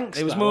 did it? Thanks,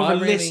 it was though. more of a I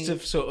really- list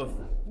of sort of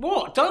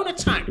what? Don't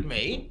attack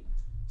me!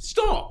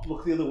 Stop!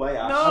 Look the other way,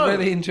 Ash. No, I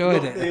really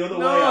enjoyed it. other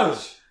No.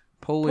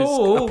 Paul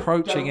Paul, is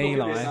approaching don't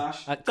look at Eli this,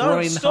 Ash. at don't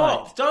groin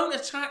stop! height. Don't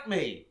attack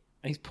me!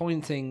 He's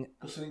pointing.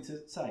 Got something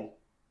to say?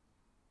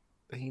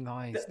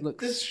 Eli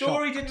looks The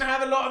story shocked. didn't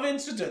have a lot of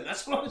incident.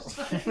 That's what I'm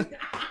saying.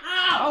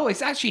 Oh,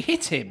 it's actually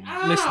hit him,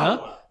 Ow! listener.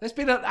 There's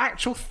been an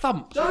actual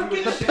thump. Don't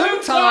get The the shit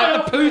Putai,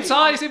 out the of me.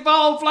 Putai is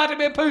involved.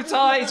 Vladimir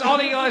Putai is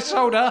on Eli's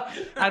shoulder,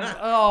 and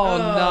oh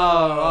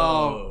no,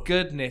 oh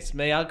goodness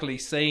me, ugly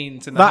scene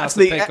to the House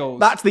of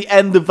Pickles. That's the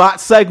end of that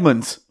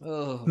segment.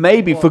 Ugh,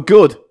 Maybe for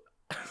good.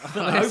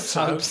 let's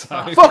hope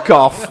so. Fuck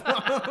off.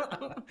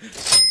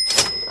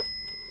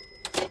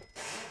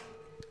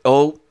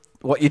 Oh,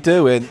 what you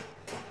doing?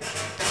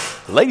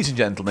 Ladies and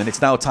gentlemen,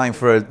 it's now time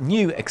for a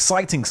new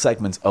exciting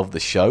segment of the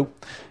show.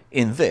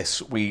 In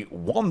this, we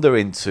wander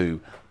into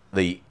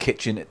the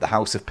kitchen at the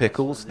House of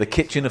Pickles, the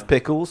Kitchen of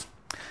Pickles,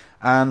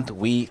 and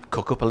we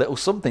cook up a little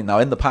something. Now,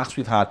 in the past,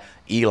 we've had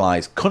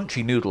Eli's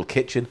Country Noodle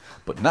Kitchen,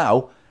 but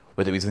now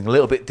we're doing something a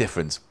little bit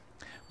different.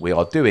 We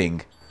are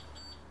doing...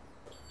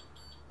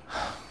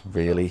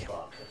 Really?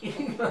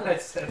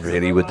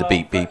 Really with the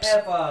beep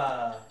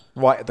beeps?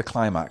 Right at the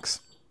climax.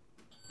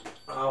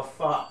 Oh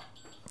fuck!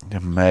 Yeah,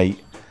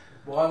 mate.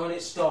 Why won't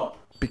it stop?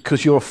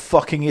 Because you're a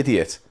fucking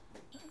idiot.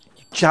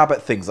 You jab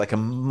at things like a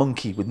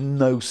monkey with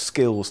no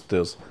skills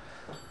does.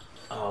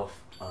 Oh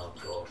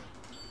god!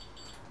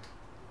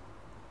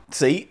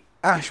 See?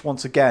 Ash,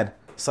 once again,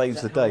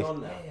 saves the day.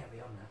 On now.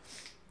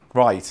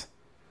 Right.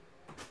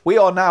 We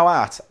are now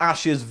at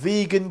Ash's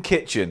Vegan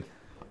Kitchen.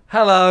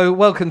 Hello,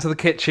 welcome to the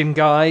kitchen,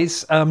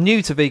 guys. I'm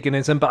new to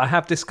veganism, but I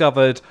have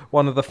discovered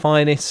one of the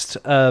finest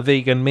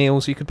vegan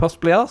meals you could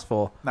possibly ask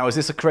for. Now, is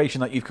this a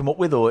creation that you've come up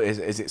with, or is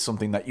it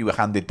something that you were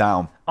handed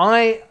down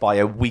I by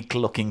a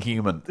weak-looking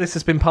human? This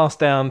has been passed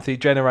down through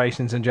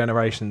generations and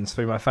generations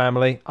through my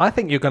family. I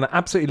think you're going to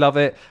absolutely love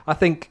it. I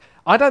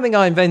don't think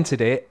I invented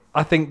it.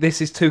 I think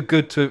this is too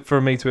good for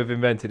me to have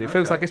invented. It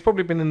feels like it's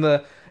probably been in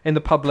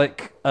the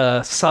public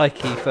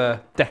psyche for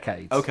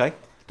decades. Okay.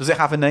 Does it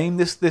have a name,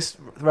 this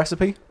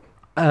recipe?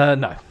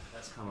 No.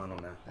 Let's come on now.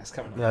 That's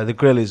coming up. No, the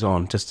grill is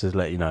on, just to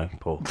let you know,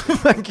 Paul.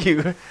 Thank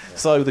you.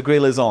 So the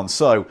grill is on.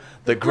 So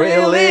the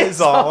grill is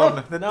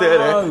on.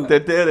 No.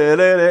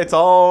 It's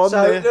on.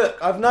 So, look,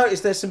 I've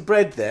noticed there's some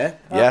bread there.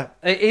 Yeah.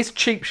 It is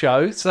Cheap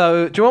Show,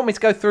 so do you want me to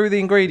go through the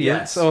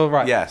ingredients? Yes. All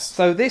right. Yes.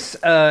 So this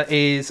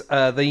is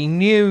the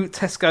new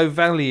Tesco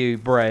value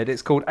bread.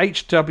 It's called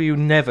H.W.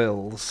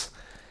 Neville's.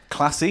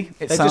 Classy.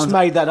 It They sounds. just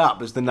made that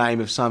up as the name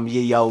of some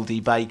ye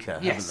olde baker,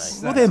 Yes.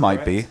 haven't Well, there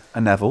might be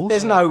a Neville's. they?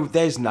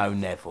 There's no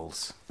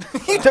Neville's.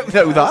 You don't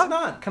know that.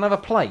 None. Can I have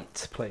a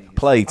plate, please?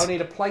 Plate. I need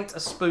a plate, a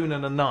spoon,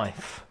 and a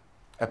knife.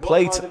 A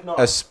plate, kind of knife?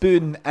 a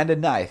spoon, and a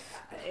knife.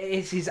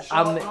 It is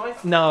Sharp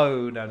knife?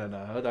 No.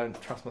 I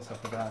don't trust myself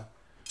with that.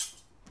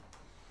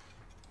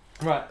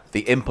 Right.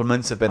 The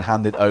implements have been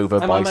handed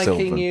over Am by I making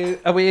Sylvan. you?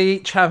 Are we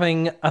each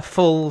having a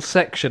full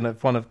section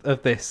of one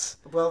of this?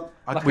 Well,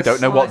 Like We a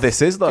don't know what slice?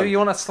 this is, though. Do you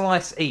want a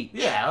slice each?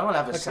 yeah, I'll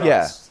have a slice.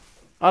 Yeah.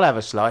 I'll have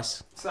a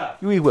slice. So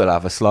We will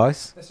have a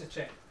slice. let's just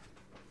check.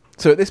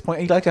 So at this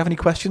point, Eli, do you have any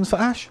questions for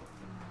Ash?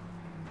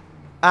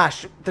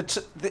 Ash,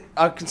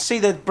 I can see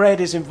that bread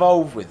is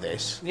involved with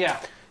this. Yeah.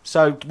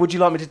 So, would you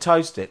like me to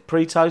toast it?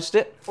 Pre-toast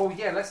it? Oh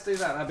yeah, let's do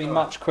that. That'd be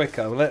much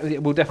quicker.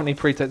 We'll definitely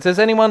pre-toast. Does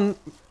anyone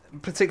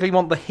particularly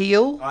want the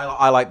heel?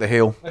 I like the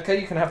heel. Okay,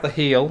 you can have the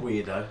heel.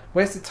 Weirdo.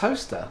 Where's the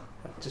toaster?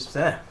 Just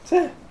there.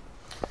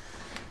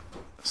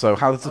 So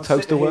how does the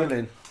toaster work?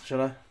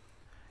 Shall I?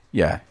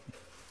 Yeah,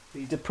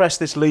 You depress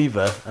this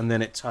lever and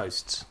then it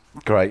toasts.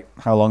 great.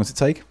 How long does it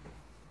take?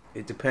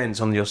 It depends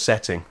on your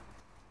setting.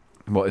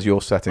 What is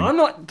your setting? I'm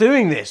not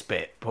doing this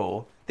bit,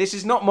 Paul. This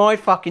is not my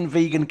fucking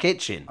vegan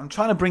kitchen. I'm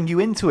trying to bring you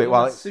into it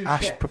while a sous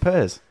Ash chef.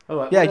 prepares. All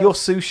right, Yeah, what you're else?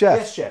 sous chef.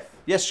 Yes, chef.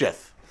 Yes,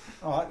 chef.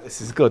 All right, this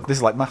is good. This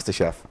is like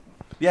MasterChef.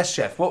 Yes,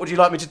 chef. What would you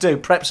like me to do?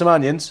 Prep some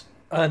onions?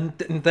 And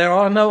there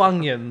are no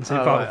onions Oh,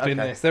 involved right, in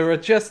okay. this.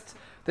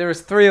 There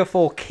is 3 or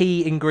 4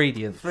 key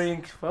ingredients.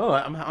 Oh,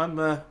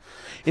 I'm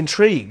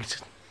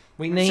intrigued.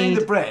 We We've seen need.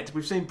 the bread.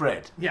 We've seen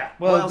bread. Yeah.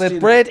 What Well, else do the you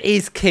bread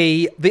is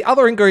key. The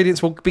other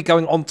ingredients will be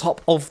going on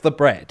top of the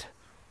bread.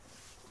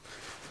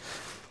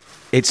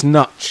 It's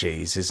nut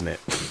cheese, isn't it?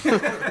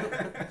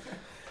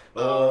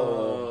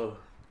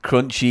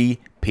 Crunchy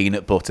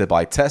peanut butter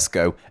by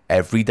Tesco.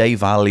 Everyday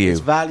value. It's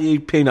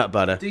valued peanut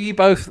butter. Do you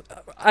both?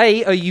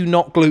 A, are you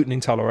not gluten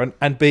intolerant?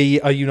 And B,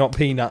 are you not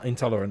peanut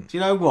intolerant? Do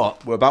you know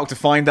what? We're about to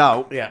find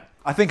out. Yeah.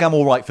 I think I'm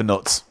all right for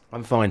nuts.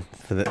 I'm fine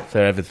for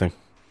everything.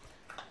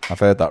 I've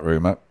heard that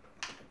rumour.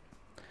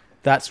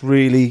 That's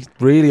really,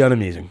 really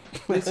unamusing.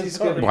 This is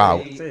gonna Wow.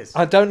 be- It is.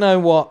 I don't know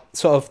what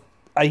sort of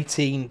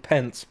 18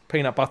 pence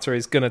peanut butter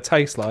is going to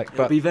taste like, It'll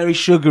but be very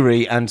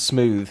sugary and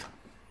smooth.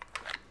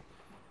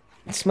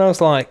 it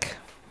smells like.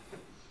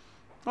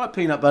 Like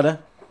peanut butter.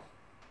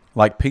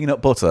 Like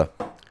peanut butter.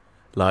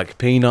 Like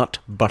peanut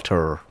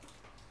butter.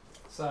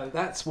 So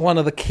that's one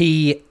of the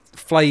key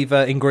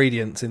flavour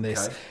ingredients in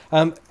this.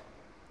 Okay.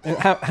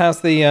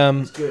 How's the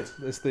Good.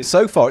 this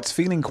So far, it's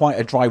feeling quite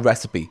a dry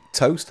recipe.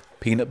 Toast,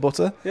 peanut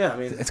butter. Yeah, I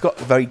mean, It's got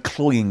very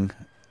cloying.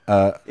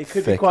 it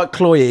could be thick. quite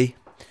cloyy.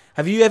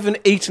 Have you ever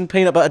eaten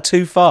peanut butter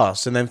too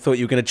fast and then thought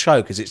you were going to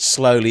choke as it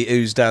slowly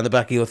oozed down the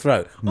back of your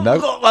throat? No.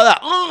 Like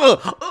that.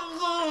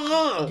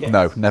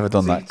 No, never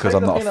done So that you because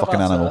take I'm the not a peanut fucking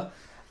butter animal.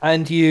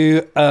 And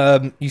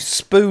you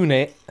spoon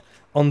it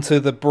onto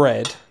the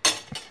bread.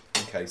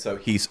 Okay, so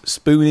he's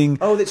spooning.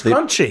 Oh, it's the-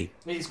 crunchy.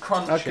 It's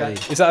crunchy. Okay.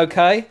 Is that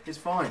okay? It's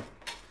fine.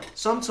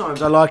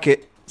 Sometimes I like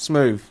it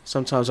smooth.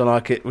 Sometimes I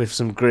like it with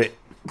some grit.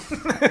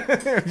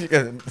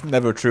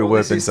 Never a true word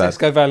This been is said.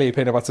 Tesco Value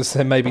peanut butter,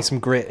 so maybe some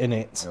grit in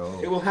it.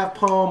 It will have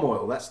palm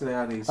oil. That's the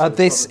only.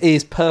 This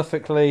is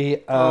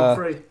perfectly.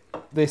 free.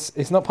 This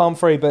it's not palm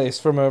free, but it's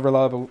from a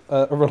reliable,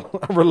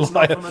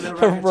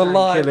 Killing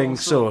reliable.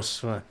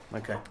 sauce. Right.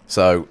 Okay.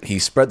 So he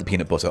spread the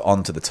peanut butter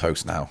onto the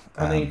toast now.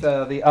 I need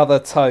the other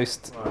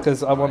toast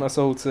because I want us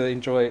all to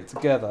enjoy it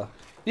together.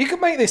 You can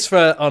make this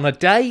on a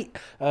date,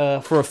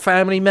 for a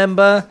family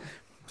member.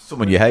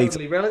 Someone you hate.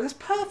 Totally relevant. It's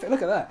perfect.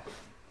 Look at that.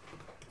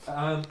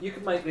 You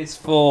can make this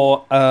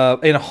for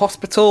in a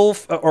hospital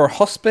or a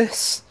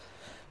hospice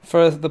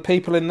for the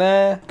people in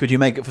there. Could you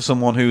make it for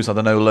someone who's, I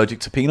don't know, allergic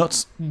to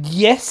peanuts?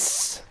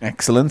 Yes.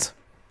 Excellent.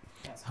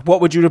 What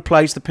would you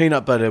replace the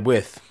peanut butter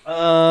with?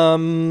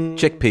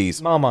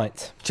 Chickpeas.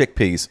 Marmite.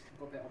 Chickpeas.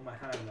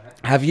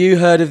 Have you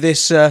heard of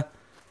this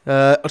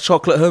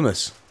chocolate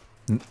hummus?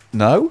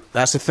 No?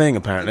 That's a thing, The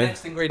apparently.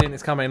 next ingredient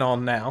is coming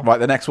on now. Right,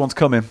 the next one's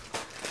coming.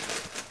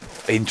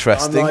 I'm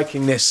Interesting.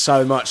 liking this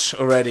so much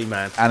already,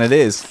 man. And it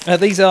is.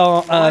 These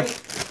are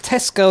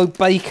Tesco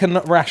bacon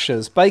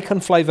rashers, bacon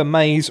flavour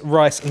maize,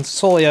 rice, and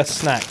soya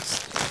snacks.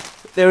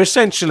 They're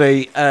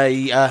essentially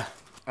a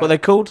what are they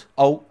called?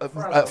 Oh,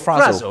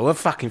 frazzle. A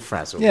fucking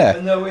frazzle. Yeah.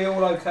 And are we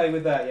all okay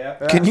with that?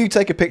 Yeah. Can you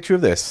take a picture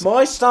of this?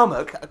 My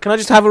stomach. Can I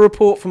just have a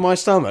report from my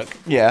stomach?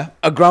 Yeah.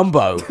 A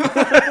grumbo.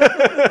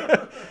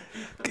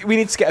 We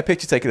need to get a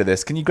picture taken of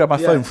this. Can you grab my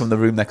phone Yes. from the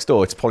room next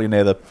door? It's probably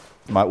near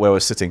where I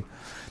was sitting.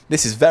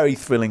 This is very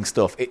thrilling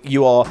stuff.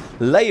 You are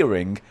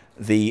layering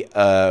the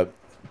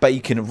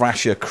bacon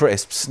rasher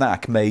crisp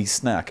snack, maize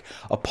snack,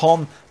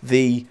 upon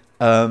the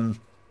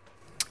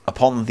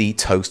upon the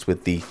toast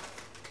with the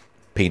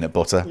peanut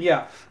butter,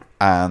 Yeah.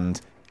 and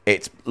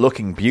it's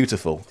looking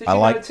beautiful. Did you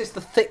notice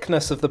the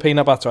thickness of the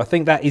peanut butter? I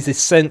think that is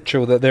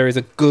essential, that there is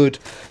a good,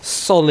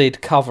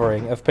 solid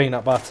covering of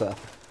peanut butter.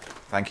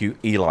 Thank you,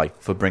 Eli,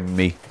 for bringing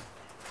me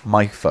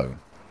my phone.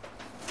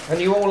 And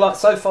you all like,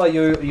 so far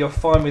you're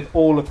fine with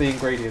all of the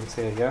ingredients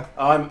here, yeah?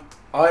 I'm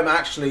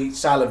actually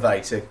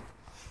salivating.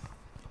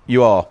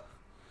 You are.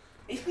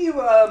 If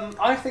you,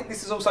 I think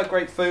this is also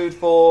great food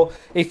for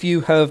if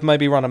you have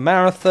maybe run a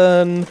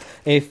marathon,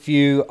 if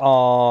you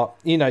are,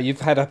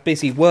 you've had a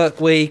busy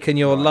work week and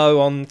you're low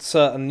on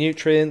certain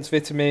nutrients,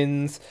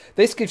 vitamins.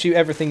 This gives you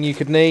everything you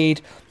could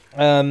need.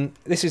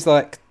 This is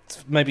like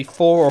maybe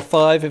 4 or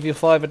 5 of your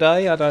 5 a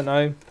day. I don't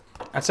know.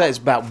 I'd say it's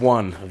about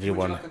one of your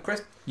one. Like a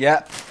crisp?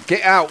 Yeah.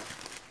 Get out,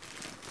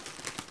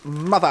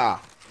 mother.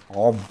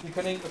 You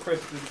can eat the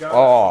crisp as you go.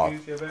 Oh.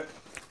 Use you a bit.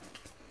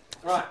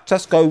 Right.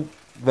 Tesco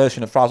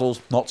version of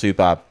Frazzles, not too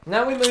bad.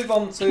 Now we move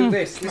on to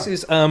this. This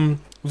is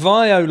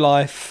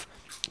Violife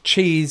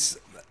cheese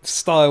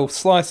style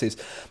slices.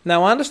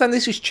 Now I understand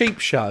this is cheap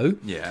show.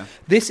 Yeah.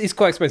 This is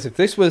quite expensive.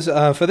 This was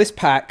for this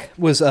pack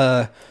was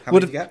How many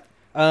do you get?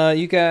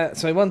 you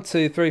get 1,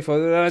 2, 3,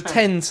 4,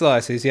 10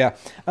 slices. Yeah.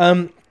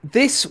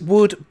 This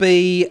would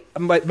be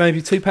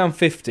maybe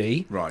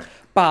 £2.50. Right.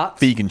 But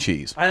Vegan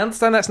cheese. I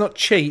understand that's not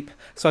cheap,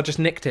 so I just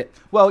nicked it.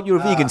 Well, you're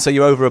a vegan, so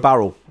you're over a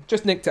barrel.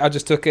 Just nicked it. I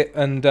just took it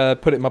and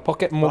put it in my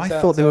pocket and walked I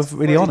out. thought they were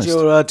really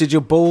honest. Did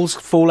your balls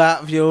fall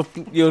out of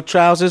your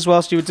trousers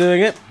whilst you were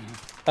doing it?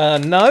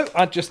 No,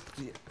 I just.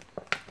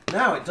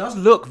 No, it does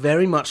look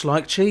very much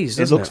like cheese,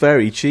 It doesn't looks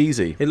very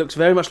cheesy. It looks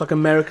very much like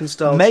American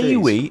style May cheese.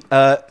 we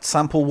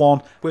sample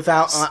one?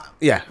 Without,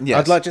 yeah. Yes.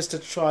 I'd like just to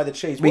try the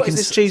cheese. We What can is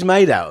this s- cheese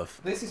made out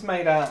of? This is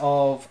made out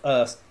of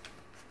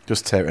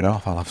Just tear it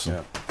off. I'll have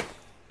some.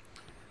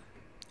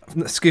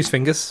 excuse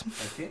fingers.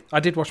 I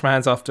did wash my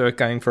hands after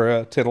going for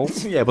a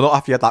tiddles. Yeah, but not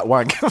after you had that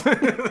wank.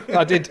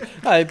 I did.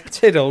 I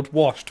tiddled,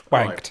 washed,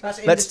 wanked.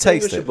 That's Let's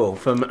taste it. indistinguishable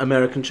from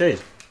American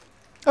cheese.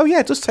 Oh yeah,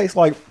 it does taste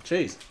like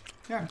Cheese.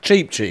 Yeah.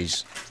 Cheap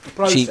cheese. cheap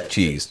Processed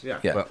cheese. Yeah.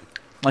 Yeah. Well,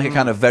 Like a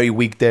kind of very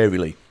weak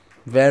dairy.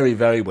 very,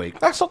 very weak.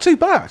 That's not too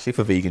bad actually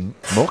for vegan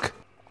muck.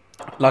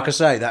 Like I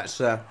say, that's...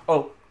 Yeah.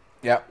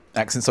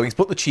 Excellent. So he's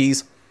put the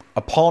cheese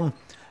upon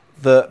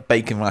the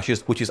bacon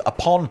rashers, which is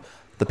upon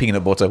the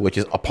peanut butter, which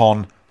is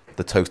upon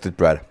the toasted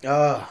bread.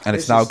 And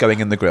it's now going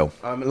in the grill.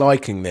 I'm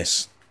liking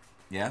this.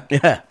 Yeah.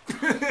 Yeah.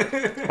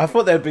 I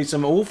thought there'd be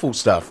some awful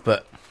stuff,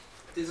 but...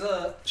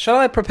 Dessert. Shall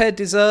I prepare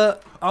dessert?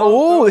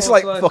 Oh, it's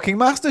like fucking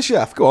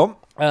MasterChef. Go on.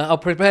 I'll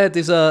prepare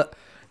dessert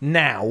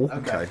now.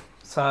 Okay.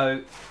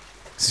 So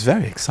This is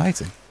very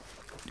exciting.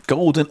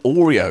 Golden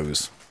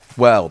Oreos.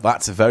 Well,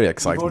 that's a very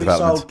exciting I've already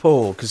development. sold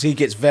Paul, because he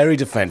gets very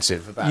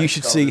defensive about You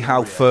should see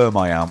how firm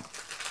I am.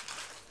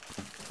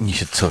 You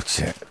should touch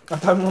it. I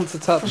don't want to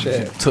touch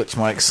it. Touch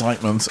my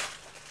excitement.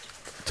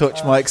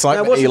 Touch my Now,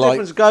 excitement, what's the Eli.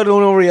 difference? Golden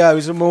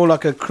Oreos are more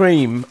like a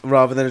cream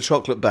rather than a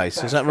chocolate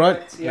base. Is that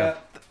right? Yeah.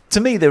 To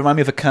me, they remind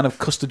me of a can of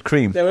custard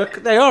cream.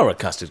 They are a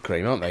custard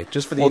cream, aren't they?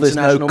 Just for the There's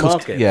international no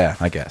market. Yeah,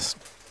 I guess.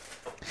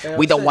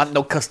 We don't want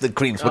no custard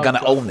creams. We're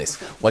gonna own this.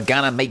 We're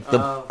gonna make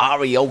them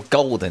Oreo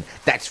golden.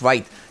 That's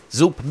right.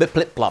 Zoop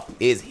Flip Plop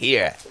is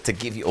here to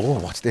give you. Oh,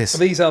 what's this?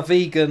 These are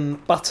vegan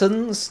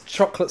buttons,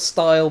 chocolate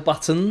style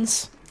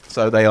buttons.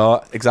 So they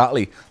are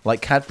exactly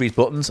like Cadbury's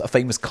buttons, a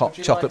famous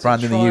chocolate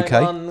brand in the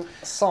UK.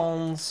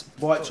 Sans.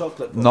 White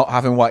chocolate. Not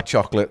having white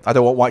chocolate. I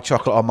don't want white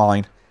chocolate on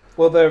mine.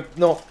 Well, they're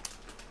not.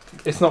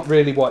 It's not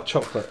really white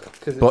chocolate.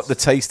 But the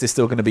taste is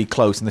still going to be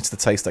close, and it's the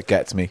taste that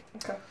gets me.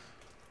 Okay.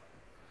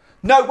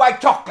 no white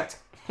chocolate.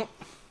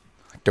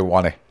 Don't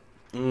want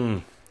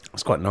it.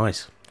 That's quite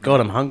nice.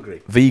 God, I'm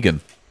hungry. Vegan.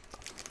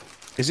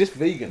 Is this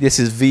vegan? This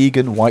is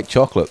vegan white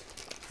chocolate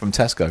from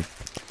Tesco.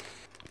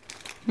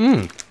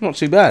 Not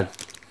too bad.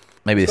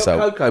 Maybe It's so.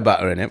 got cocoa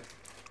butter in it.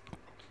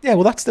 Yeah,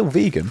 well, that's still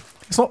vegan.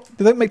 It's not.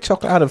 They don't make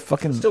chocolate out of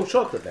fucking. Still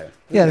chocolate there.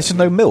 Yeah, there's just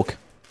no milk.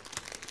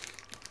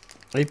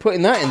 Are you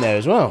putting that in there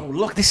as well?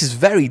 Look, this is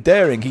very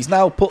daring. He's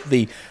now put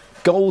the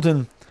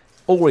golden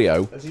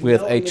Oreo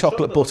with a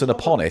chocolate button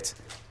upon it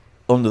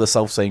under the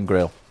self-same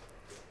grill.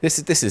 This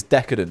is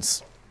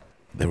decadence.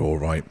 They're all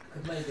right.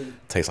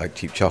 Tastes like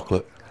cheap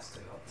chocolate,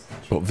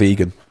 but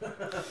vegan.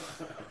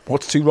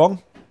 What's too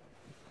wrong?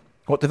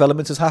 What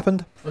development has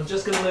happened? I'm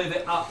just going to move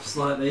it up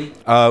slightly.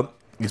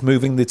 He's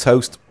moving the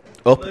toast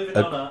up. Move it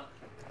on up.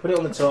 Put it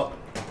on the top.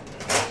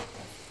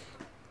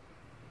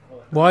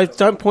 Why?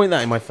 Don't point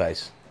that in my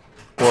face.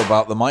 What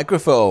about the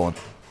microphone?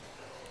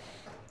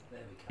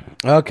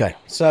 Okay,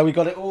 so we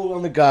got it all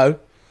on the go.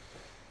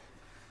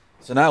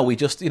 So now we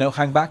just,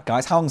 hang back,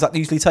 guys. How long does that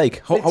usually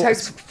take? It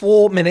takes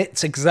 4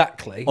 minutes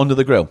exactly Under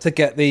the grill. to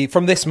get the.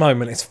 From this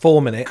moment, it's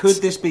 4 minutes. Could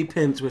this be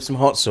pimped with some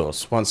hot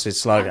sauce once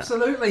it's like that?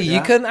 Absolutely. You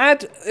can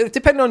add,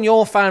 depending on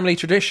your family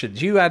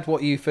traditions, you add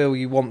what you feel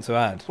you want to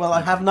add. Well,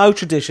 I have no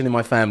tradition in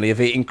my family of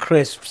eating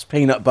crisps,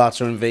 peanut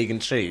butter, and vegan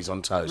cheese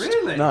on toast.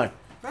 Really? No.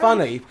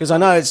 Funny, because I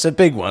know it's a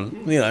big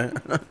one,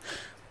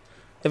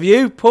 Have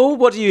you, Paul?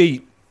 What do you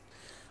eat?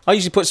 I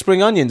usually put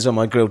spring onions on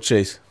my grilled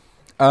cheese.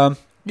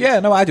 Yeah,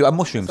 no, I do. And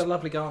mushrooms. It's a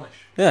lovely garnish.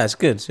 Yeah, it's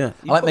good. Yeah,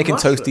 I like making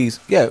toasties.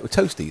 Yeah,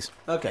 toasties.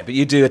 Okay, but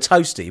you do a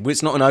toasty, but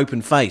it's not an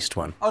open-faced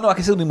one. Oh no, I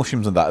can still do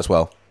mushrooms and that as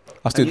well.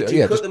 I still And do. do you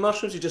Yeah, cook just, the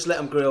mushrooms? You just let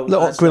them grill.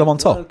 grill them on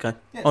top. Okay,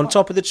 on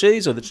top of the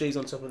cheese or the cheese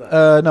on top of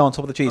that? no, on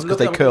top of the cheese I'm because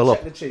they looking- I'm curl gonna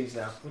up. check the cheese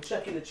now. We're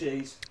checking the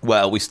cheese.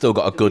 Well, we still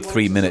got a good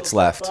 3 minutes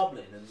left.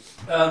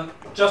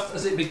 Just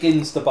as it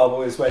begins to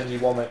bubble is when you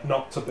want it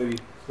not to be.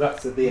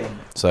 That's at the end.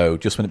 So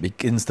just when it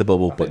begins to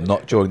bubble, but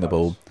not during the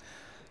bubble,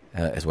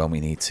 is when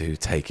we need to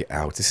take it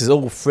out. This is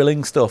all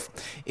thrilling stuff.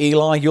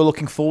 Eli, you're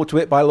looking forward to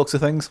it by the looks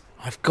of things.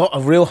 I've got a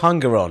real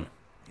hunger on.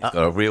 You've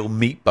got a real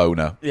meat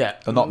boner. Yeah.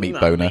 Not meat No,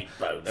 boner. meat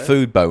boner.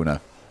 Food boner.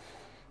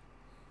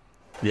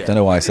 Yeah. Don't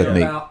know why I said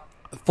meat. About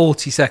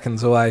 40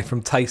 seconds away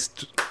from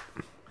taste.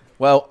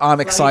 Well, I'm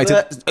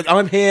excited.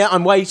 I'm here.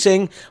 I'm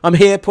waiting. I'm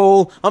here,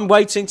 Paul. I'm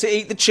waiting to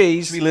eat the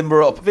cheese. We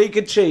limber up.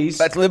 Vegan cheese.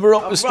 Let's limber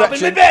up I'm the rubbing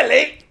stretching. my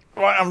belly.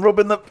 Right, I'm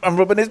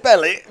rubbing his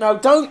belly. No,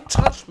 don't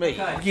touch me.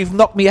 You've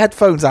knocked me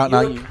headphones out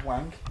now. You're- You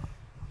wank.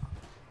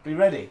 Be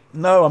ready.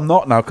 No, I'm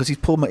not now because he's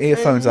pulled my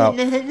earphones out,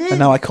 and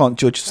now I can't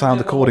judge sound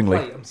accordingly.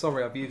 I'm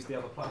sorry, I've used the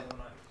other plate.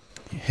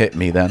 Hit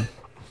me then,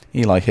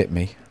 Eli. Hit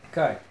me.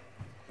 Okay.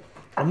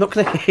 I'm not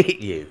going to hit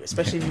you,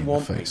 especially if you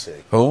want me to.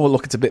 Oh,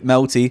 look, it's a bit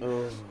melty,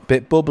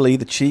 bit bubbly.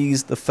 The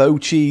cheese, the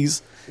faux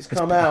cheese, It's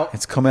come out.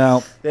 it's come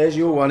out. There's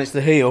your one. It's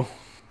the heel.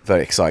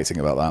 Very exciting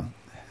about that.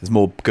 There's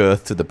more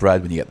girth to the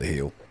bread when you get the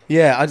heel.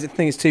 Yeah, I just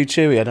think it's too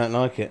chewy. I don't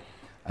like it.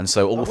 And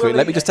so all I three. will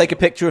Let me eat just it. take a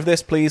picture of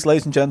this, please,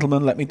 ladies and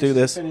gentlemen. Let me do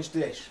this. Finished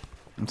dish.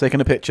 I'm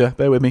taking a picture.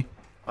 Bear with me.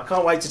 I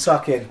can't wait to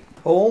tuck in.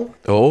 Paul?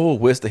 Oh,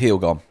 where's the heel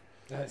gone?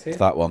 That's it.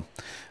 That one.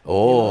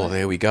 Oh,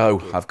 there we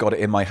go. I've got it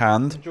in my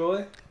hand.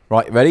 Enjoy.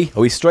 Right, ready?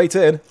 Are we straight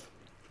in?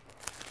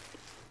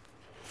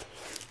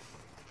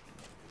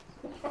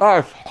 Oh,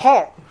 it's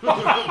hot.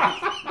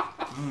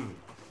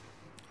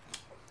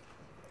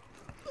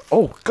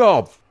 Oh,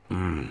 God.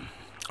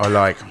 I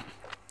like.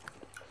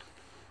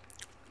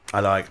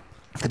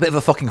 It's a bit of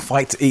a fucking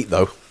fight to eat,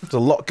 though. There's a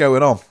lot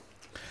going on.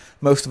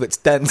 Most of it's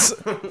dense.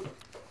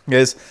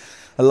 There's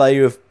a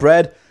layer of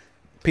bread,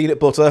 peanut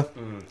butter,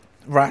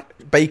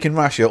 bacon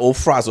rasher, all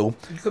frazzle,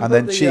 could and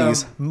then put the,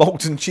 cheese.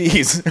 Molten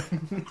cheese.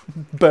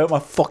 Burnt my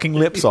fucking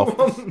lips off.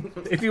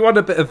 If you want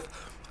a bit of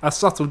a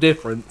subtle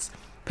difference,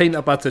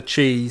 peanut butter,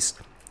 cheese,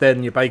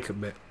 then your bacon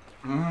bit.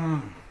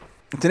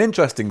 It's an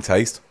interesting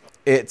taste.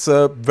 It's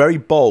very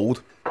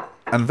bold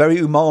and very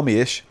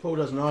umami-ish. Paul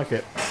doesn't like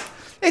it.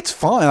 It's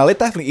fine. I'll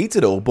definitely eat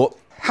it all, but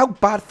how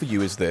bad for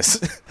you is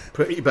this?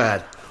 Pretty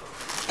bad.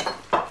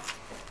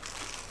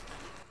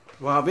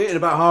 Well, I've eaten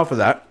about half of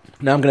that.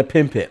 Now I'm going to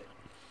pimp it.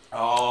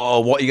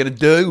 Oh, what are you going to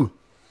do?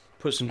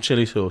 Put some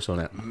chili sauce on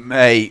it.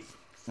 Mate,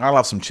 I'll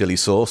have some chili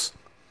sauce.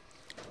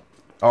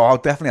 Oh, I'll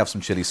definitely have some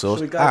chili sauce.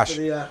 Shall we go Ash.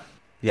 for the,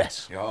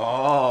 Yes.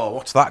 Oh,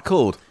 what's that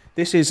called?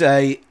 This is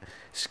a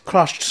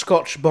crushed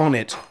Scotch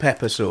bonnet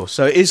pepper sauce.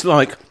 So it is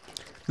like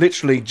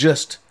literally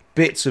just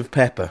bits of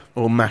pepper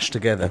all mashed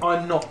together.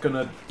 I'm not going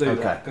to do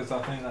Okay. that because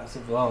I think that's a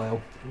vile.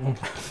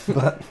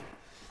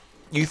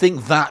 You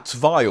think that's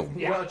vile?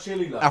 What a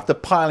chili loaf. After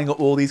piling up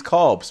all these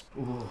carbs?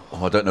 Oh,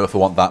 I don't know if I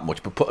want that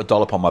much, but put a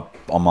dollop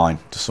on mine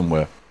to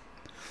somewhere.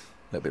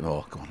 A little bit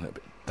more. Come on, a little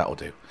bit. That'll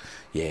do.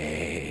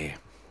 Yeah.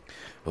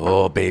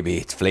 Oh, baby,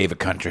 it's flavor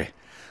country.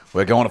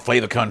 We're going to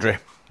flavor country.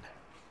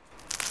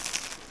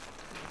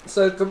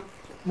 So,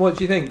 what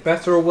do you think?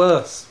 Better or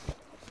worse?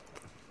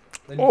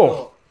 Than you Oh.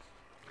 thought?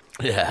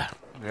 Yeah.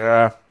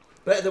 Yeah.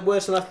 Better than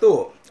worse than I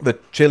thought. The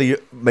chili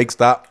makes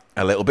that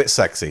a little bit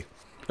sexy.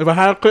 If I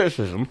had a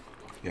criticism,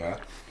 Yeah.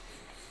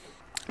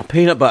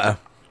 peanut butter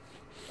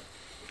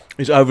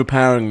is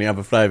overpowering the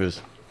other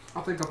flavours.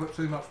 I think I put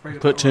too much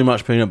peanut Put too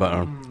much peanut butter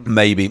on.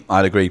 Maybe,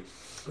 I'd agree.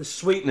 The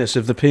sweetness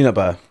of the peanut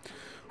butter.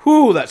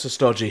 Whew, that's a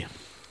stodgy.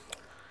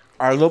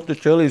 I love the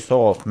chili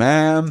sauce,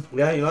 man.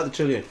 Yeah, you like the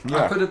chili?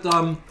 I could have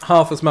done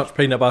half as much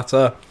peanut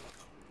butter.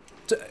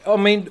 I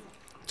mean,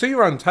 to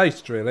your own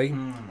taste, really.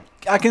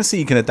 I can see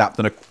you can adapt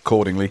them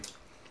accordingly.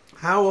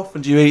 How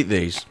often do you eat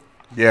these?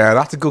 Yeah,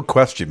 that's a good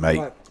question, mate.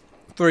 Like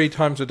 3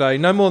 times a day.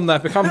 No more than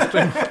that.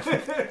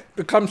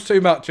 Becomes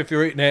too much if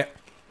you're eating it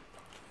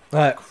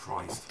like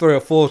 3 or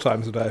 4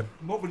 times a day.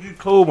 What would you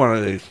call one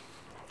of these?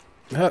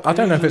 I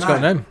don't know if it's got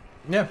a name.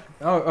 Yeah.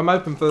 Oh, I'm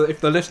open for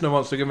if the listener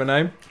wants to give a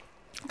name.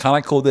 Can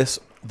I call this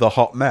the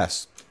hot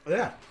mess?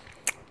 Yeah.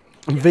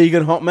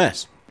 Vegan hot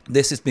mess.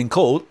 This has been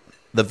called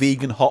the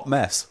vegan hot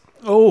mess.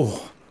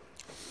 Oh.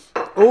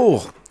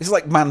 It's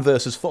like man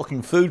versus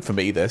fucking food for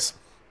me, this.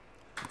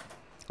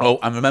 Oh,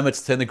 and remember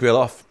to turn the grill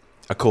off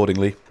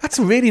accordingly. That's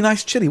a really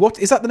nice chili. What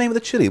is that the name of the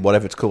chili?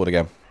 Whatever it's called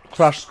again.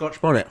 Crushed Scotch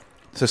bonnet.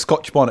 So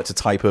Scotch bonnet's a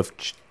type of...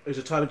 It's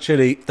a type of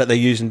chili that they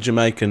use in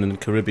Jamaican and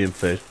Caribbean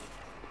food.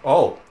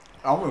 Oh,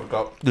 we've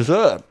got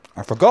dessert.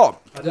 I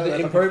forgot. Did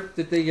it improve?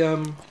 Did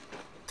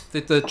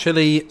the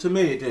chili? To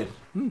me, it did.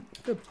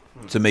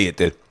 To me, it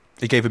did.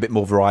 It gave a bit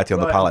more variety on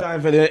the palate.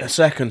 I'm going for the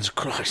seconds.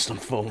 Christ, I'm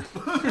full.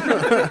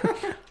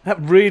 That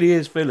really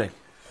is filling.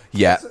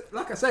 Yeah.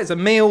 Like I say, it's a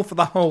meal for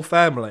the whole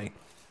family.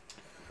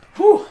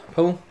 Whew.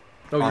 Paul?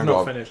 No, you've I'm not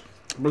not. finished.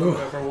 Go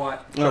for a white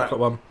chocolate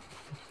one.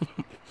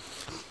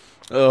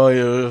 Oh,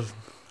 yeah.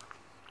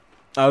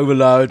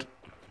 Overload.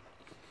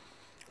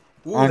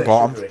 Hang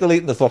on, I'm still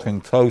eating the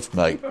fucking toast,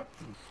 mate.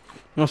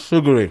 That's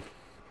sugary.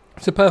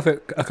 It's a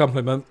perfect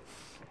accompaniment.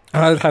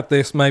 I'd have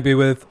this maybe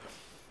with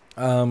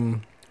a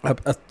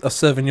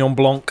Sauvignon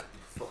Blanc.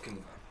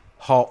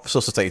 Heart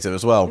resuscitator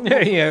as well.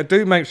 Yeah.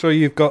 Do make sure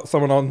you've got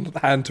someone on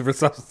hand to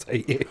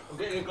resuscitate you. I'm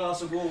getting a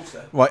glass of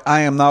water. Right, I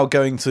am now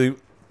going to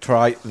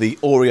try the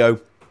Oreo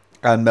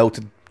and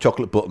melted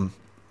chocolate button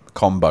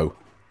combo.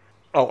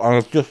 Oh, and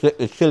I've just lit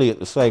the chili at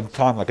the same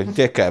time like a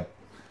dickhead.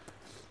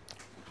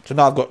 So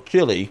now I've got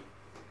chili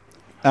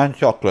and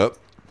chocolate.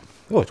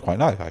 Oh, it's quite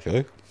nice,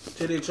 actually.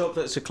 Chili and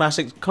chocolate's a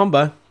classic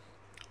combo.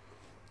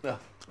 No,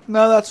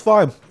 that's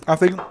fine. I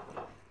think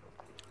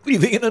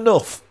we've eaten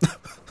enough.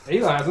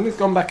 Eli hasn't. He's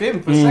gone back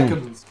in for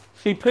seconds.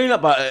 See,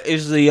 peanut butter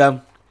is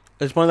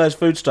it's one of those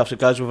foodstuffs that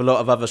goes with a lot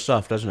of other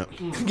stuff, doesn't it?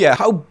 Yeah,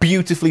 how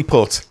beautifully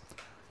put.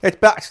 It's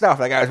back stuff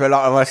that goes with a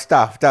lot of our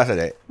stuff, doesn't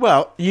it?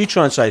 Well, you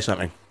try and say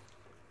something.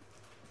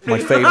 My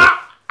favourite.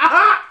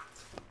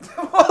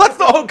 Well, that's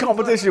the whole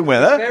competition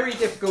winner. Very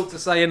difficult to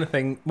say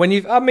anything when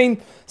you've. I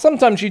mean,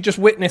 sometimes you just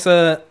witness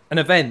an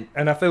event,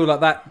 and I feel like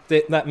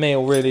that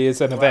meal really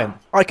is an event.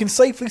 I can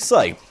safely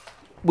say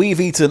we've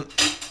eaten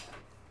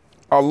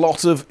a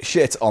lot of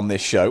shit on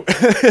this show.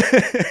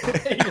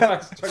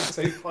 Eli's drank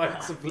 2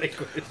 pints of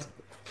liquid.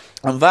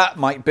 And that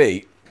might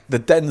be the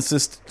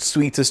densest,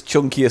 sweetest,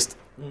 chunkiest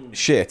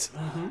shit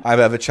I've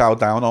ever chowed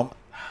down on.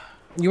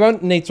 You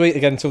won't need to eat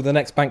again until the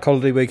next bank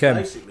holiday weekend.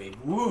 Basically,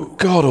 woo.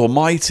 God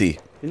almighty.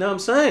 You know what I'm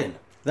saying?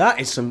 That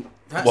is some...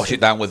 Wash it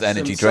down with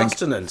energy drink.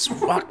 Sustenance.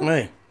 Fuck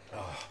me.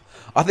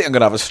 I think I'm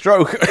going to have a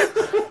stroke. I'm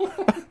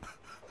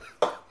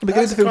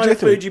beginning That's to the feel kind of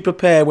jittery. food you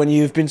prepare when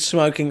you've been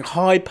smoking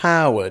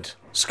high-powered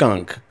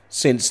skunk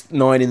since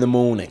 9 in the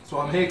morning. So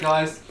I'm here,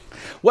 guys.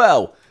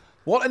 Well,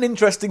 what an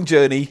interesting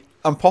journey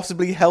and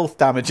possibly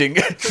health-damaging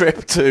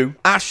trip to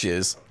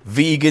Ash's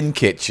Vegan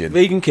Kitchen.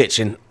 Vegan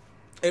kitchen.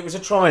 It was a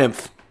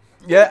triumph.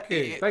 Yeah,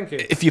 Thank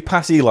you. if you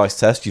pass Eli's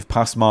test, you've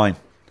passed mine.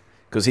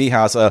 Because he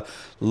has a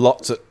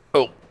lot of...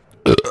 Oh,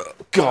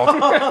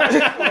 God.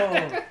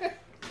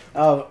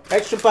 Oh,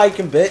 extra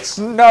bacon bits.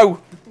 No.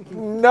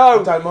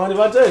 No. Don't mind if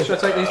I do. Should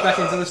I take these back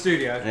into the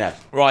studio? Yeah.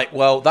 Right,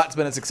 well, that's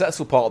been a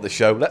successful part of the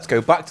show. Let's go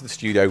back to the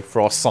studio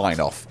for our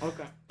sign-off.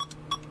 Okay.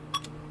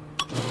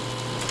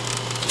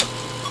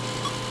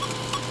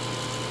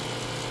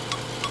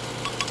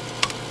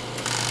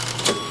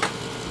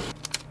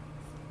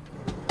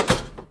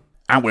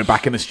 And we're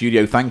back in the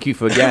studio. Thank you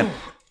for again.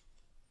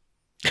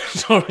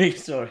 sorry.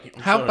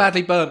 How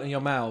badly burnt are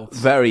your mouths?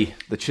 Very.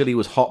 The chili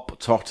was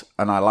hot,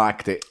 and I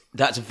liked it.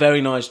 That's a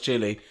very nice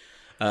chili.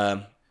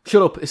 Shut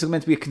up. This is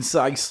meant to be a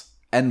concise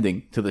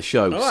ending to the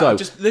show. All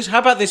right, how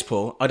about this,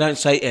 Paul? I don't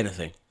say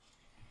anything.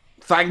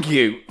 Thank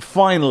you.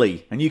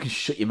 Finally. And you can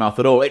shut your mouth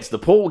at all. It's the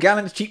Paul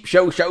Gallen's Cheap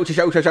Show. If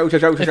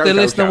the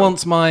listener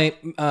wants my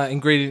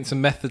ingredients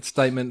and method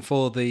statement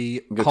for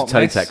the Go hot to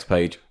Teletext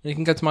page. you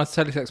can go to my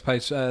Teletext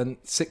page,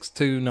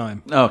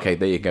 629. Okay,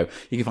 there you go.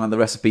 You can find the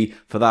recipe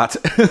for that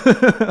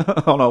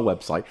on our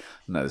website.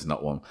 No, there's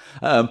not one.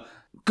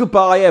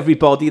 Goodbye,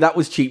 everybody. That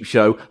was Cheap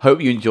Show.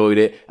 Hope you enjoyed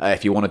it.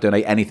 If you want to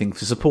donate anything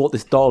to support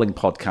this darling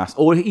podcast,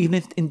 or even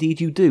if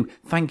indeed you do,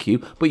 thank you.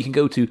 But you can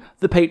go to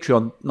the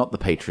Patreon, not the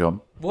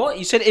Patreon. What?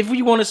 You said if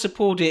you want to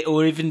support it,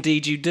 or if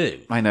indeed you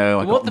do. I know,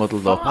 I What got the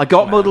muddled fuck, up. I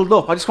got man? muddled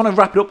up. I just want to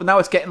wrap it up, and now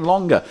it's getting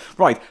longer.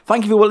 Right,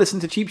 thank you for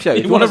listening to Cheap Show.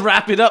 You want to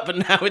wrap it up, but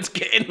now it's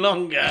getting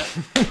longer.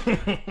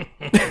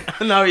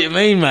 I know what you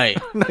mean, mate.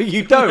 No,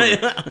 you don't.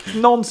 It's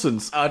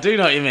nonsense. I do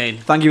know what you mean.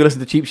 Thank you for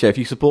listening to Cheap Show. If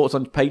you support us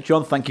on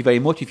Patreon, thank you very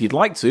much. If you'd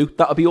like to,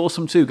 that would be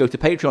awesome too. Go to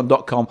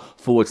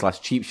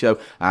patreon.com/Cheap Show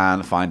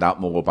and find out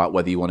more about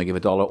whether you want to give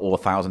 $1 or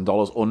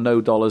 $1,000 or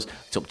no dollars.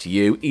 It's up to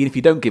you. Even if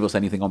you don't give us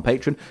anything on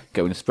Patreon,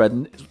 go and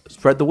spread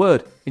the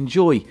word.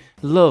 Enjoy,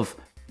 love,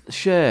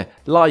 share,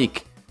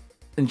 like,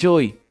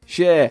 enjoy,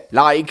 share,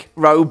 like,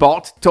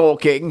 robot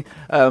talking,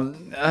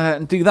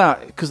 and do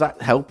that because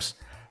that helps.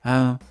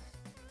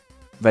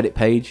 Reddit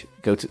page,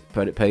 go to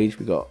Reddit page.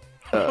 We got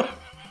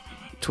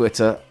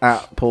Twitter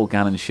at Paul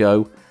Gannon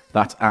Show.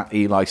 That's at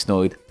Eli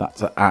Snoid.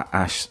 That's at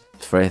Ash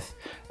Frith.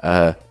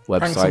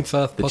 Website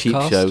Firth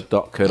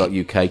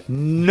thecheapshow.co.uk.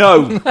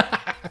 No.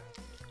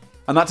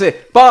 And that's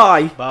it.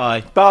 Bye.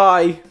 Bye.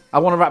 Bye. I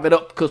want to wrap it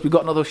up because we've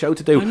got another show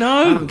to do. I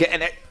know. I'm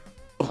getting it.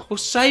 Well,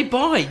 say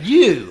bye.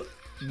 You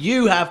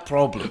have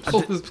problems.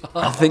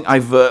 I think I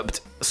verped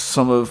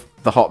some of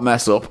the hot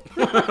mess up.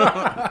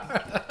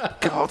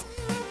 God.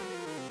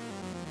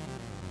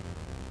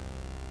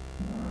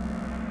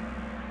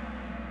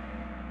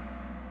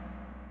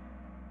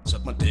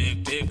 Suck my my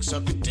dick, dick,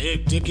 suck a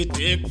dick, dicky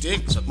dick,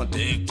 dick, suck my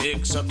dick,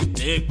 dick, suck a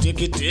dick,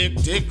 dicky dick,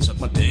 dick, suck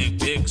my dick,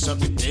 dick,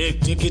 suck a dick,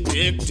 dicky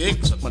dick,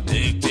 dick, suck my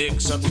dick, dick,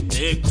 suck a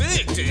dick,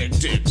 dick, dick,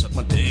 dick, suck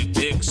my dick,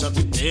 dick, suck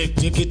a dick,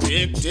 dicky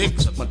dick, dick,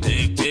 suck my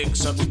dick, dick,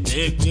 suck a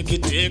dick, dicky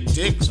dick,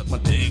 dick, suck my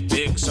dick,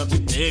 dick, suck a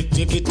dick,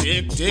 dicky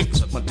dick, dick,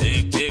 suck my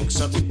dick, dick,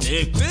 suck a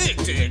dick, dick,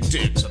 dick,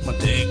 dick, suck my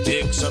dick,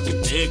 dick, suck a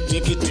dick,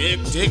 dicky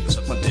dick, dick,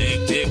 suck my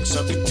dick, dick,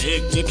 suck a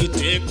dick, dicky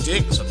dick,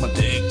 dick, suck my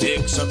dick,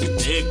 dick, suck a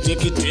dick, dicky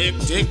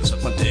dick, dick,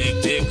 suck my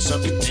dick, dick,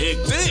 suck a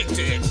dick, dick,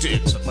 dick,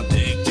 dick, suck my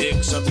dick,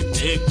 dick, suck a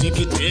dick,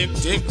 dicky dick,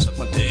 dick, suck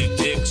my dick, dick, suck a dick, dicky dick, dick, suck my dick,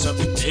 dick, suck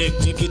a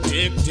dick, dicky dick, dick, suck my dick, dick, suck a dick, dick, dick, dick, suck my dick, dick, suck a dick, dicky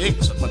dick,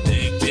 dick, suck my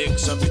dick, dick,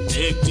 suck a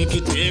dick, dicky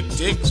dick,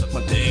 dick, suck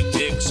my dick,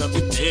 dick, suck a dick, dicky dick, dick, suck my dick, dick, suck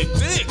a dick,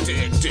 dick,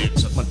 dick, dick,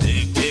 suck my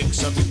dick, dick,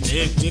 suck a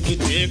dick, dicky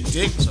dick,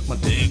 dick, suck my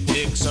dick,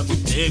 dick, suck a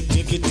dick,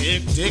 dicky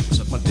dick, dick,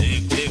 suck my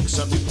dick, dick,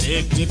 suck a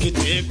dick, dicky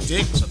dick,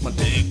 dick, suck my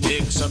dick,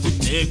 dick, suck a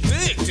dick,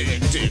 dick,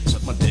 dick, dick,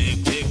 suck my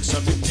dick, dick,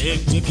 suck a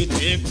dick, dicky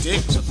dick,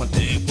 dick, suck my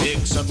dick,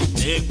 dick, suck a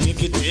dick,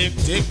 dicky dick,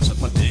 dick, suck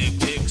my dick, dick, suck a dick, dicky dick, dick, suck my dick,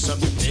 dick, suck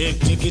a dick,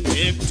 dick,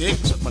 dick, dick,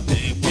 suck my dick, dick, suck a dick, dicky dick, dick, suck my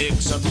dick, dick,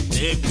 suck a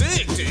dick, dicky dick, dick,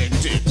 suck my dick, dick, suck a dick, dicky dick, dick, suck my dick, dick, suck a dick, dick, dick,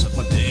 dick, suck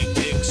my dick,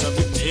 dick, suck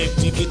a dick,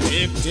 dicky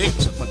dick, dick,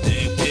 suck my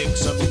dick, dick,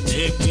 suck a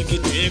dick, dicky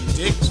dick,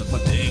 dick, suck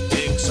my dick,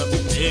 dick, suck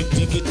a dick,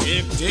 dicky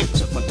dick, dick,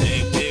 suck my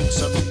dick, dick,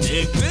 suck a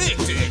dick, dick,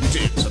 dick,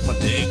 dick, suck my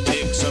dick,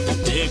 dick, suck a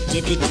dick,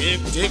 dicky dick,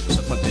 dick,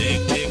 suck my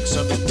dick, dick,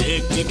 suck a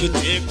dick, dicky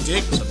dick,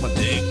 dick, suck my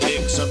dick,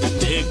 dick, suck a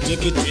dick,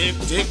 dicky dick,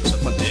 dick,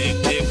 suck my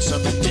dick, dick,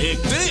 suck a dick,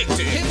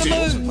 dick, dick, dick,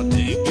 suck my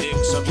dick, dick,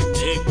 suck a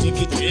dick,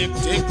 dicky dick,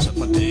 dick, suck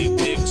my dick,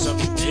 dick, suck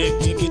a dick,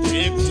 dicky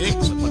dick, dick, suck my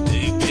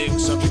dick,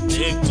 dick, suck a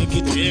dick,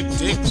 dicky dick,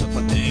 dick, suck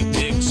my dick,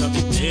 dick, suck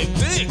a dick,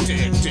 dick,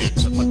 dick, dick,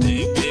 suck my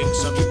dick, dick,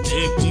 suck a dick, dicky dick, dick, suck my dick, dick, suck a dick,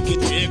 dicky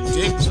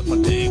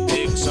dick, dick,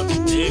 suck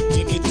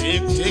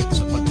my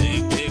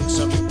dick,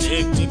 dick, suck a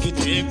dick,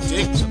 dicky dick,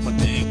 dick, suck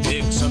my dick,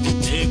 dick, suck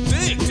a dick,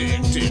 dick,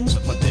 dick, dick,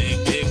 suck my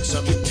dick, dick,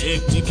 suck a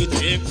dick, dicky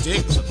dick,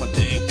 dick, suck my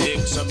dick,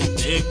 dick, suck a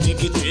dick,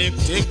 dicky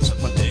dick, dick, suck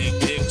my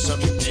dick, dick,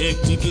 suck a dick,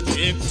 dicky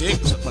dick, dick,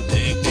 suck my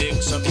dick,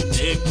 dick, suck a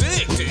dick,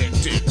 dick, dick,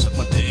 dick, suck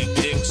my dick,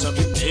 dick, suck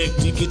a dick,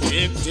 dicky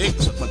dick, dick,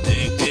 suck my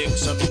dick, dick,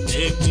 suck a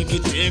dick, dicky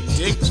dick,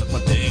 dick, suck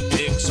my dick,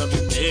 dick, suck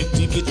a dick,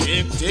 dicky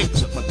dick, dick,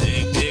 suck my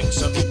dick, dick,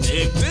 suck a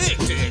dick, dick, dick, dick, suck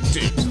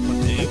my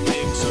dick,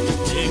 dick, suck a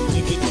dick,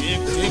 dicky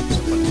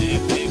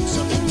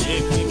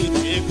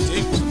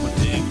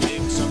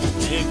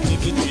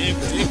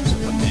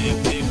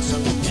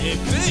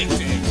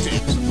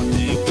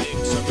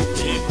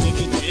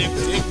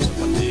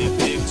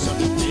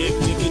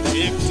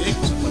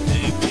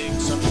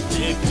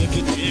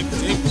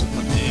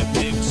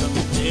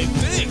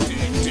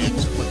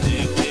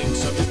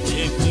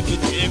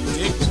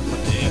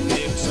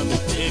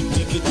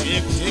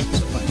dick, dick,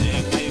 suck my dick,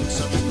 dick,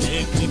 suck a dick, dicky dick, dick, suck my dick, dick, suck a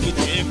dick, dicky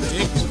dick,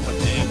 dick, suck my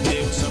dick,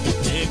 dick, suck a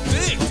dick,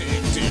 dick, dick,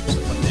 dick,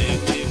 suck my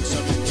dick, dick,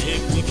 suck a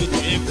dick, dicky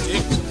dick,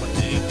 dick, suck my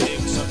dick,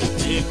 dick, suck a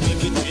dick,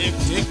 dicky dick,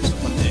 dick,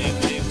 suck my dick,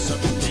 dick,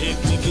 suck a dick,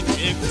 dicky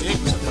dick, dick,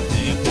 suck my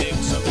dick,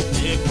 dick, suck a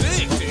dick,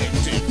 dick, dick,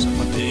 dick, suck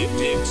my dick,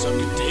 dick, suck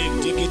a dick,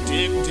 dicky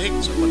dick, dick,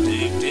 suck my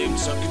dick, dick,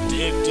 suck a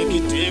dick, dicky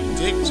dick,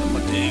 dick, suck my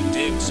dick,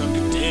 dick, suck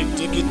a dick,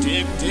 dicky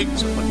dick, dick,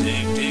 suck my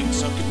dick, dick,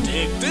 suck a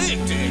dick, dick,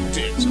 dick,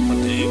 dick, suck my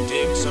dick,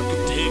 dick, suck a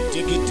dick,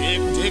 dicky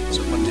dick, dick,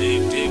 suck my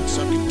dick, dick,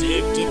 suck a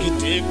dick, dicky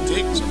dick,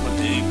 dick, suck my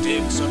dick,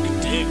 dick, suck a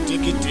dick,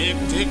 dicky dick,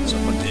 dick,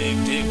 suck my dick,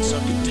 dick,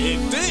 suck a dick,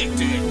 dick,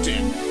 dick,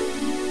 dick.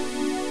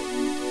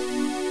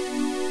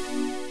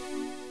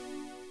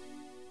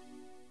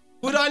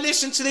 Would I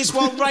listen to this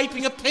while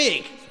raping a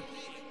pig?